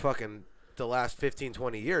this for fucking the last 15,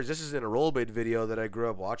 20 years. This is in a rollerblade video that I grew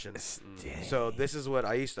up watching. So this is what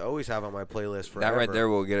I used to always have on my playlist forever. That right there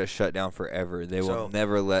will get us shut down forever. They will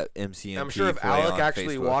never let MCMP I'm sure if play Alec on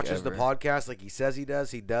actually Facebook watches ever. the podcast like he says he does,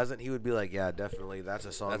 he doesn't, he would be like, yeah, definitely, that's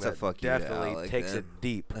a song That's that a fuck you to definitely Alec, takes then. it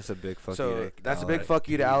deep. That's a big fuck so you to that's a big Alec. fuck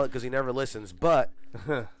you to Alec because he never listens. But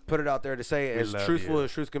put it out there to say as love truthful you.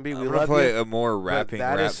 as truth can be. I'm We gonna love play you. a more But rapping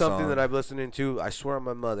that rap is something song. that I've listened to, I swear on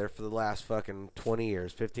my mother, for the last fucking 20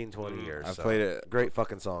 years, 15, 20 years. I've So, played it great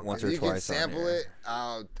fucking song. once If or you can twice. on sample here. it,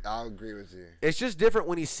 I'll agree with you. It's just different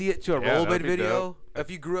when you see it to a Yeah, rollerblade that'd be video. dope. If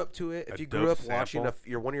you grew up to it, if A you grew up dope watching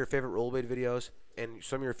sample. one of your favorite rollerblade videos, and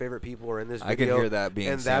some of your favorite people are in this I can video, hear that being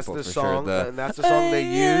and that's sampled the for sure. song, The- and that's the song they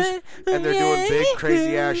use, and they're doing big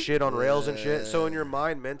crazy ass shit on rails and shit. So in your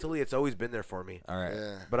mind, mentally, it's always been there for me. All right.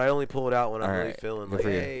 Yeah. But I only pull it out when I'm All really right. feeling Good like, for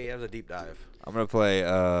you. hey, that was a deep dive. I'm gonna play.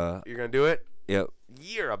 You're gonna do it? Yep.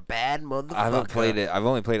 You're a bad motherfucker. I haven't played it. I've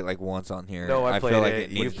only played it like once on here. No, I feel played like it.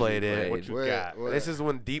 needs You've to be played it. played. What you Wait, got? wait. This is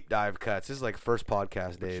when deep dive cuts. This is like first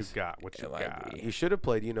podcast What you days. got? What you It might got? be. You should have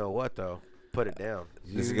played. You know what though? Put it down.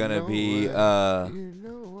 This is You gonna know be what? You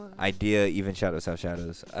know what? idea. Even shadows have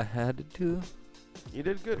shadows. I had to. You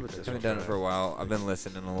did good with this. I haven't one, done it for a while. I've been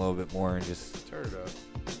listening a little bit more and just. Turn it up.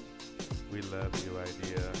 We love you,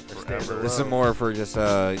 idea. Stand Forever. alone. This is more for just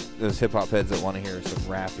those hip hop heads that want to hear some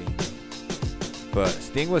rapping. But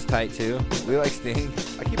Sting was tight too. We like Sting.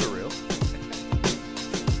 I keep it real.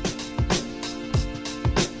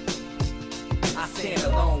 I stand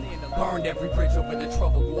alone, burned every bridge over the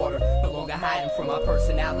troubled water. No longer hiding from my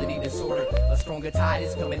personality disorder. A stronger tide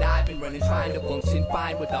is coming. I've been running, trying to function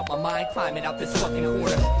fine without my mind climbing out this fucking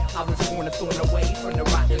corner. I was born a thorn away from the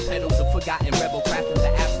rotten petals of forgotten rebel craft in the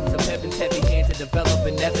absence of heaven's heavy hand to develop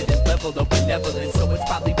an evident level of benevolence. So it's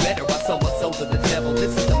probably better I sold my soul to the devil.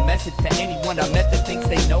 This is a message to anyone I met that thinks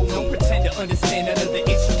they know me. Don't pretend to understand none of the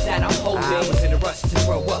issues that I'm holding. I was in a rush to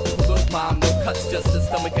grow up. Look, mom, no cuts, just a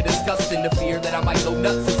stomach of disgust and the fear that I might go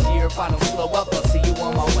nuts this year. If I don't slow up, I'll see you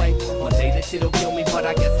on my way. One day that shit'll kill me, but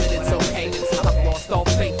I guess that it's okay. I've lost all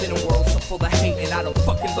faith in a world so full of hate, and I don't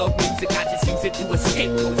fucking love music. I just use it to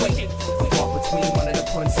escape away. Walk between wanting to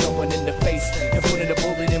punch someone in the face and putting a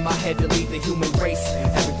bullet in my head to leave the human race.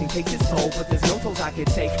 Everything takes its toll, but there's no tolls I can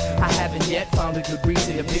take. I haven't yet found a good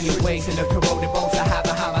reason to be ways in the corroded bones I have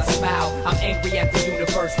behind my smile. I'm angry at the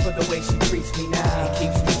universe for the way she treats me now. It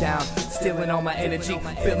keeps me down, stealing all my energy,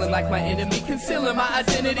 feeling like my enemy, concealing my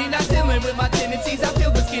identity, not dealing with my tendencies. I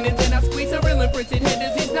feel the skin and then I squeeze a real imprinted head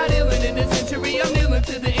disease. Not ill in this century, I'm kneeling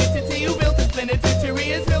to the entity who built this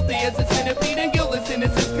penitentiary, as filthy as a centipede and guiltless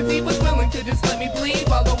innocence, cause he was willing to just let me bleed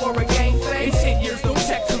while the war again flames. In 10 years, no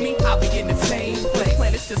check for me, I'll be in the same place.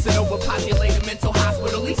 Planet's just an overpopulated mental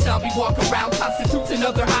hospital. Each zombie walk around constitutes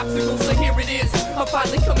another obstacle. So here it is, I'm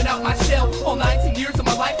finally coming out my shell. All 19 years of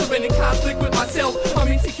my life have been in conflict with myself. I'm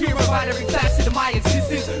insecure about every facet of my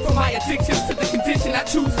existence, from my addictions to the condition I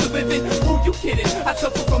choose to live in. Who you kidding? I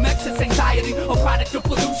suffer from excess anxiety, a product of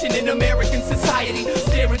pollution in American society.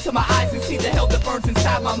 Stare into my eyes and see the hell that burns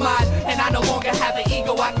inside my mind, and I no longer have an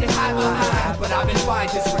ego I can hide behind. But I've been fine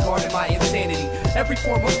disregarding my insanity. Every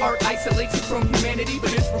form of art isolates you from humanity,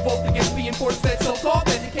 but it's revolt against being force-fed so-called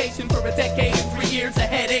education for a decade and 3 years of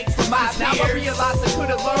headaches from my peers. Now I realize I could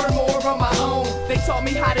have learned more on my own. They taught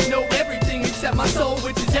me how to know everything except my soul,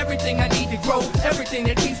 which is everything I need to grow, everything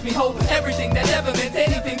that keeps me whole, everything that ever meant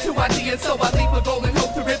anything to ideas. So I leave a goal and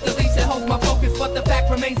hope to rip the leash that holds my focus, but the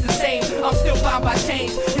fact remains the same. I'm still bound by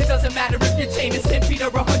chains. It doesn't matter if your chain is 10 feet or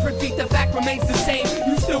 100 feet, the fact remains the same.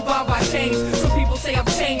 You still bound by chains. Some people say I've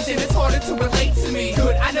changed and it's harder to relate to me.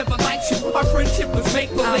 Good, I never liked you. Our friendship was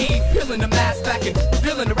make-believe. Peeling the mask back and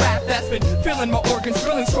revealing the rap that's been filling my organs,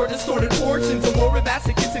 drilling short distorted portions of more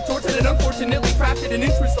masochistic torture that unfortunately crafted an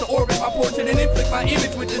interest to orbit my portrait and inflict my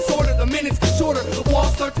image with disorder. The minutes get shorter, the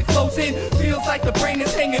walls start to close in. Feels like the brain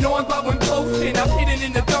is hanging on by one clothespin. I've hidden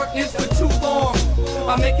in the darkness for too long.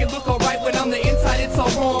 I make it look alright when I'm the inside, it's all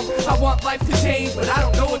wrong. I want life to change, but I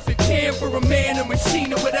don't know if it can. For a man, a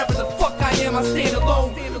machine, or whatever the fuck I am, I stand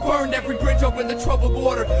alone. Burned every bridge over the troubled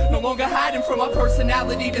water. No longer hiding from my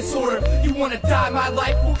personality disorder. You wanna die, my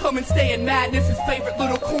life will come and stay in madness' favorite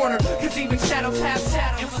little corner. Cause even shadows have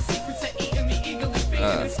shadows. And my secrets are eating me eagerly.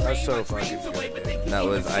 That's so fucking good. That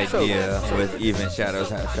was idea with even shadows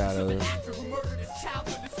have shadows.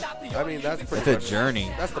 I mean, that's pretty It's a much-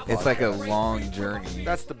 journey. That's the It's like a podcast. long journey.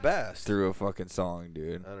 That's the best. Through a fucking song,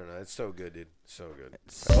 dude. I don't know. It's so good, dude. So good.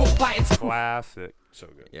 Classic. So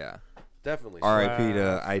good. Yeah. Definitely. R.I.P.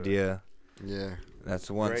 to Idea. Yeah. That's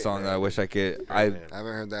one Great song that I man. wish I could. Great I man. I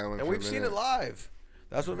haven't heard that one. And for we've a seen minute. it live.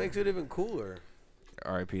 That's what makes it even cooler.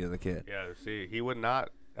 R.I.P. to the kid. Yeah, see, he would not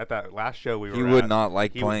at that last show we were. He would at, not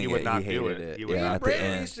like he, playing he would it. Not He do hated it. He would Yeah, not. at the Brandon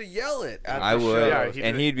end. used to yell it at I the would, show. Yeah,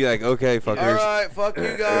 and he'd be like, "Okay, All fuckers." right, fuck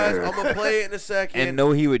you guys. I'm gonna play it in a second. And know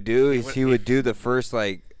what he would do is he would do the first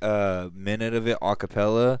like minute of it a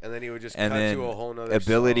cappella, and then he would just and cut then to a whole nother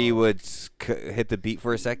Ability song. would hit the beat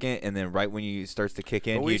for a second, and then right when you starts to kick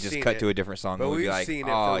in, But you we've just seen cut it. to a different song. But and we'd be we've like, seen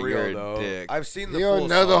it oh, for real, you're though. a dick. I've seen the You full don't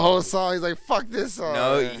know the song. whole song. He's like, fuck this song.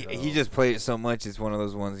 No, he just played it so much. It's one of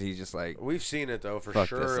those ones he's just like. We've seen it though, for fuck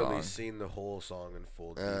sure. this At song. least seen the whole song in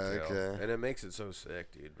full detail, okay. and it makes it so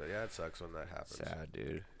sick, dude. But yeah, it sucks when that happens. Sad,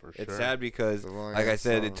 dude. For It's sure. sad because, It's a long like I ass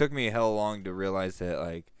said, song. it took me hell long to realize that,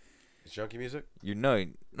 like, It's junkie music.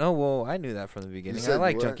 Well, I knew that from the beginning. I said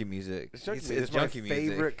like what? junkie music. It's junkie It's music. It's my junkie music.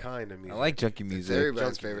 favorite kind of music. I like junkie It's music.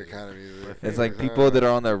 everybody's Junkie favorite music. kind of music. It's like people that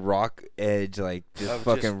are on the rock edge, like just Of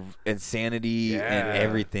fucking insanity and Yeah.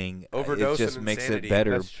 everything. Overdose It just and makes insanity. it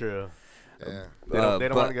better. That's true. Yeah. They don't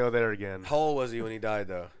but- want to go there again. How old was he when he died,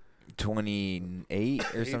 though?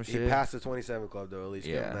 28 or some He shit. passed the 27 club, though. At least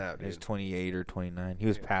give him Yeah, that, he was dude. 28 or 29. He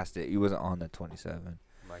was past it. He wasn't on the 27.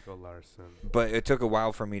 Michael Larson. But it took a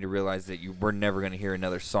while for me to realize that we're never gonna hear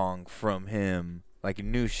another song from him, like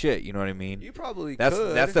new shit. You know what I mean? You probably That's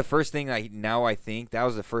could. the first thing I think that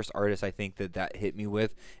was the first artist I think that hit me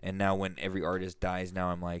with. And now when every artist dies, now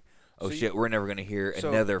I'm like, oh So shit, we're never gonna hear so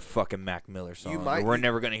another fucking Mac Miller song. Or we're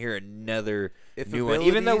never gonna hear another new one,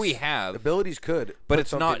 even though we have. Abilities could, But put it's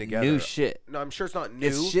something not together. new shit. No, I'm sure it's not new.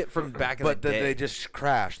 It's shit from back in but the then day. they just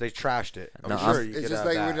crashed. They trashed it. I'm No, sure I'm- you It's could just have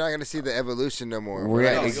like that. we're not going to see the evolution no more. We're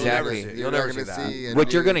Right? gonna- exactly. You're never going to see.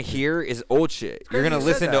 What you're gonna hear is old shit. You're crazy gonna you said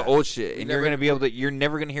listen to that. old shit, and you're never- gonna be able to. You're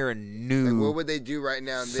never gonna hear a new. Like, what would they do right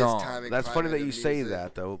now in this song. time? and That's funny climate that you of say music?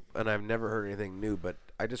 that, though, and I've never heard anything new, but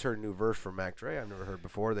I just heard a new verse from Mac Dre I've never heard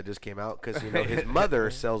before that just came out because, you know, his mother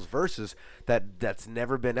sells verses that's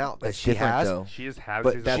never been out that That's she different, has. though. She just has.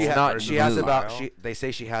 But these that's old not versions She has of about. style. They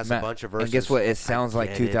say she has Matt, a bunch of verses. And guess what? It I sounds like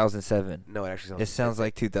get it. 2007. No, it actually sounds. It sounds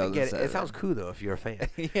like I get it. 2007. It sounds cool though if you're a fan.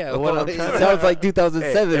 Yeah, But what well, I'm it trying to- sounds like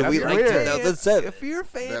 2007. Hey, We that's like weird. 2007. If you're a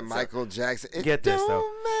fan, That Michael Jackson. It Get this, though.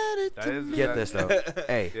 don't matter That to is- me. Get this though.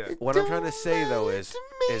 Hey, Yeah. what I'm trying to say though is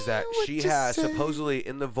that what she you has say. supposedly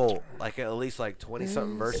in the vault like at least like 20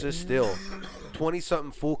 something verses still, 20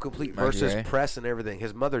 something full complete Mac verses, Dre? press and everything.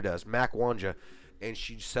 His mother does, Mac Wanja, and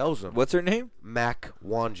she sells them. What's her name? Mac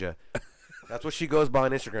Wanja. That's what she goes by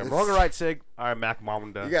on Instagram. Wrong or right, Sig? All right, Mac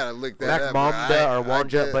Mamda. You gotta look that Mac up. bro. Mamda or I Wanja,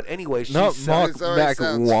 get- but anyway, she Not sells. Mac already Mac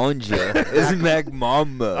sounds- Wanja. It's Mac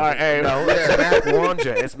Mama. All right, hey, No, it's Mac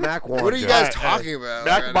Wanja. It's Mac Wanja. What are you guys Alright, talking about?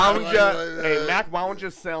 Mac right now? Mamda. Hey, Mac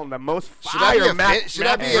Mamda's selling the most Should I be, fire Mac. should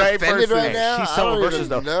I be Mac Dre offended right verses. now? She's I selling don't verses,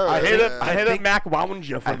 even though. know. I hit up. man. I hit up Mac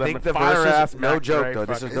Wanja for I the think the fire verses, ass no Mac joke Dre though.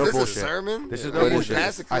 This is fucking- no Is this a bullshit. sermon? This is What no is bullshit.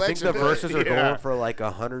 this? I think the Collection? verses are Yeah. going for like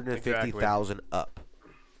 150,000 up.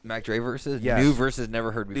 Mac Dre verses? Yes. New verses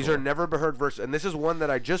never heard before. These are never heard verses, and this is one that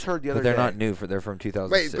I just heard the other But they're day. not new. They're from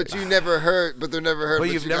 2006. Wait, but you never heard. But they're never heard. But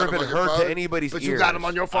you've you never got 'em been on your heard to phone? anybody's But you got them ears.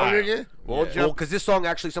 on your phone Alright. again. We'll Well, jump. because this song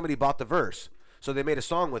actually somebody bought the verse, so they made a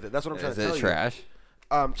song with it. That's what I'm trying Is to tell it you. trash?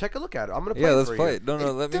 Take a look at it. I'm gonna play Yeah, it let's for play you. it. No,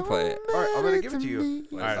 let me play it. All right, I'm gonna give it to you.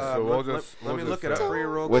 All right, so we'll let just me we'll look just, it up for you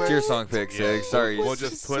real quick. What's your song pick, Sig? Sorry. We'll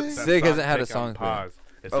just put that Sig song hasn't had a pick on song pick. pause.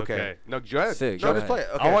 It's Okay. okay. No, go ahead. Sig, No, go just play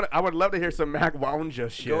ahead. it. Okay. I would love to hear some Mac Wanja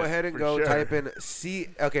shit. Go ahead and for go sure. type in C.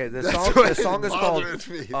 Okay, the That's song. what The song is called. bothers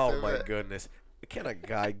me Oh so my bad. goodness! Can a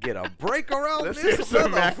guy get a break around Let's hear this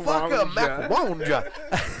some Mac motherfucker? Mac Wanja.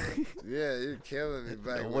 Yeah, you're killing me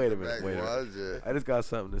back. Wait a with minute. the Wait a Mac minute. Wanja. I just got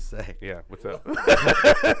something to say. Yeah, what's up?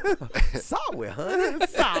 Sorry, honey.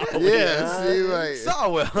 Yeah, see, like.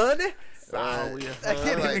 Sorry, honey. Sorry, I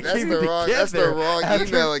can't like, even that's keep the it wrong. That's the together wrong after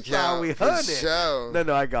email account sorry, for the honey. show.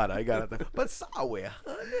 No, I got it. But sorry,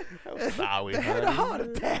 honey. Sorry, They had a heart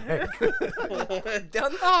attack.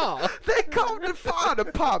 Down the hall. They called the fire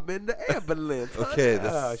department, the ambulance. Okay, honey.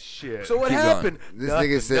 Oh shit. So what Keep happened? This Nothing,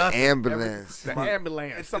 nigga said nothing. ambulance. the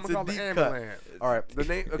ambulance. It's Someone a called the deep cut. ambulance. All right, the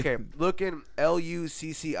name. Okay, look in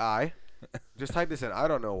LUCCI. Just type this in. I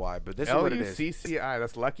don't know why, but this is what it is. LUCCI.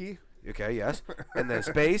 That's lucky. Okay, yes, and then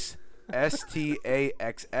space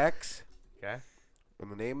STAXX. Okay.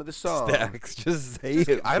 And the name of the song. Stacks. Just say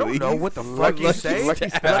it. I don't know please. what the fuck you say. Lucky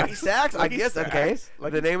Stacks. Lucky Stacks. I Lucky guess. Okay. Stacks.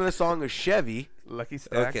 Lucky The name of the song is Chevy. Lucky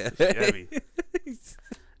Stacks. Okay. Chevy. Is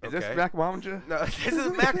Okay. this Mac Wanja? No, this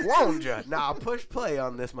is Mac Wanja. Now push play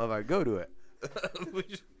on this motherfucker. Go to it.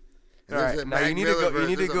 All There's right. a Now Mac you need Miller to go. You verse.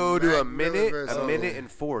 need to There's go to a Mac Miller minute, verse. a minute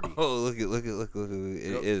and 40. Oh, look at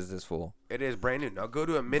it is this full. It is brand new. Now go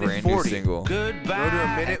to a minute Brand new 40. single. Go to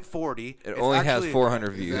a minute 40. It only has actually-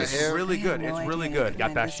 400 views. that It's him? really good. It's really good.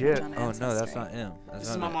 Got that shit. Oh no, that's not him.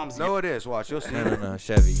 That's not him. No, it is. Watch. You'll see. No,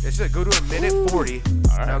 Chevy. It said go to a minute 40.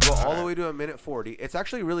 right, Now go all all the right. way to a minute 40. It's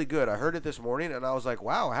actually really good. I heard it this morning and I was like,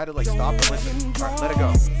 wow. I had to like stop and listen. All right, let it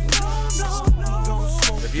go.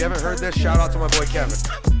 If you haven't heard this, shout out to my boy Kevin.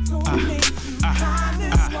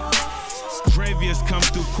 bravest come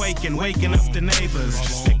through quaking, waking up the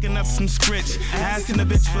neighbors, picking up some scritch, asking the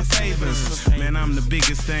bitch for favors. Man, I'm the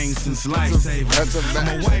biggest thing since lifesaver.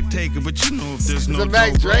 I'm a wife taker, but you know if there's no dough,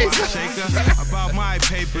 I shake her. About my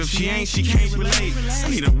paper, if she ain't, she can't relate. I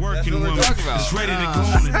need a working woman that's ready to go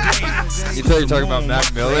on a date. You thought you were talking about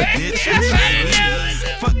Mac Miller?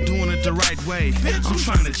 Fuck doing it the right way. I'm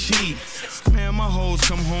trying to cheat. Man, my hoes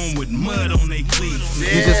come home with mud on they cleats.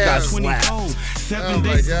 He just got slapped. 7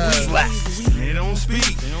 days a week. They don't speak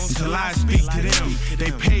until I speak to them.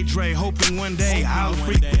 They pay Dre, hoping one day I'll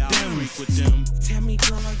freak with them.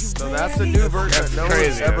 So that's the new version that no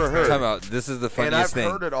one's ever heard. Time out. This is the funniest thing.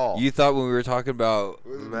 And I've heard it all. You thought when we were talking about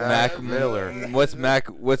Mac Miller. What's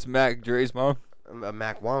Mac Dre's mom?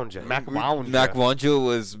 Mac Wanja. Mac Wanja. Mac Wanja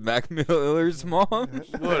was Mac Miller's mom?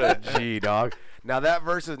 What a G, dog. Now that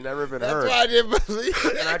verse has never been heard. That's why I didn't believe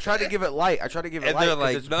it. And I tried to give it light. I tried to give it And light they're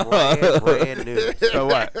because like, it's no. brand new. So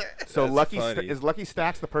what? So That's is Lucky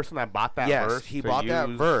Stacks the person that bought that yes, verse? he bought that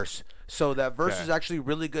verse. So that verse is actually a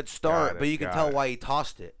really good start, but you can tell why he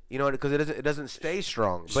tossed it. You know, because it doesn't stay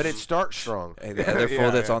strong, but it starts strong. Hey, the other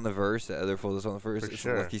fold that's on the verse, is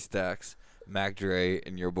sure. Lucky Stacks, Mac Dre,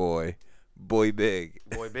 and your boy Big.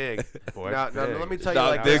 Boy Big. Boy now, Big. let me tell you Not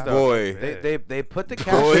like Big this, Boy. They put the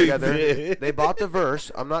cash Boy together. Big. They bought the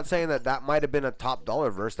verse. I'm not saying that might have been a top dollar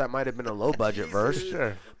verse. That might have been a low budget verse.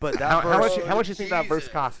 Sure. But that verse, how much you think that verse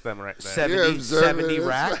cost them right there? 70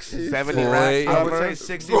 racks. 70 racks. I would say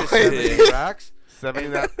 60 to 70 racks. 70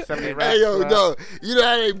 racks. Hey, yo, no. You know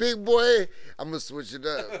how they big boy? I'm going to switch it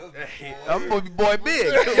up. I'm boy big. Boy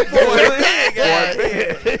big.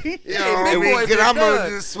 You know, I'm going to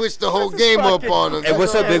just switch the whole game up on him. Hey,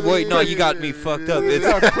 what's up, big boy? No, you got me fucked up. It's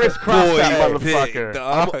crisscross that Boy motherfucker.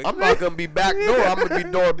 Big. I'm not going to be back door. I'm going to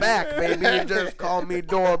be door back, baby. You just call me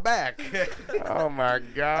door back. Oh, my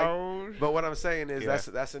gosh. But what I'm saying is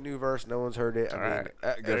that's a new verse. No one's heard it. I mean,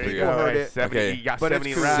 Good for people you. heard it. 70, Okay. you got But 70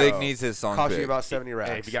 it's cool. racks. Sig needs his song Cost pick. you about 70 racks.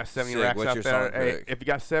 Hey, if you got 70 Sig, racks what's out your there, song hey, pick? if you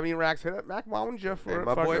got 70 racks, hit up Mac Wanja for Hey,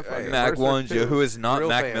 my boy, fucking Mac verse or Wanja, two. who is not Real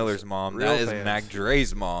Mac fans. Miller's mom. Real That is fans. Mac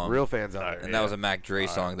Dre's mom. Real fans out there. And that was a Mac Dre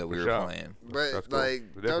song that we were sure. playing. But, That's cool.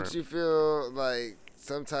 like, Different. don't you feel like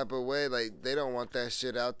some type of way, like, they don't want that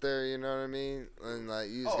shit out there, you know what I mean? And, like,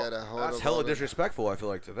 you just got to hold That's up hella on it. disrespectful, I feel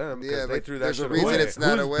like, to them. Yeah, they but threw that there's a shit reason away. it's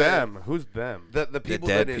not Who's away. them? Who's them? The The people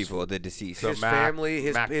dead that people, the deceased. So his Mac-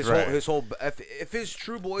 family, Mac his Dre. whole if his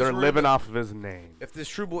true boys They're were living off of his name. If his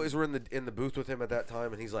true boys were in the booth with him at that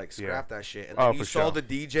time, and he's like, scrap that shit, and Oh, then you for saw sure. the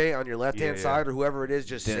DJ on your left hand Yeah, side or whoever it is,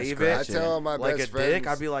 just Didn't save scratch it. I tell all my Like best a friends. dick,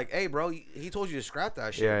 I'd be like, "Hey, bro, he told you to scrap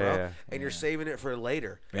that shit, Yeah, bro, yeah. and you're saving it for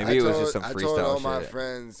later." Maybe it was just some I told all freestyle my shit.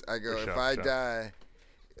 friends, I go, For sure, if I sure. die,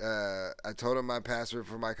 I told them my password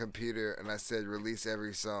for my computer, and I said release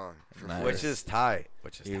every song. For Nice. free. Which is tight.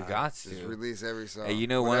 You got Just to. release every song. Hey, you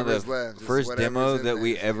know, one of Whatever's the left, just first whatever's demo in that there,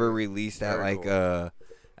 we just ever release. released at Very like cool.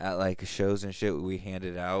 at like shows and shit we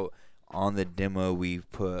handed out. On the demo we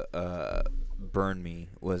put "Burn Me"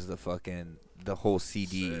 was the whole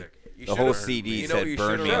CD. Sick. You The whole should've- CD you know what said you "Burn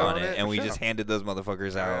should've Me" wrote on on it, it? and we Sure. just handed those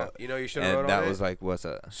motherfuckers out. You know, you should have And wrote that on was it? like, what's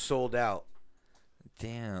up? Sold out.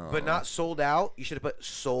 Damn. But not sold out. You should have put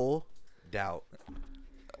soul doubt.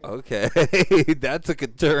 Okay, that took a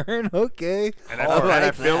turn. Okay, And I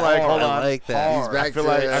feel like, hold on. I like that. He's back I feel to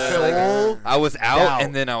like soul. I was out doubt.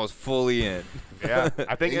 and then I was fully in. Yeah,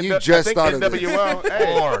 I think And you just thought of this. NWO.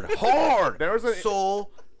 Hey, Hard. there was a soul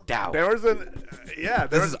doubt. there was an yeah. There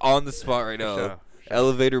This was is on the spot right now. Sure.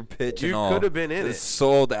 Elevator pitch You and all. could have been in It's it.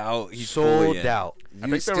 sold out. He's sold fully in. out. I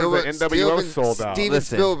think there was an NWO sold out. Steven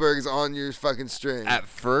Listen. Spielberg's on your fucking string. At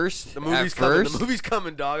first, The movie's coming. first, The movie's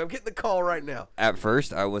coming, dog. I'm getting the call right now. at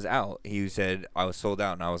first, I was out. He said I was sold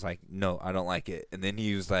out, and I was like, no, I don't like it. And then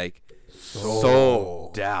he was like,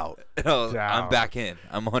 sold doubt. And I was, I'm Doubt. back in.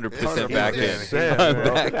 I'm 100% back in. 100%, I'm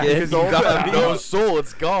bro. back in. His You old got me. doubt. No soul.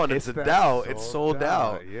 It's gone. It's a that doubt. It's sold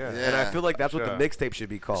out. Yeah. And I feel like that's what the Sure. mixtape should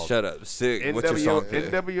be called. Shut up. Sick. What's your song pick?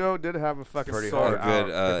 NWO did have a fucking Pretty sold hard. out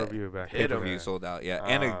Good pay-per-view back hit then. 'em. pay-per-view sold out. Yeah,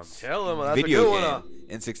 and a Tell him that's video a good one.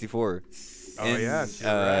 game. N64. Oh, yes,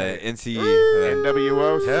 you're right. NC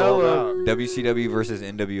NWO sold out. WCW versus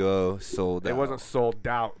NWO sold out. It wasn't sold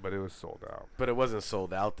out, but it was sold out. But it wasn't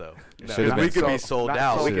sold out though. Should've we been could be sold- sold not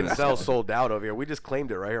out. We sold can out. sell sold out over here. We just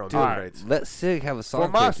claimed it right here on Dude, Two Alright. Crates. let Sig have a song For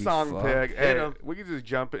my pick, you song fuck. pick, Hit hey, 'em. we can just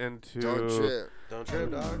jump into. Don't trip. Don't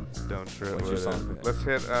trip, dog. Don't trip. What's your with song it. pick? Let's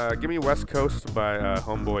hit. Give me West Coast by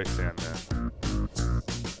Homeboy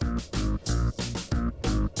Sandman.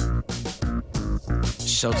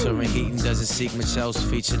 Shelter and heating doesn't seek much else.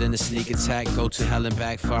 Featured in the sneak attack. Go to hell and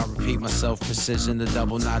back for I repeat myself. Precision, the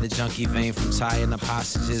double knotted junkie vein from tying up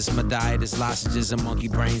hostages. My diet is lozenges and monkey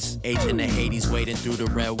brains. Agent the Hades wading through the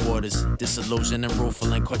red waters. Disillusion and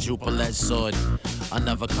rueful and quadruple-edged sword.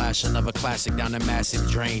 Another clash, another classic down a massive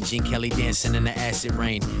drain. Gene Kelly dancing in the acid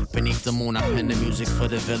rain. Beneath the moon, I pen the music for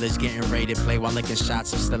the village. Getting raided, play while licking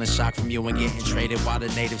shots. I'm still in shock from you and getting traded. While the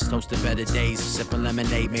natives toast to better days. Sipping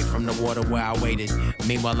lemonade made from the water where I waited.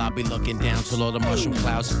 Meanwhile, I'll be looking down till all the mushroom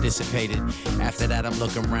clouds have dissipated. After that, I'm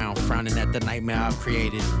looking round, frowning at the nightmare I've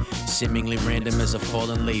created. Seemingly random as a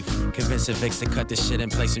fallen leaf. Convincing Vix to cut the shit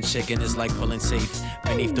and play some chicken is like pulling teeth.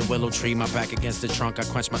 Beneath the willow tree, my back against the trunk. I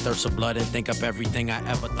quench my thirst of blood and think up everything I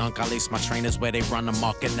ever thunk. I lace my trainers where they run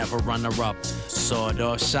amok and never run her up. Sword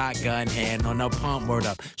or shotgun, hand on a pump, word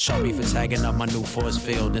up. Sharpie for tagging up my new force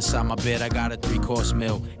field. Inside my bed, I got a 3-course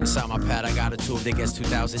meal. Inside my pad, I got a tube that gets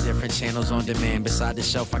 2,000 different channels on demand. Beside the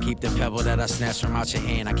shelf, I keep the pebble that I snatch from out your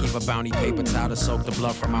hand. I keep a bounty paper towel to soak the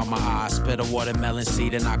blood from out my eye. Spit a watermelon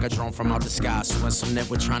seed and knock a drone from out the sky. So when some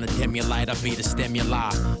nitwit trying to dim your light, I be the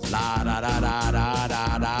stimuli. La da da da da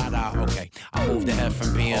da da da. Okay, I moved ahead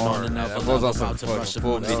from being on another level. About to brush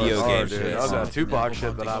full video game shit. That was that Tupac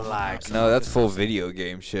shit that I like. No, that's full video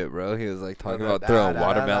game shit, bro. He was like talking about throwing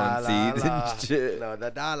watermelon seeds and shit. No,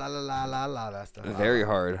 that's the very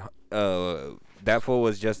hard. That fool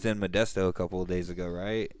was just in Modesto a couple of days ago,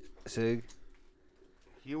 right, Sig?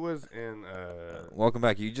 He was in. Welcome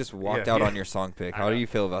back. You just walked out on your song pick. How do you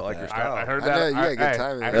feel about that? I heard that. You had a good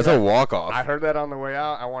time. That's a walk-off. I heard that on the way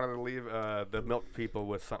out. I wanted to leave the Milk people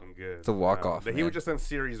with something good. It's a walk-off. He was just in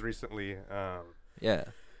series recently. Yeah.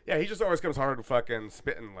 Yeah, he just always comes hard and fucking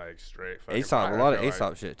spitting like straight. Aesop, a lot of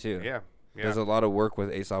Aesop shit too. Yeah. There's a lot of work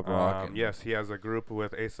with Aesop Rock. Yes, he has a group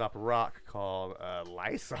with Aesop Rock called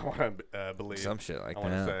Lice. I want to believe some shit like I that.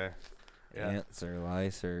 want to say. Yeah. Ants or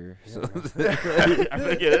lice or something. I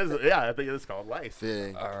think it is. Yeah, I think it is called Lice.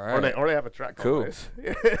 Yeah. All right. Or they have a track called Lice.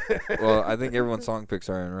 Well, I think everyone's song picks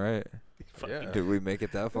are in, right? Yeah. Did we make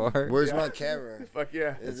it that far? Where's my camera? Fuck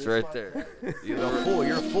yeah. It's right there. You're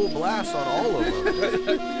full blast on all of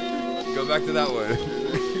them. Go back to that one.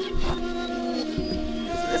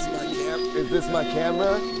 Is this my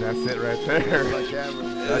camera? That's it right there. That's my camera.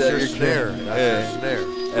 That's your snare. That's your snare.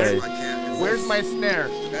 Where's my camera? Where's my snare?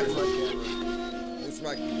 That's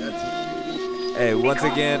my camera. That's Hey, once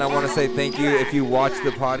again, I want to say thank you if you watched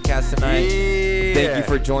the podcast tonight. Thank you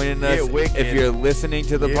for joining us. If you're listening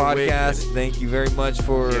to the podcast, thank you very much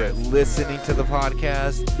for listening to the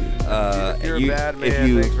podcast. If you're a bad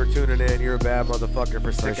man, thanks for tuning in. You're a bad motherfucker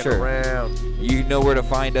for sticking around. You know where to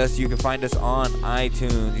find us. You can find us on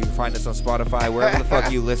iTunes. You can find us on Spotify. Wherever the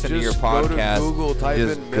fuck you listen to your podcast. Go to Google, type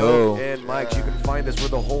in Milk and Mike's. You can find us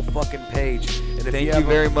with the whole fucking page. And if thank you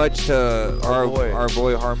very much to our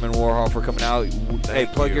boy Harmon Warhol for coming out. Hey,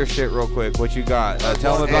 plug your shit real quick. What you got?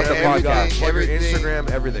 Tell them about the podcast. Plug your Instagram,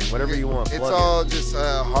 everything, whatever you want. It's all just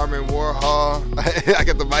Harmon Warhol. I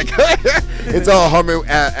got the mic. It's all Harmon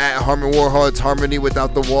at Harmon Warhol. It's Harmony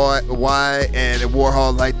without the Y, and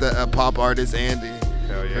Warhol like the pop artist Andy.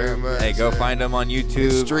 Hell yeah. Hey, go find him on YouTube.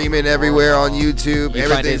 It's streaming everywhere on YouTube.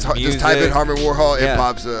 Everything's just type in Harmon Warhol. It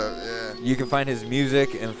pops up. Yeah. You can find his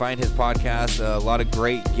music and find his podcast. A lot of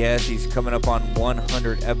great guests. He's coming up on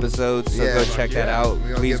 100 episodes, so go check that out.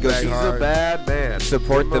 Please go see. He's a bad man.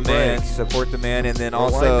 Support the man. Support the man, and then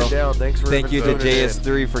also thank you to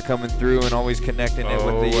JS3 for coming through and always connecting it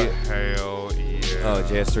with the. Hell yeah. Oh,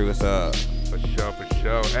 JS3, what's up? For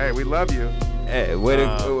sure. Hey, we love you. Hey, way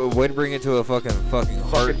to bring it to a fucking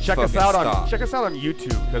heart. Check us out on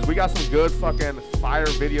YouTube because we got some good fucking fire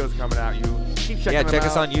videos coming out. You keep checking them out. Check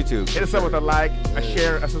us on YouTube. Hit us up with a like, a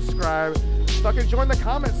share, a subscribe. Fucking join the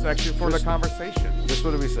comment section for the conversation. Just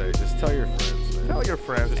what do we say? Just tell your friends. Man. Tell your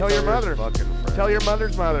friends. Tell your mother. Fucking friends. Tell your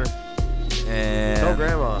mother's mother. And tell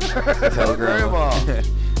grandma. Tell grandma.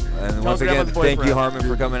 And once again, thank you, Harmon,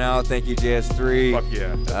 for coming out. Thank you, JS3. Fuck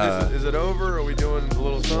yeah. Is it over? Are we doing a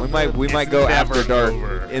little something? We might go after dark.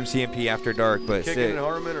 MCMP after dark, but Kicking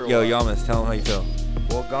Harmon or yo, what? Yamas, tell them how you feel.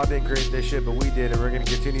 Well, God didn't create this shit, but we did, and we're going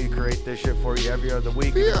to continue to create this shit for you every other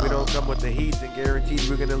week. And if we don't come with the heat, then guaranteed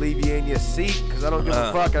we're going to leave you in your seat, because I don't give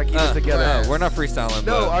a fuck. I keep it together. We're not freestyling.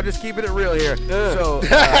 No, I'm just keeping it real here. So,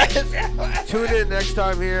 tune in next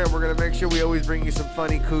time here, and we're going to make sure we always bring you some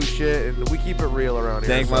funny, cool shit, and we keep it real around here.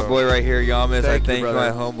 Thank my boy right here, Yamas. I thank you, my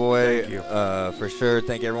homeboy. Thank you. For sure.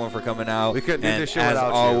 Thank everyone for coming out. We couldn't do this shit as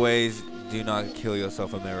without always, do not kill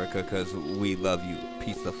yourself, America, because we love you.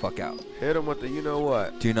 Peace the fuck out. Hit him with the you know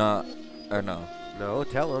what. Do not, or no. No,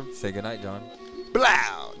 tell him. Say goodnight, John.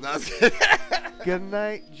 Blow. No, good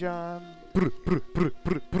night, John.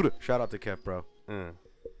 Shout out to Kev, bro.